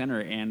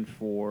recenter. And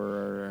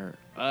for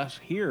us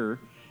here,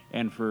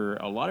 and for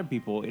a lot of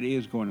people, it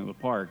is going to the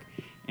park,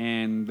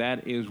 and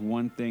that is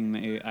one thing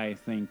that I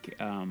think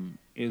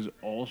is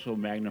also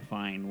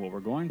magnifying what we're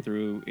going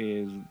through,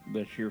 is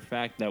the sheer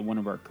fact that one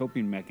of our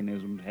coping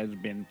mechanisms has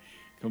been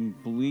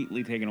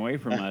completely taken away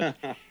from us.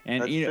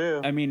 And That's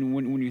true. I mean,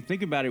 when you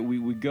think about it,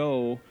 we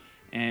go,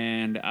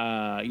 and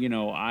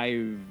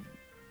I've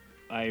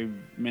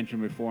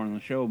mentioned before on the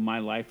show, my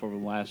life over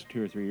the last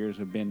 2 or 3 years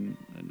have been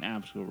an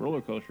absolute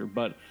roller coaster.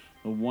 But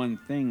the one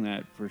thing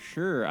that for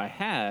sure I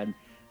had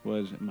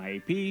was my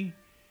AP. I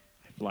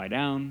fly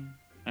down.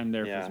 I'm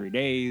there for 3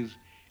 days,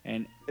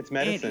 and it's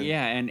medicine.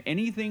 And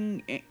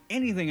anything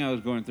I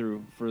was going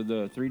through for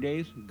the 3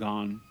 days,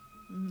 gone.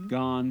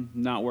 Gone,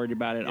 not worried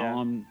about it. All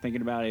I'm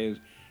thinking about is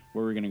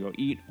where we're going to go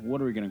eat,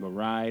 what are we going to go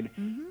ride,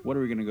 what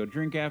are we going to go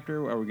drink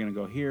after, are we going to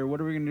go here, what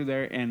are we going to do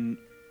there, and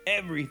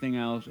everything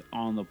else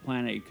on the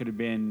planet. It could have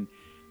been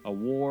a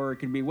war, it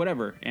could be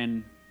whatever,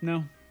 and no,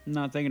 I'm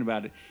not thinking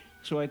about it.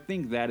 So I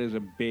think that is a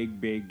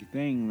big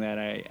thing that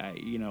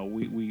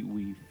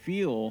we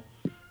feel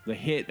the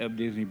hit of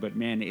Disney, but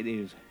man, it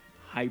is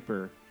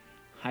hyper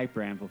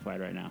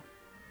amplified right now.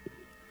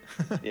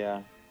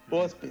 Yeah.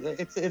 Well,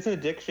 it's an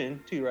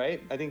addiction too,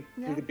 right? I think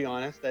we could be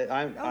honest.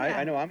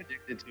 I know I'm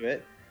addicted to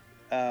it.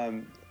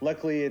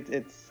 Luckily,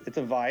 it's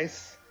a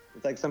vice.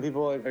 It's like some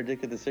people are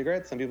addicted to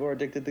cigarettes. Some people are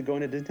addicted to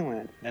going to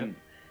Disneyland, and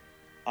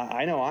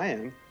I know I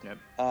am. Yep.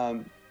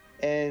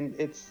 And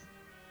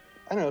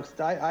I don't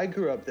know. I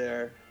grew up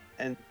there,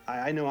 and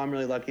I know I'm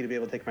really lucky to be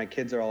able to take my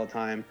kids there all the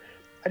time.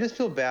 I just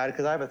feel bad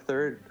because I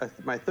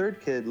have my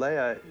third kid,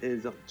 Leia,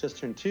 is just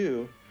turned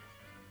 2,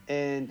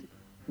 and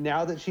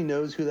now that she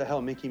knows who the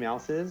hell Mickey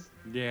Mouse is,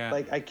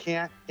 like I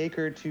can't take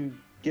her to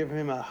give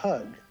him a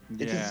hug.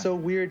 It's just so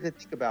weird to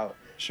think about.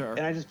 Sure.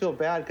 And I just feel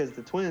bad because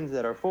the twins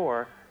that are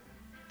 4,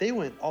 they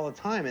went all the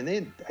time, and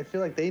I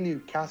feel like they knew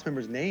cast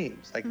members'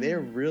 names. Like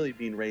they're really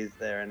being raised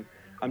there, and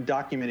I'm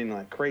documenting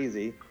like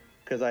crazy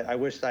because I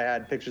wished I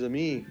had pictures of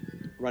me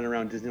running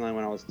around Disneyland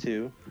when I was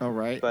 2. Oh,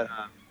 right. But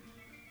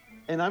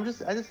and I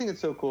just think it's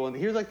so cool. And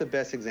here's like the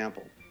best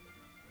example.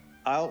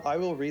 I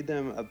will read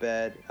them a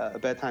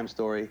bedtime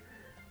story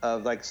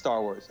of like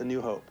Star Wars, A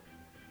New Hope.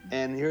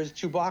 And here's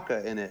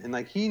Chewbacca in it. And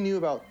like he knew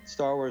about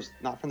Star Wars,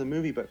 not from the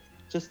movie, but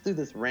just through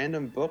this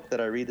random book that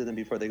I read to them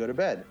before they go to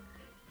bed.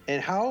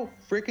 And how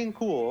freaking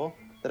cool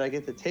that I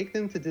get to take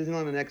them to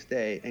Disneyland the next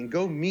day and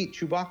go meet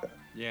Chewbacca.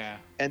 Yeah.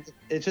 And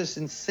it's just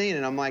insane.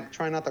 And I'm like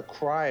trying not to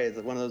cry as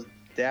one of those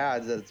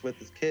dads that's with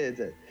his kids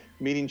at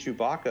meeting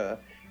Chewbacca.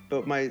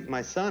 But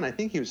my son, I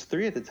think he was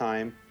 3 at the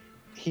time,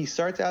 he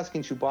starts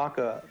asking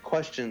Chewbacca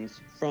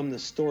questions from the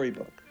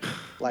storybook.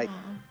 Like,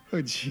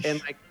 oh, geez.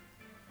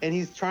 And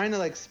he's trying to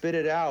like spit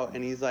it out.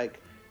 And he's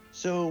like,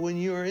 so when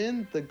you were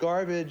in the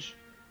garbage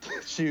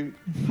chute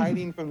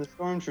hiding from the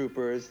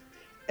stormtroopers,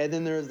 and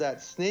then there's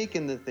that snake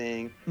in the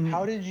thing,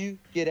 how did you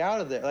get out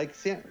of there? Like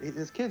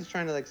his kid's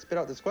trying to like spit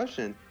out this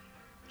question.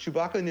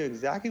 Chewbacca knew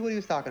exactly what he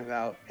was talking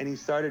about, and he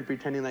started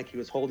pretending like he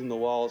was holding the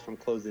walls from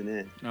closing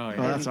in. Oh, yeah.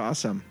 Oh, that's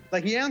awesome.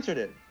 Like he answered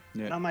it.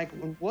 Yeah. And I'm like,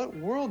 what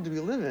world do we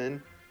live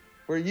in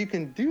where you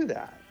can do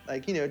that?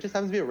 Like, it just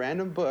happens to be a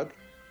random book.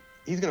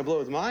 He's going to blow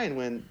his mind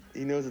when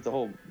he knows it's a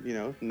whole,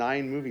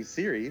 9 movie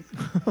series.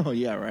 Oh,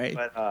 yeah, right.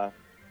 But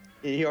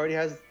he already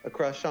has a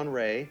crush on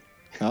Rey.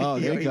 Oh,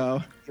 there you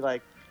go.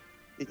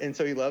 And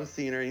so he loves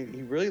seeing her.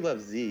 He really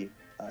loves Z.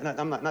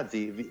 Not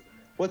Z. V.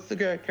 What's the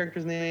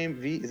character's name?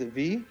 V? Is it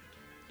V?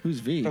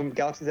 Who's V? From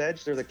Galaxy's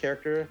Edge. There's a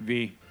character.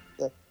 V.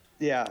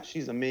 Yeah,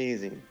 she's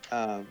amazing.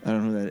 I don't know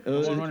who that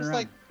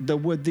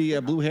is. With the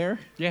blue hair?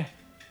 Yeah.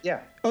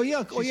 Yeah. Oh,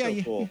 yeah. She's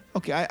so cool.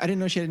 Okay, I didn't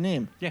know she had a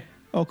name. Yeah.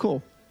 Oh,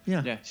 cool.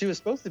 Yeah. She was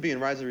supposed to be in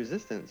Rise of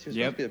Resistance. She was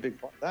supposed to be a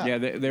big part of that. Yeah,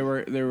 they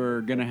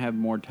were gonna have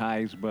more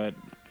ties, but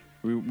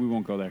we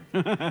won't go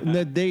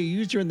there. They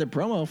used her in the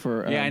promo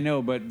for. Yeah, I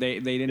know, but they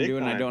didn't do it,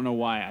 and I time. don't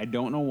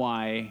know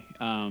why.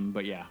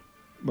 But yeah.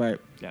 Right.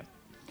 Yeah.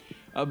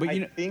 But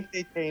I think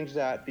they changed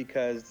that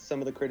because some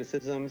of the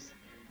criticisms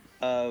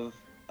of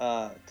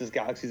just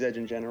Galaxy's Edge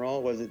in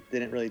general was it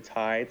didn't really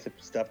tie to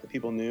stuff that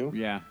people knew.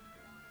 Yeah.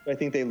 I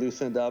think they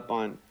loosened up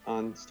on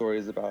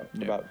stories about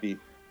V.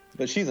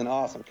 But she's an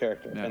awesome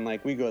character, and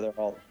like we go there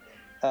all.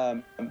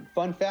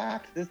 Fun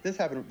fact: this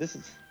happened. This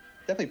is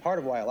definitely part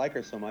of why I like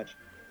her so much.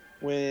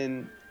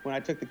 When I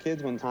took the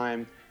kids one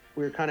time,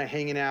 we were kind of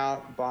hanging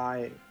out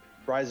by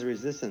Rise of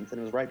Resistance,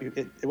 and it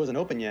was it wasn't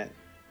open yet,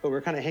 but we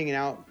were kind of hanging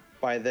out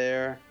by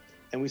there,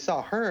 and we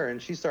saw her,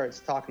 and she starts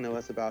talking to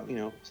us about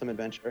some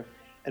adventure,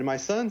 and my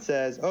son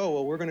says, "Oh,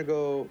 well, we're gonna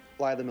go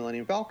fly the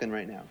Millennium Falcon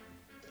right now,"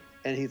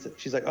 and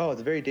she's like, "Oh, it's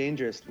very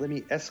dangerous. Let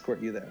me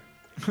escort you there."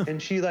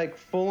 And she like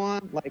full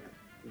on like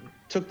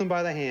took them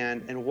by the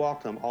hand and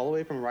walked them all the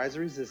way from Rise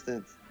of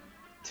Resistance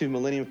to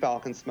Millennium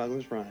Falcon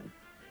Smuggler's Run.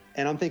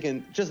 And I'm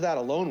thinking just that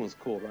alone was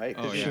cool, right?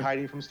 Because she's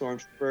hiding from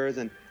stormtroopers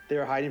and they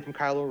were hiding from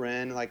Kylo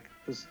Ren. Like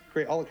it was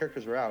great. All the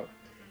characters were out.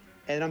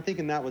 And I'm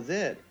thinking that was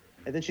it.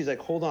 And then she's like,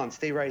 hold on,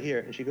 stay right here.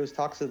 And she goes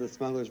talks to the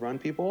Smuggler's Run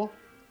people.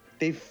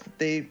 They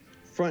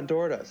front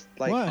doored us.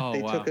 Like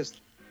they took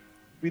us.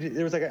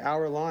 There was like an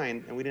hour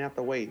line and we didn't have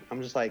to wait.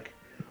 I'm just like,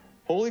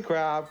 holy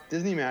crap,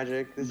 Disney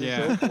magic. This is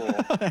so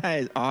cool. That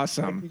is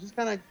awesome. Like, you just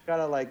kind of got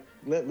to like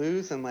let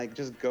loose and like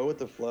just go with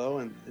the flow.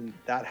 And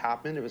that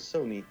happened. It was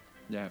so neat.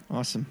 Yeah.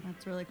 Awesome.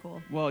 That's really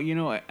cool. Well,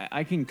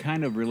 I can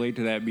kind of relate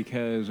to that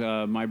because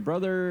my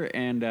brother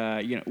and,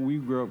 we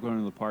grew up going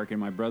to the park, and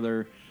my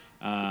brother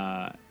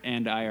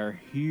and I are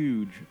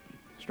huge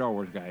Star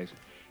Wars guys.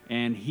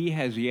 And he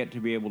has yet to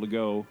be able to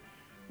go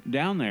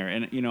down there.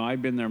 And,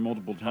 I've been there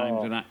multiple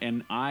times.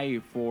 And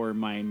I, for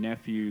my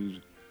nephew's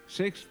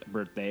 6th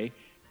birthday,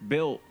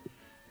 built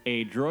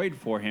a droid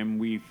for him.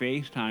 We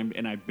FaceTimed,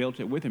 and I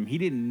built it with him. He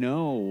didn't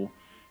know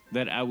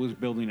that I was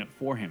building it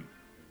for him.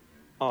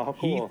 Oh, how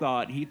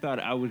cool. He thought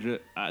I was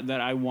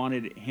that I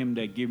wanted him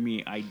to give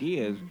me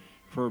ideas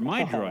for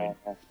my droid.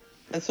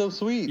 That's so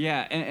sweet.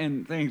 Yeah,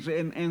 and thanks.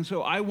 And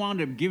so I wound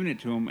up giving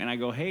it to him, and I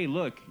go, hey,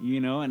 look,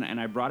 and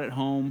I brought it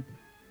home,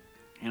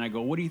 and I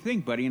go, what do you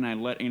think, buddy? And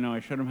I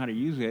showed him how to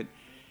use it,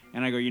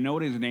 and I go, you know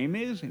what his name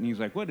is? And he's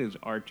like, what is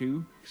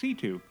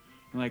R2C2?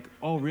 I'm like,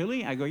 oh,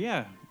 really? I go,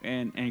 yeah.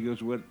 And he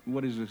goes,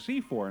 what is the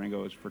C for? And I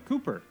go, it's for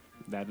Cooper.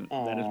 That is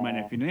my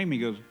nephew's name. He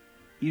goes,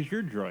 he's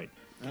your droid.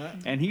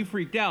 and he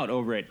freaked out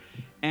over it.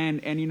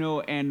 And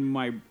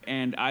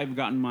I've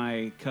gotten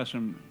my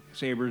custom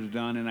sabers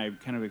done, and I've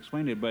kind of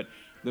explained it. But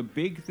the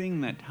big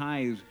thing that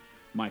ties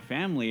my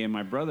family and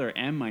my brother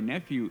and my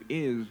nephew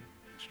is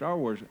Star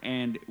Wars.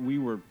 And we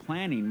were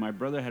planning. My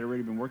brother had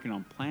already been working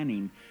on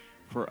planning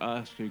for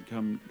us to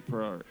come,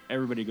 for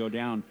everybody to go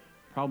down,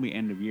 probably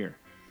end of year.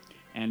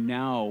 And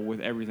now with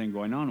everything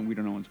going on, we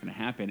don't know what's going to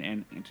happen.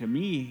 And to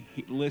me,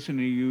 listen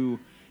to you,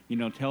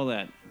 tell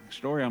that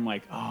story. I'm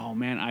like, oh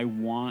man, I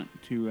want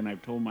to, and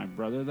I've told my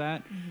brother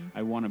that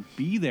I want to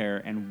be there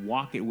and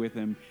walk it with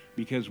him,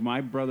 because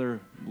my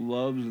brother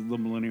loves the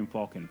Millennium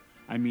Falcon.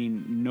 I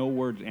mean, no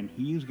words, and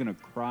he's gonna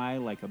cry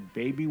like a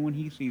baby when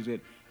he sees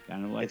it,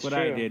 kind of like It's what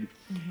true. I did.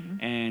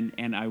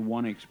 And I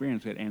want to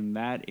experience it, and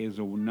that is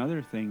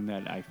another thing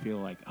that I feel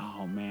like,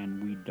 oh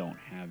man, we don't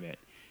have it,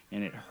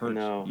 and it hurts.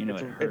 No, it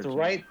hurts. it's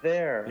right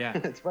there. Yeah.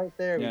 It's right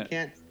there. Yeah. We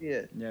can't see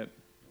it. Yep.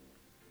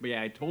 But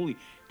yeah, I totally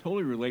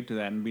relate to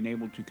that, and being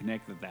able to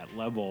connect at that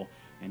level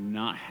and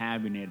not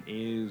having it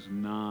is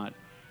not,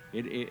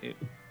 it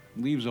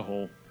leaves a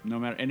hole. No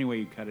matter any way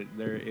you cut it,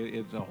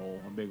 it's a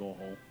hole, a big old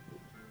hole.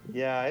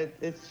 Yeah,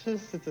 it's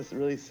a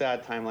really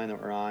sad timeline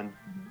that we're on.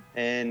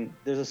 And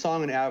there's a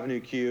song in Avenue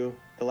Q,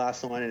 the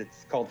last one, and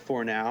it's called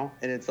For Now.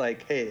 And it's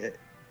like, hey,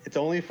 it's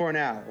only for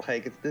now.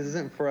 Like, this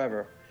isn't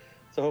forever.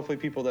 So hopefully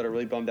people that are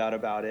really bummed out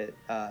about it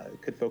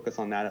could focus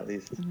on that at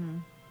least.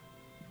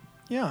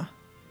 Yeah.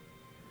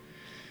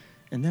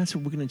 And that's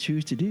what we're going to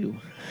choose to do,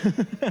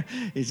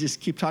 is just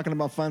keep talking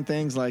about fun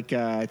things like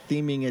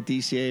theming at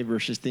DCA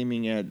versus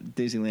theming at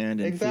Disneyland,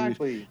 and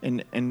Exactly.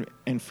 food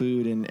and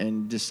food,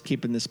 and just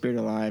keeping the spirit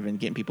alive and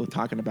getting people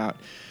talking about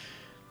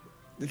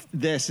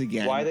this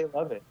again. Why they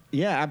love it.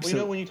 Yeah,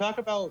 absolutely. Well, when you talk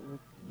about,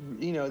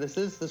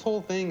 this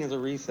whole thing is a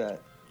reset,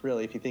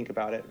 really, if you think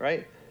about it,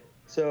 right?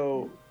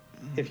 So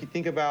if you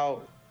think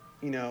about,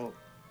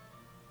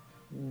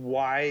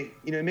 why,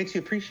 it makes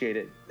you appreciate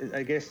it,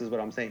 I guess is what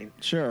I'm saying.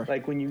 Sure.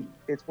 Like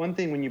it's one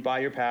thing when you buy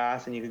your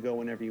pass and you can go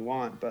whenever you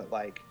want, but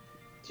like,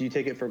 do you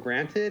take it for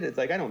granted? It's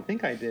like, I don't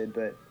think I did,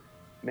 but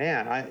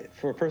man,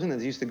 for a person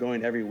that's used to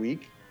going every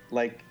week,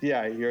 like,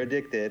 yeah, you're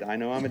addicted. I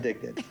know I'm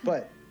addicted,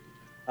 but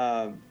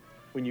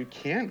when you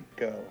can't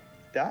go,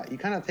 that you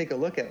kind of take a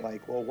look at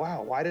like, well,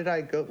 wow, why did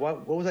I go?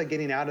 What was I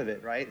getting out of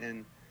it? Right.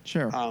 And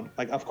sure.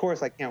 like, of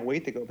course I can't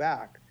wait to go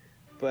back,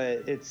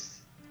 but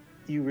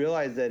you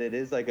realize that it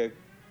is like a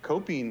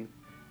coping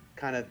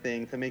kind of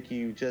thing to make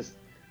you just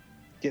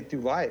get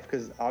through life,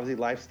 because obviously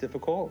life's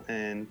difficult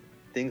and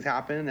things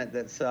happen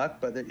that suck.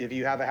 But if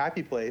you have a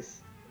happy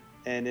place,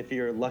 and if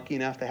you're lucky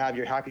enough to have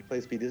your happy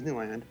place be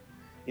Disneyland,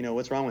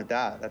 what's wrong with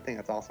that? I think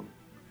that's awesome.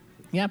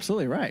 Yeah,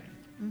 absolutely right.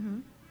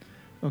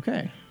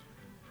 Okay.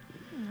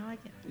 I like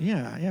it.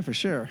 Yeah, for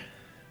sure.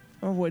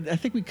 Oh, I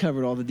think we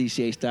covered all the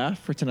DCA stuff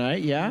for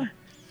tonight. Yeah.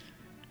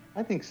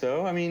 I think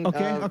so. I mean,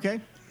 Okay.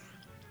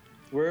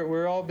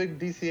 We're all big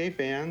DCA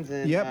fans,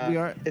 and Yep, we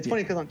are. It's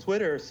funny because on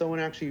Twitter,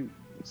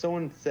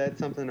 someone said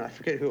something. I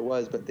forget who it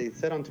was, but they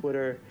said on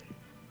Twitter,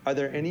 "Are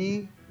there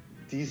any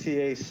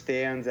DCA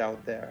stands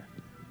out there,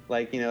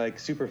 like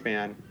super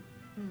fan?"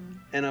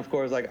 And of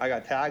course, like I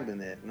got tagged in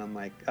it, and I'm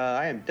like,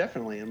 I am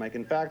definitely. And like,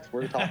 in fact,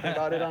 we're talking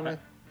about it on a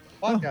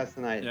podcast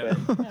tonight. Yeah.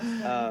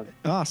 But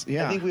Awesome.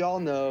 Yeah. I think we all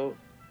know,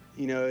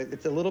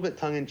 it's a little bit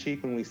tongue in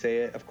cheek when we say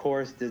it. Of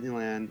course,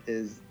 Disneyland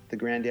is the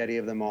granddaddy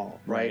of them all,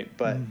 right?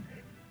 But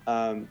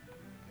and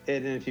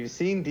if you've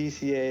seen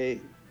DCA,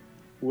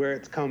 where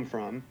it's come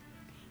from,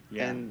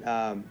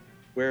 and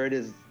where it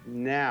is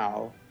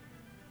now,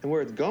 and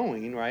where it's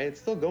going, right? It's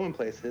still going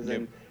places.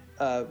 Yep.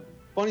 And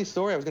funny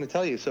story I was going to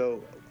tell you.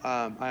 So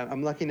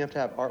I'm lucky enough to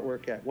have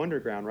artwork at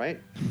Wonderground, right?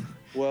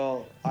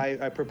 Well,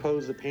 I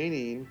proposed a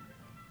painting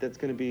that's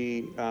going to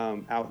be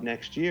out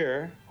next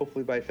year,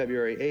 hopefully by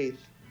February 8th,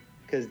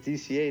 because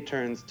DCA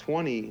turns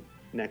 20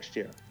 next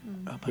year,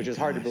 which is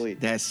hard to believe.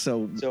 That's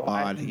so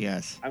odd.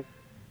 Yes.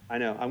 I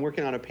know. I'm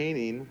working on a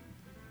painting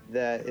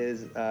that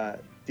is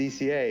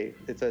DCA.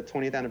 It's a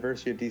 20th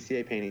anniversary of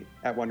DCA painting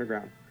at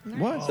Wonderground.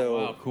 What? So,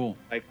 wow, cool.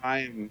 Like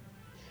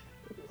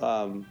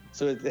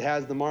so it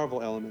has the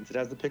Marvel elements. It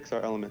has the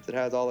Pixar elements. It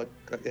has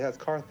it has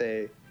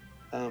Carthay,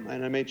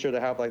 and I made sure to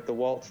have like the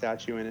Walt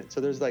statue in it.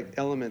 So there's like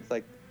elements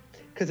like,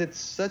 because it's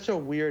such a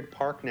weird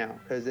park now.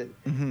 Because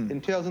in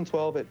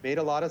 2012 it made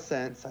a lot of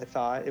sense. I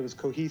thought it was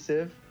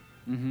cohesive.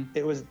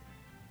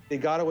 They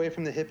got away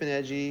from the hip and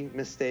edgy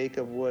mistake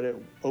of what it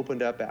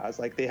opened up as.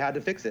 Like, they had to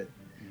fix it.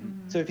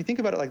 So if you think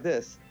about it like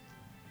this,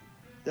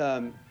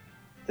 the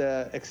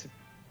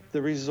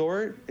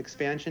resort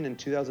expansion in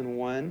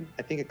 2001,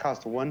 I think it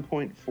cost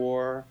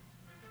 $1.4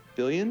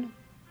 billion.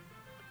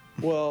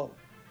 Well,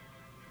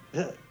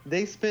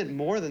 they spent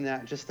more than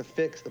that just to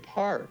fix the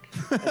park.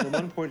 And the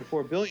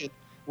 $1.4 billion,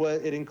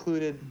 it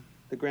included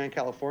the Grand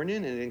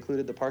Californian, and it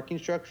included the parking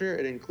structure,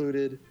 it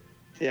included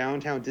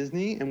Downtown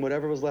Disney, and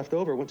whatever was left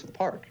over went to the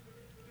park.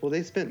 Well,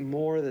 they spent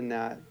more than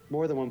that,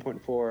 more than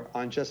 1.4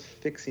 on just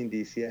fixing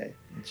DCA.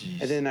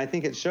 Jeez. And then I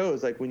think it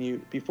shows, like,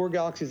 before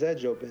Galaxy's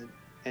Edge opened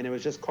and it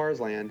was just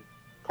Cars Land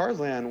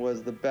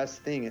was the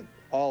best thing at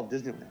all of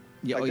Disneyland.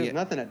 Yeah, Like oh, there's yeah.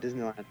 nothing at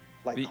Disneyland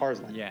like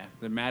Cars Land. Yeah,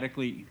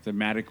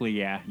 thematically,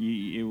 yeah.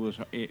 It was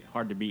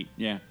hard to beat.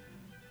 Yeah.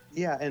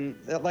 Yeah, and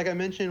like I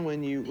mentioned,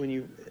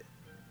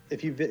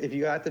 if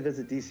you got to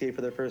visit DCA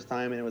for the first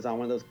time and it was on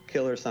one of those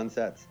killer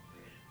sunsets,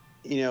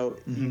 you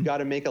got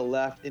to make a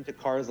left into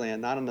Cars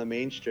Land, not on the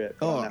main strip,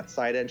 but on that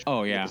side edge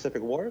of the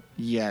Pacific Wharf.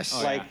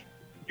 Yes.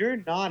 You're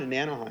not in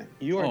Anaheim.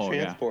 You are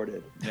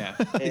transported. Yeah.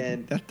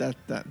 And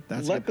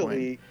that's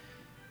luckily,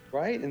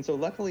 right? And so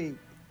luckily,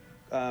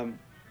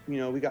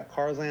 we got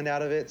Cars Land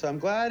out of it. So I'm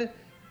glad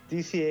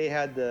DCA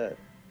had the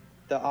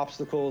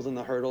obstacles and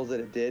the hurdles that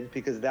it did,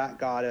 because that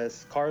got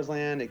us Cars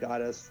Land. It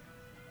got us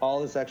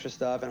all this extra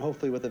stuff, and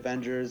hopefully with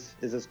Avengers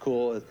is as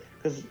cool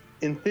because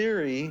in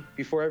theory,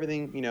 before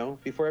everything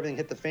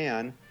hit the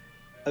fan,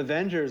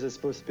 Avengers is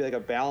supposed to be like a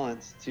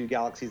balance to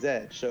Galaxy's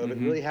Edge. So if it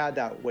really had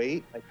that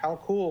weight, like how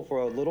cool for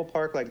a little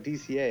park like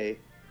DCA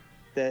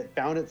that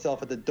found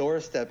itself at the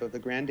doorstep of the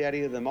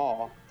granddaddy of them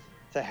all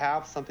to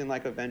have something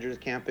like Avengers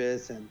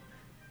Campus and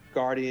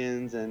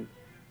Guardians, and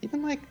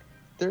even like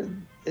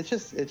it's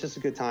just a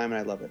good time, and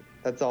I love it.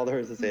 That's all there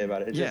is to say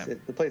about it.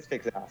 The place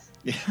kicks ass.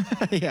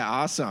 Yeah,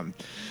 awesome.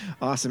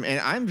 And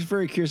I'm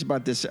very curious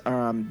about this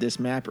this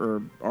map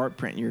or art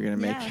print you're going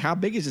to make. Yeah. How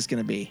big is this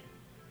going to be?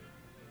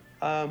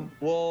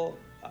 Well,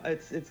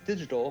 it's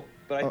digital,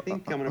 but I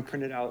think I'm going to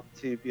print it out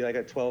to be like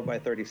a 12 by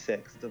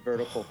 36, the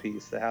vertical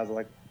piece that has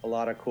like a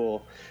lot of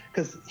cool.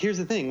 Because here's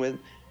the thing,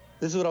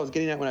 this is what I was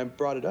getting at when I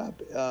brought it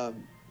up.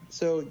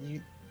 So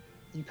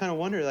you kind of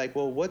wonder, like,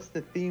 well, what's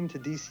the theme to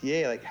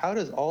DCA? Like, how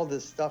does all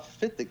this stuff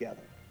fit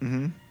together?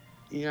 Mm-hmm.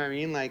 You know what I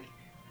mean? Like,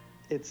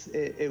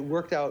 it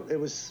worked out. It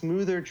was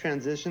smoother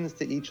transitions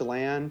to each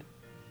land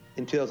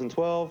in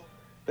 2012,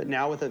 but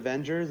now with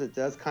Avengers, it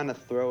does kind of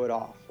throw it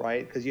off,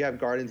 right? Because you have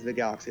Guardians of the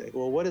Galaxy. Like,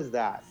 well, what is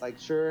that? Like,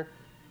 sure,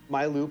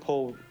 my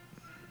loophole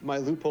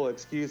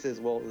excuse is,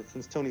 well,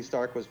 since Tony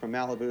Stark was from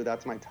Malibu,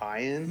 that's my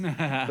tie-in.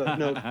 But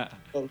no,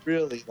 but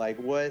really, like,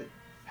 what?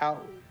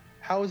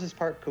 How is this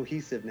park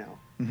cohesive now?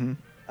 Mm-hmm.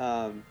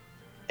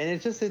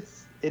 And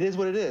it is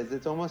what it is.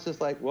 It's almost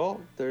just like,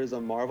 well, there's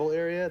a Marvel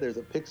area, there's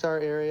a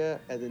Pixar area,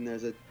 and then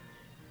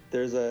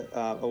there's a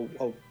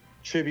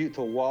tribute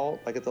to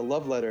Walt, like it's a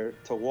love letter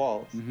to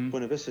Walt,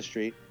 Buena Vista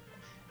Street,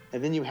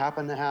 and then you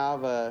happen to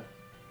have a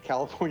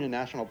California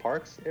National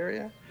Parks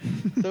area.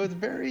 So it's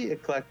very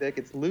eclectic.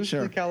 It's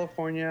loosely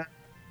California,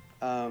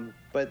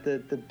 but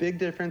the big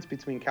difference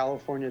between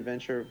California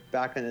Adventure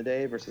back in the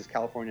day versus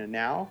California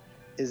now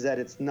is that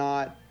it's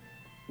not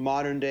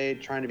modern day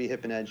trying to be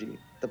hip and edgy.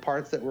 The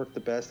parts that work the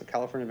best at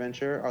California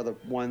Adventure are the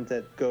ones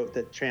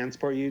that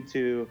transport you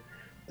to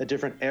a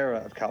different era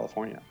of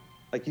California.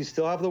 Like, you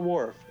still have the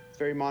wharf. It's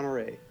very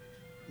Monterey.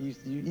 You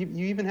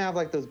even have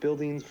like those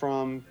buildings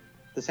from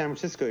the San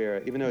Francisco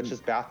era, even though it's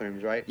just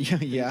bathrooms, right?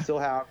 Yeah.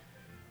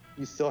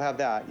 You still have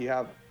that. You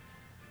have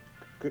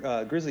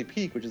Grizzly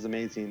Peak, which is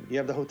amazing. You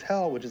have the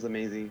hotel, which is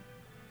amazing.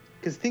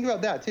 Because think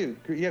about that too.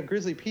 You have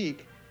Grizzly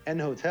Peak and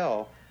the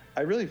hotel.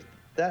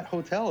 That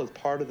hotel is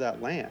part of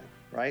that land,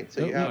 right?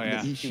 So you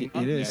have this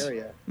humongous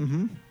area,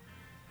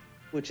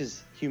 which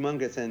is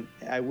humongous. And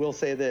I will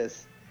say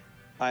this,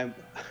 I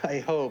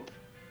hope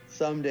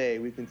someday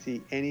we can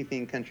see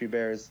anything Country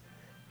Bears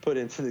put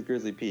into the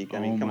Grizzly Peak. I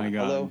mean, come on,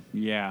 God. hello?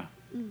 Yeah.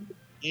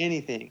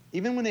 Anything.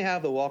 Even when they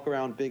have the walk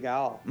around Big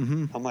Owl,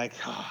 I'm like,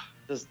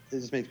 it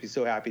just makes me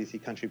so happy to see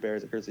Country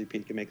Bears at Grizzly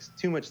Peak. It makes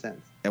too much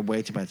sense.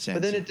 Way too much sense.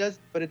 But then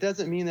it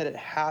doesn't mean that it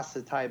has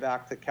to tie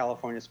back to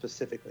California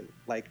specifically,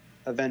 like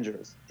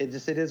Avengers. It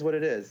is what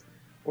it is.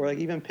 Or like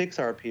even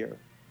Pixar Pier.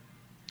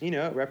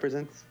 It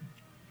represents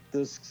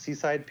those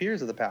seaside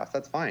piers of the past.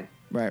 That's fine.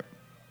 Right.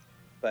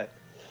 But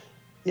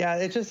yeah,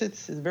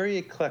 it's very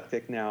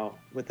eclectic now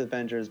with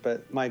Avengers,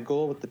 but my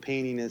goal with the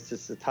painting is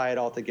just to tie it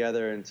all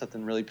together in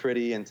something really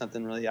pretty and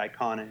something really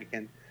iconic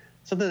and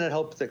something that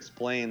helps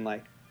explain,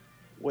 like,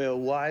 well,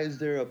 why is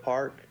there a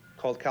park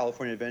called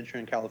California Adventure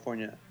in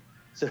California?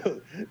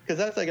 So, because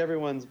that's like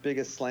everyone's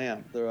biggest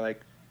slam. They're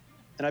like,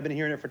 and I've been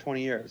hearing it for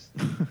 20 years.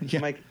 Yeah.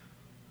 I'm like,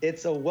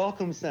 it's a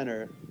welcome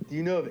center. Do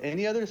you know of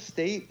any other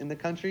state in the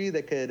country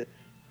that could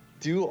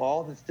do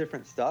all this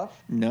different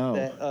stuff? No.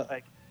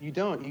 That, you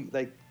don't.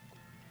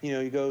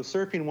 You go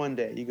surfing one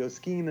day, you go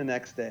skiing the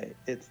next day.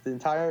 It's the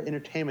entire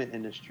entertainment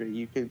industry.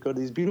 You could go to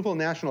these beautiful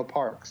national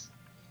parks.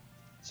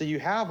 So you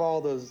have all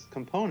those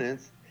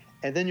components,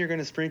 and then you're going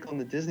to sprinkle in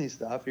the Disney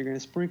stuff. You're going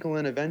to sprinkle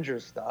in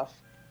Avengers stuff.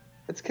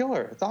 It's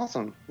killer. It's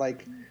awesome.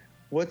 Like,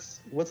 what's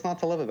not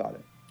to love about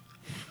it?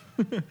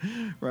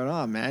 Right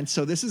on, man.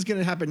 So this is going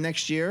to happen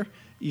next year,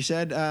 you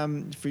said,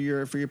 for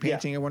your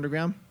painting at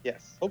Wonderground?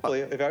 Yes.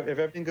 Hopefully, if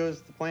everything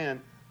goes to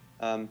plan,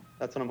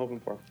 that's what I'm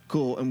hoping for.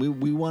 Cool. And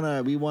we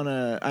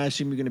wanna. I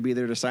assume you're going to be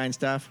there to sign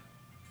stuff.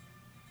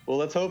 Well,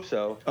 let's hope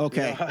so.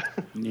 Okay.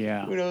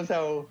 Yeah. Who knows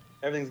how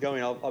everything's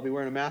going? I'll be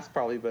wearing a mask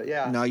probably, but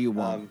yeah. No, you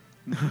won't.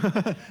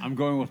 I'm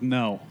going with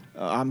no.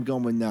 I'm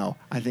going with no.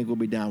 I think we'll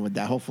be down with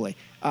that. Hopefully.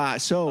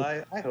 So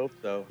I hope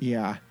so.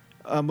 Yeah.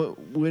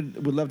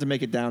 Would love to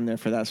make it down there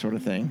for that sort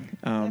of thing.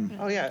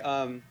 Oh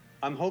yeah.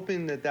 I'm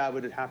hoping that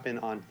would happen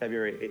on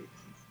February 8th.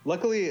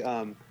 Luckily,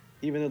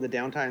 even though the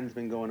downtime's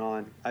been going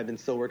on, I've been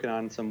still working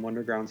on some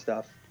Wonderground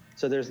stuff.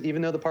 So there's,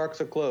 even though the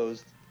parks are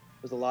closed,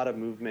 there's a lot of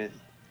movement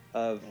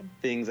of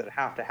things that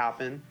have to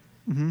happen.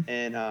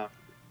 And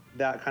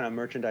that kind of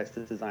merchandise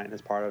design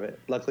is part of it.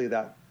 Luckily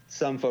that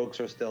some folks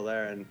are still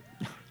there, and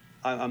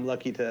I'm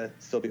lucky to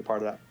still be a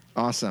part of that.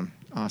 Awesome.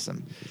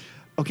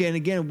 Okay, and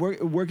again,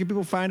 where can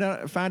people find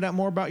out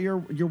more about your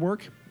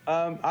work?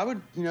 I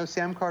would,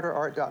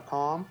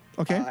 samcarterart.com.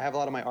 Okay. I have a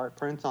lot of my art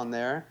prints on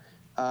there.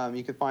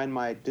 You can find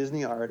my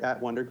Disney art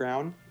at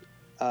Wonderground.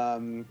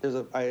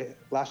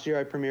 Last year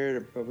I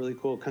premiered a really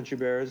cool Country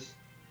Bears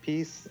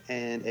piece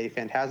and a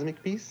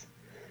Phantasmic piece.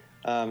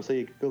 So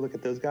you can go look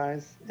at those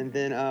guys. And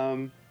then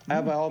I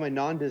have all my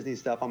non-Disney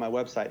stuff on my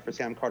website for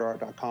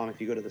samcarterart.com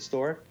if you go to the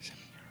store.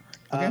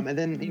 Okay. And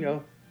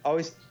then,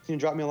 always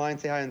drop me a line,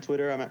 say hi on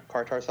Twitter. I'm at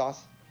Cartar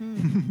Sauce.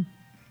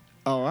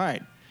 All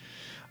right.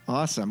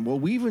 Awesome. Well,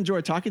 we've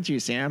enjoyed talking to you,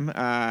 Sam.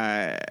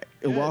 A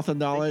wealth of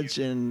knowledge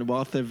and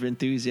wealth of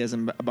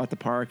enthusiasm about the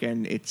park,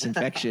 and it's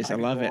infectious. I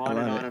love it. On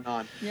and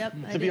on.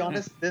 Yep. To be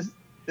honest,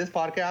 this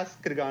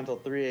podcast could have gone until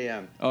 3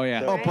 a.m. Oh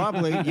yeah. Oh,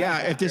 probably. Yeah.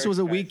 If this was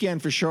a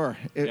weekend, for sure,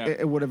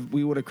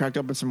 we would have cracked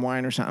open some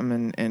wine or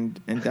something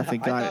and definitely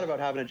got I thought about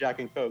having a Jack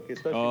and Coke,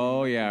 especially.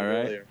 Oh yeah,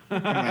 right. Earlier. Oh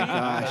my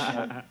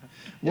gosh.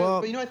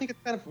 Well, but I think it's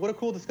kind of what a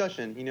cool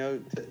discussion.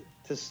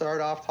 To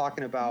start off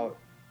talking about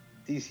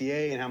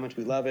DCA and how much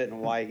we love it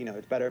and why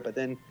it's better, but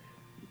then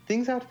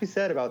things have to be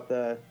said about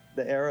the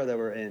era that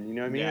we're in. You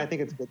know what I mean? Yeah. I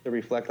think it's good to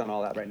reflect on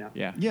all that right now.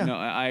 Yeah. Yeah. No,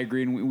 I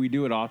agree, and we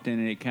do it often,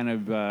 and it kind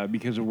of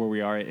because of where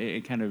we are,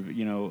 it kind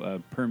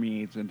of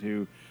permeates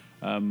into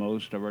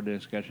most of our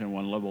discussion at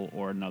one level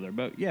or another.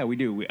 But yeah, we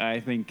do.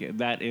 I think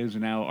that is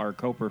now our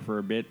coper for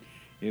a bit.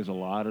 Is a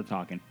lot of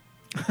talking.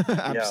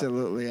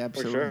 Absolutely.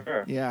 For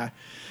sure. Yeah.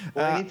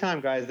 Well,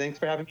 anytime, guys. Thanks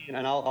for having me,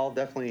 and I'll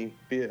definitely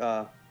be.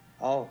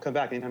 I'll come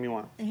back anytime you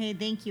want. Hey,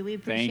 thank you. We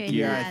appreciate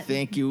Yeah, that.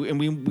 thank you. And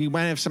we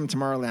might have some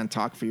Tomorrowland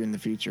talk for you in the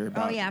future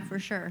about. Oh yeah, for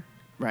sure.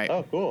 Right.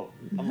 Oh, cool.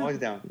 I'm always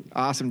down.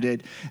 Awesome,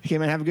 dude. Okay,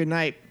 man. Have a good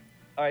night.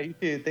 All right, you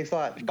too. Thanks a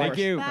lot. Thank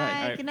you.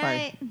 Bye. Good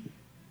night.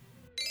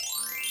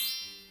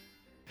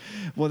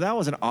 Well, that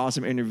was an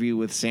awesome interview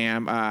with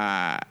Sam.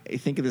 I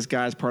think of this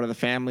guy as part of the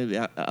family,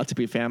 the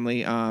LTP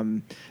family.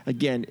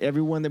 Again,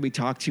 everyone that we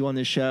talk to on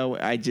this show,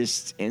 I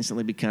just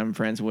instantly become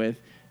friends with.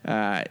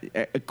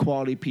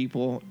 Quality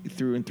people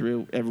through and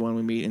through, everyone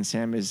we meet, and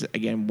Sam is,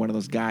 again, one of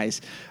those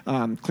guys.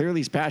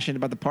 Clearly, he's passionate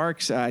about the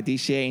parks,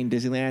 DCA and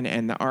Disneyland,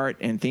 and the art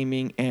and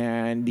theming,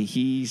 and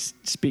he's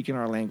speaking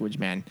our language,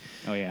 man.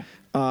 Oh, yeah.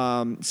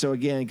 So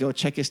again, go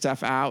check his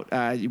stuff out.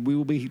 We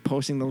will be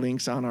posting the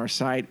links on our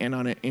site and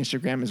on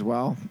Instagram as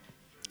well.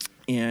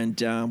 And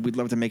we'd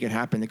love to make it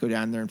happen to go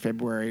down there in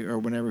February or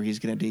whenever he's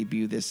going to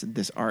debut this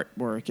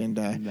artwork. And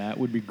That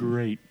would be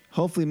great.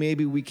 hopefully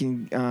maybe we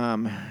can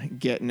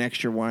get an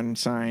extra one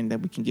signed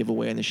that we can give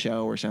away in the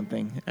show or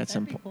something at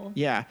some point. Cool.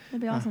 Yeah.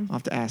 That'd be awesome. I'll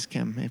have to ask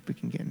him if we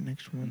can get an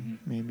extra one,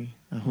 maybe.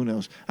 Who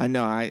knows? I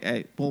know.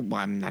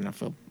 I'm not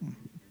enough.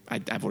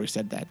 I've already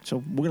said that,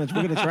 so we're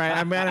gonna try.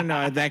 I don't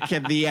know. The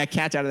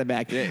cat's out of the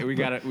bag. Yeah, we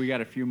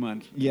got a few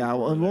months. Yeah,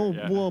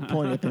 we'll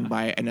point up and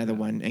buy another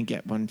one and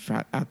get one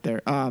out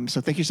there. So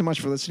thank you so much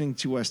for listening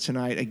to us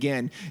tonight.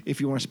 Again, if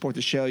you want to support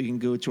the show, you can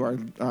go to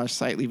our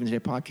site,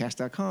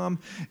 leavingtodaypodcast.com,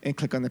 and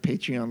click on the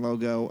Patreon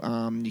logo.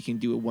 You can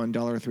do it $1,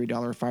 $3,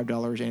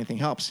 $5. Anything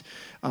helps.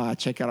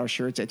 Check out our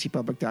shirts at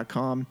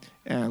tpublic.com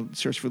and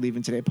search for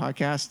Leaving Today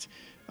Podcast.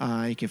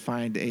 You can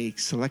find a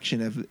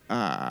selection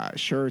of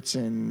shirts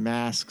and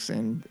masks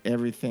and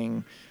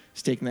everything,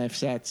 steak knife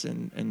sets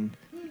and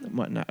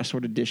whatnot,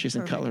 assorted dishes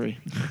and cutlery.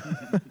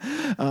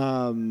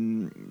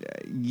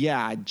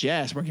 Yeah,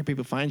 Jess, where can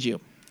people find you?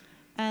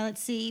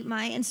 Let's see.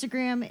 My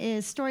Instagram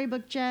is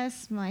Storybook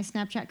Jess. My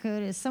Snapchat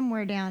code is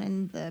somewhere down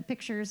in the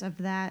pictures of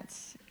that.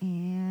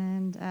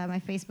 And my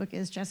Facebook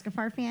is Jessica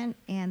Farfan.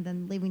 And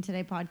then Leaving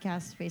Today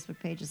Podcast Facebook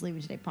page is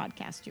Leaving Today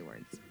Podcast, 2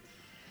 words.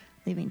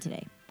 Leaving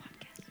Today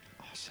Podcast.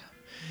 Awesome.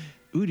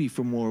 Udi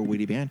for more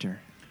witty banter.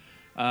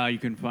 You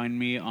can find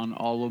me on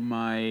all of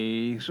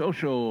my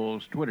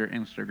socials, Twitter,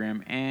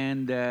 Instagram,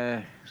 and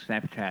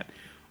Snapchat.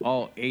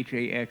 All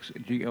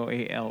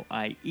HAXGOALIE,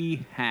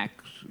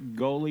 Hacks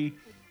Goalie.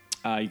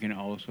 You can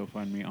also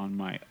find me on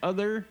my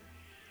other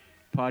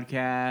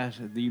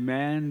podcast, The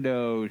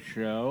Mando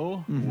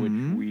Show,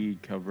 which we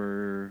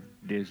cover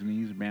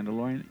Disney's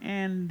Mandalorian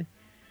and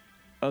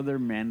other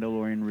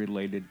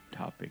Mandalorian-related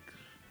topics.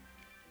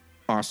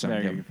 Awesome.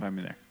 There, you can find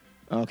me there.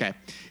 Okay.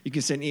 You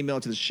can send email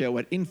to the show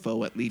at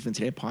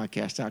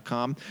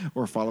info@leavingtodaypodcast.com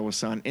or follow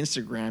us on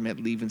Instagram at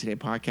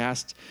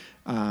leavingtodaypodcast.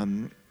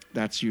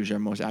 That's usually our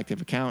most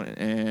active account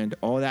and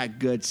all that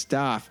good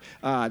stuff.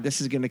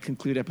 This is going to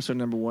conclude episode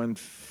number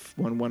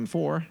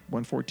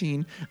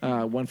 114.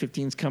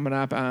 115 is coming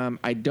up.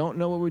 I don't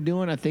know what we're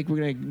doing. I think we're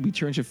going to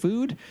return to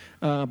food,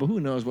 but who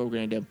knows what we're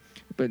going to do.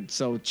 But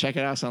so check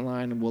it out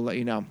online and we'll let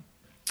you know.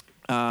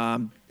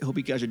 Hope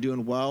you guys are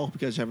doing well. Hope you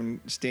guys are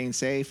staying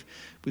safe.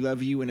 We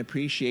love you and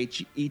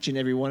appreciate each and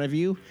every one of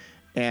you.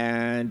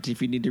 And if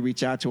you need to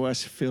reach out to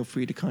us, feel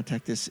free to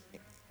contact us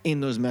in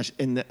those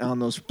on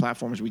those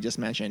platforms we just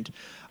mentioned.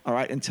 All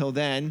right, until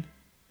then,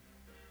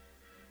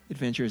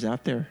 adventure is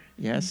out there.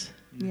 Yes?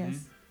 Yes.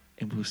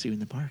 And we'll see you in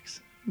the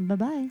parks.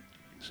 Bye-bye.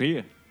 See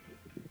ya.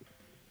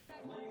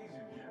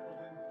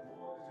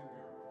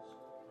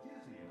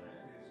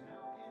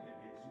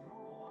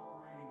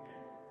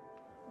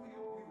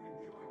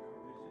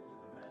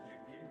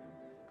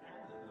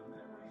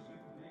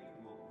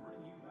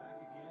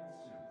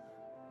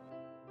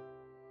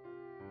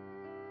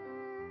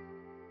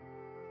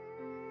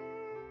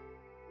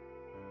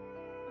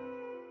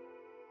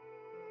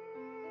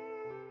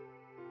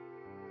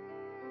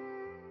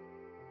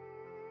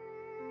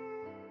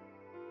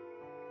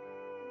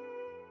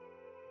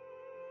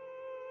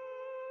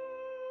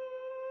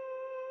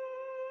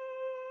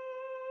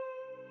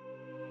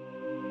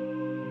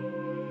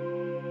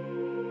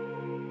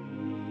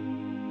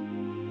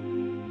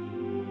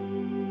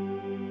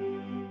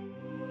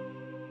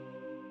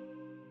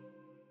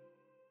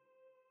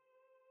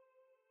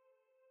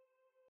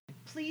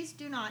 Please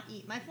do not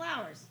eat my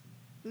flowers.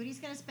 Booty's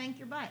gonna spank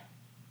your butt.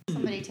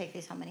 Somebody take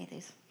these. How many of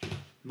these?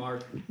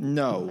 Mark.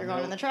 No. They're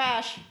going in the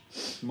trash.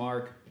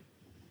 Mark.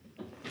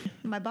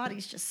 My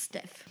body's just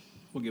stiff.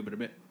 We'll give it a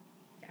bit.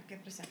 Yeah, give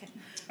it a second.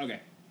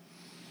 Okay.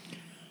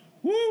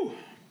 Woo!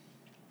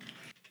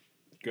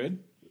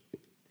 Good?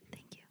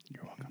 Thank you.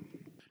 You're welcome.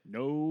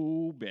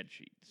 No bed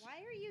sheets.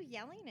 Why are you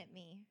yelling at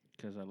me?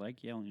 Because I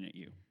like yelling at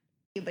you.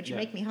 But you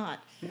Yeah. make me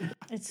hot.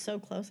 It's so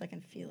close, I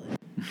can feel it.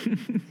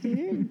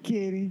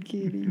 Kitty.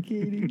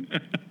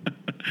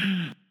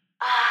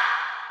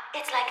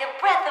 It's like a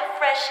breath of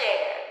fresh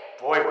air.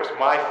 Boy, was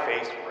my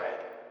face